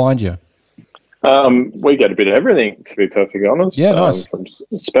people find you? We get a bit of everything, to be perfectly honest. Yeah, nice. From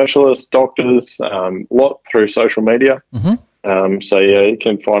specialists, doctors, a lot through social media. Mm-hmm. So yeah, you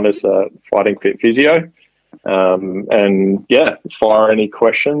can find us at Fighting Fit Physio. And yeah, fire any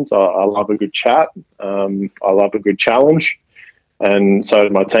questions. I love a good chat. I love a good challenge, and so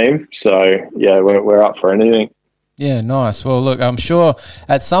does my team. So yeah, we're up for anything. Yeah, nice. Well, look, I'm sure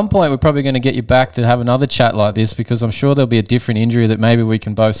at some point we're probably going to get you back to have another chat like this, because I'm sure there'll be a different injury that maybe we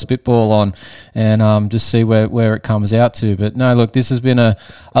can both spitball on and just see where it comes out to. But no, look, this has been a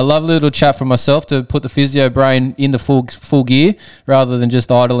lovely little chat for myself to put the physio brain in the full gear rather than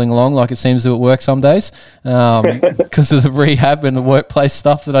just idling along like it seems to at work some days because of the rehab and the workplace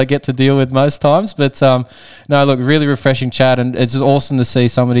stuff that I get to deal with most times. But no, look, really refreshing chat, and it's awesome to see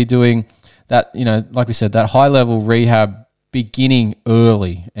somebody doing that, like we said, that high-level rehab beginning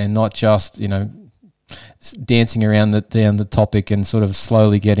early and not just, dancing around the topic and sort of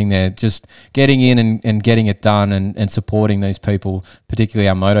slowly getting there, just getting in and getting it done and supporting these people, particularly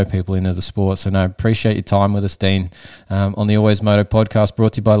our moto people, into the sport. So, no, appreciate your time with us, Dean, on the Always Moto podcast,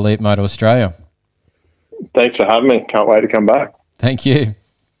 brought to you by Elite Moto Australia. Thanks for having me. Can't wait to come back. Thank you.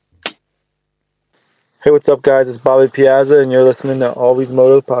 Hey, what's up, guys? It's Bobby Piazza, and you're listening to Always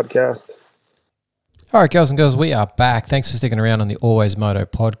Moto Podcast. All right, girls and girls, we are back. Thanks for sticking around on the Always Moto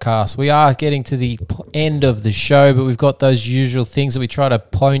podcast. We are getting to the end of the show, but we've got those usual things that we try to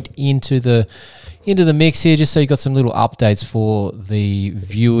point into the mix here, just so you got some little updates for the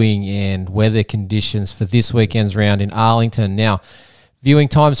viewing and weather conditions for this weekend's round in Arlington. Now, viewing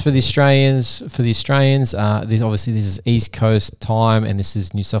times for the Australians. This is East Coast time, and this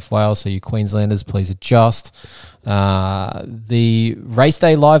is New South Wales. So you Queenslanders, please adjust. The race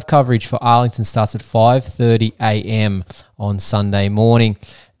day live coverage for Arlington starts at 5:30 a.m. on Sunday morning.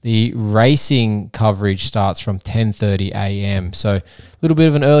 The racing coverage starts from 10:30 a.m. So a little bit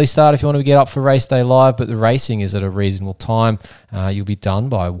of an early start if you want to get up for race day live, but the racing is at a reasonable time. You'll be done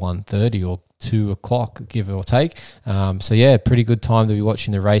by 1:30 or 2 o'clock, give or take. So yeah, pretty good time to be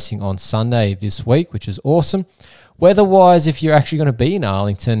watching the racing on Sunday this week, which is awesome. Weather-wise, if you're actually going to be in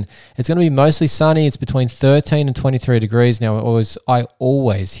Arlington, it's going to be mostly sunny. It's between 13 and 23 degrees. Now, I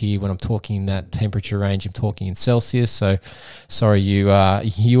always hear when I'm talking in that temperature range, I'm talking in Celsius. So, sorry, you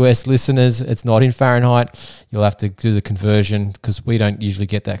US listeners, it's not in Fahrenheit. You'll have to do the conversion because we don't usually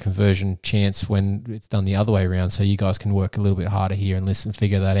get that conversion chance when it's done the other way around. So you guys can work a little bit harder here and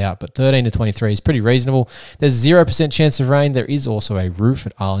figure that out. But 13 to 23 is pretty reasonable. There's 0% chance of rain. There is also a roof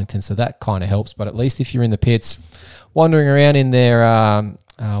at Arlington, so that kind of helps. But at least if you're in the pits, wandering around in their,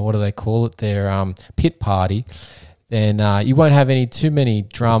 what do they call it, their pit party, then you won't have too many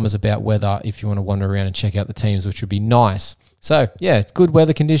dramas about weather if you want to wander around and check out the teams, which would be nice. So, yeah, it's good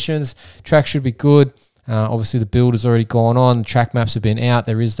weather conditions. Track should be good. Obviously, the build has already gone on. Track maps have been out.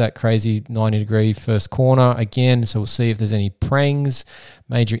 There is that crazy 90-degree first corner again, so we'll see if there's any prangs,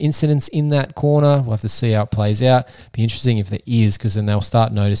 major incidents in that corner. We'll have to see how it plays out. Be interesting if there is, because then they'll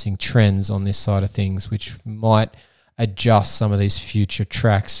start noticing trends on this side of things, which might adjust some of these future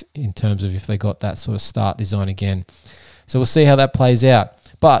tracks in terms of if they got that sort of start design again. So we'll see how that plays out.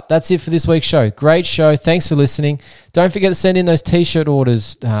 But that's it for this week's show. Great show. Thanks for listening. Don't forget to send in those T-shirt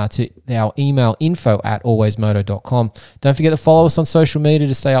orders to our email info@alwaysmoto.com. Don't forget to follow us on social media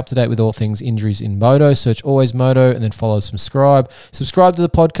to stay up to date with all things injuries in moto. Search Always Moto and then follow, subscribe. Subscribe to the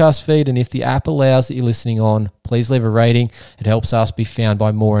podcast feed, and if the app allows that you're listening on, please leave a rating. It helps us be found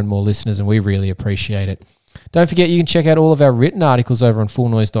by more and more listeners, and we really appreciate it. Don't forget you can check out all of our written articles over on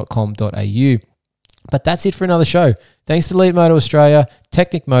fullnoise.com.au. But that's it for another show. Thanks to Elite Moto Australia,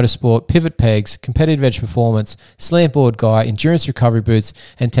 Technic Motorsport, Pivot Pegs, Competitive Edge Performance, Slant Board Guy, Endurance Recovery Boots,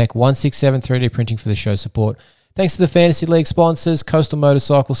 and Tech 167 3D Printing for the show support. Thanks to the Fantasy League sponsors, Coastal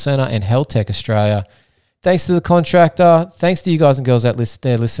Motorcycle Centre and Heltech Australia. Thanks to the contractor. Thanks to you guys and girls out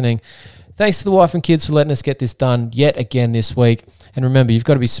there listening. Thanks to the wife and kids for letting us get this done yet again this week. And remember, you've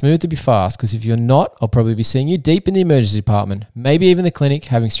got to be smooth to be fast, because if you're not, I'll probably be seeing you deep in the emergency department, maybe even the clinic,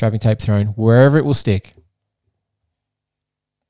 having strapping tape thrown wherever it will stick.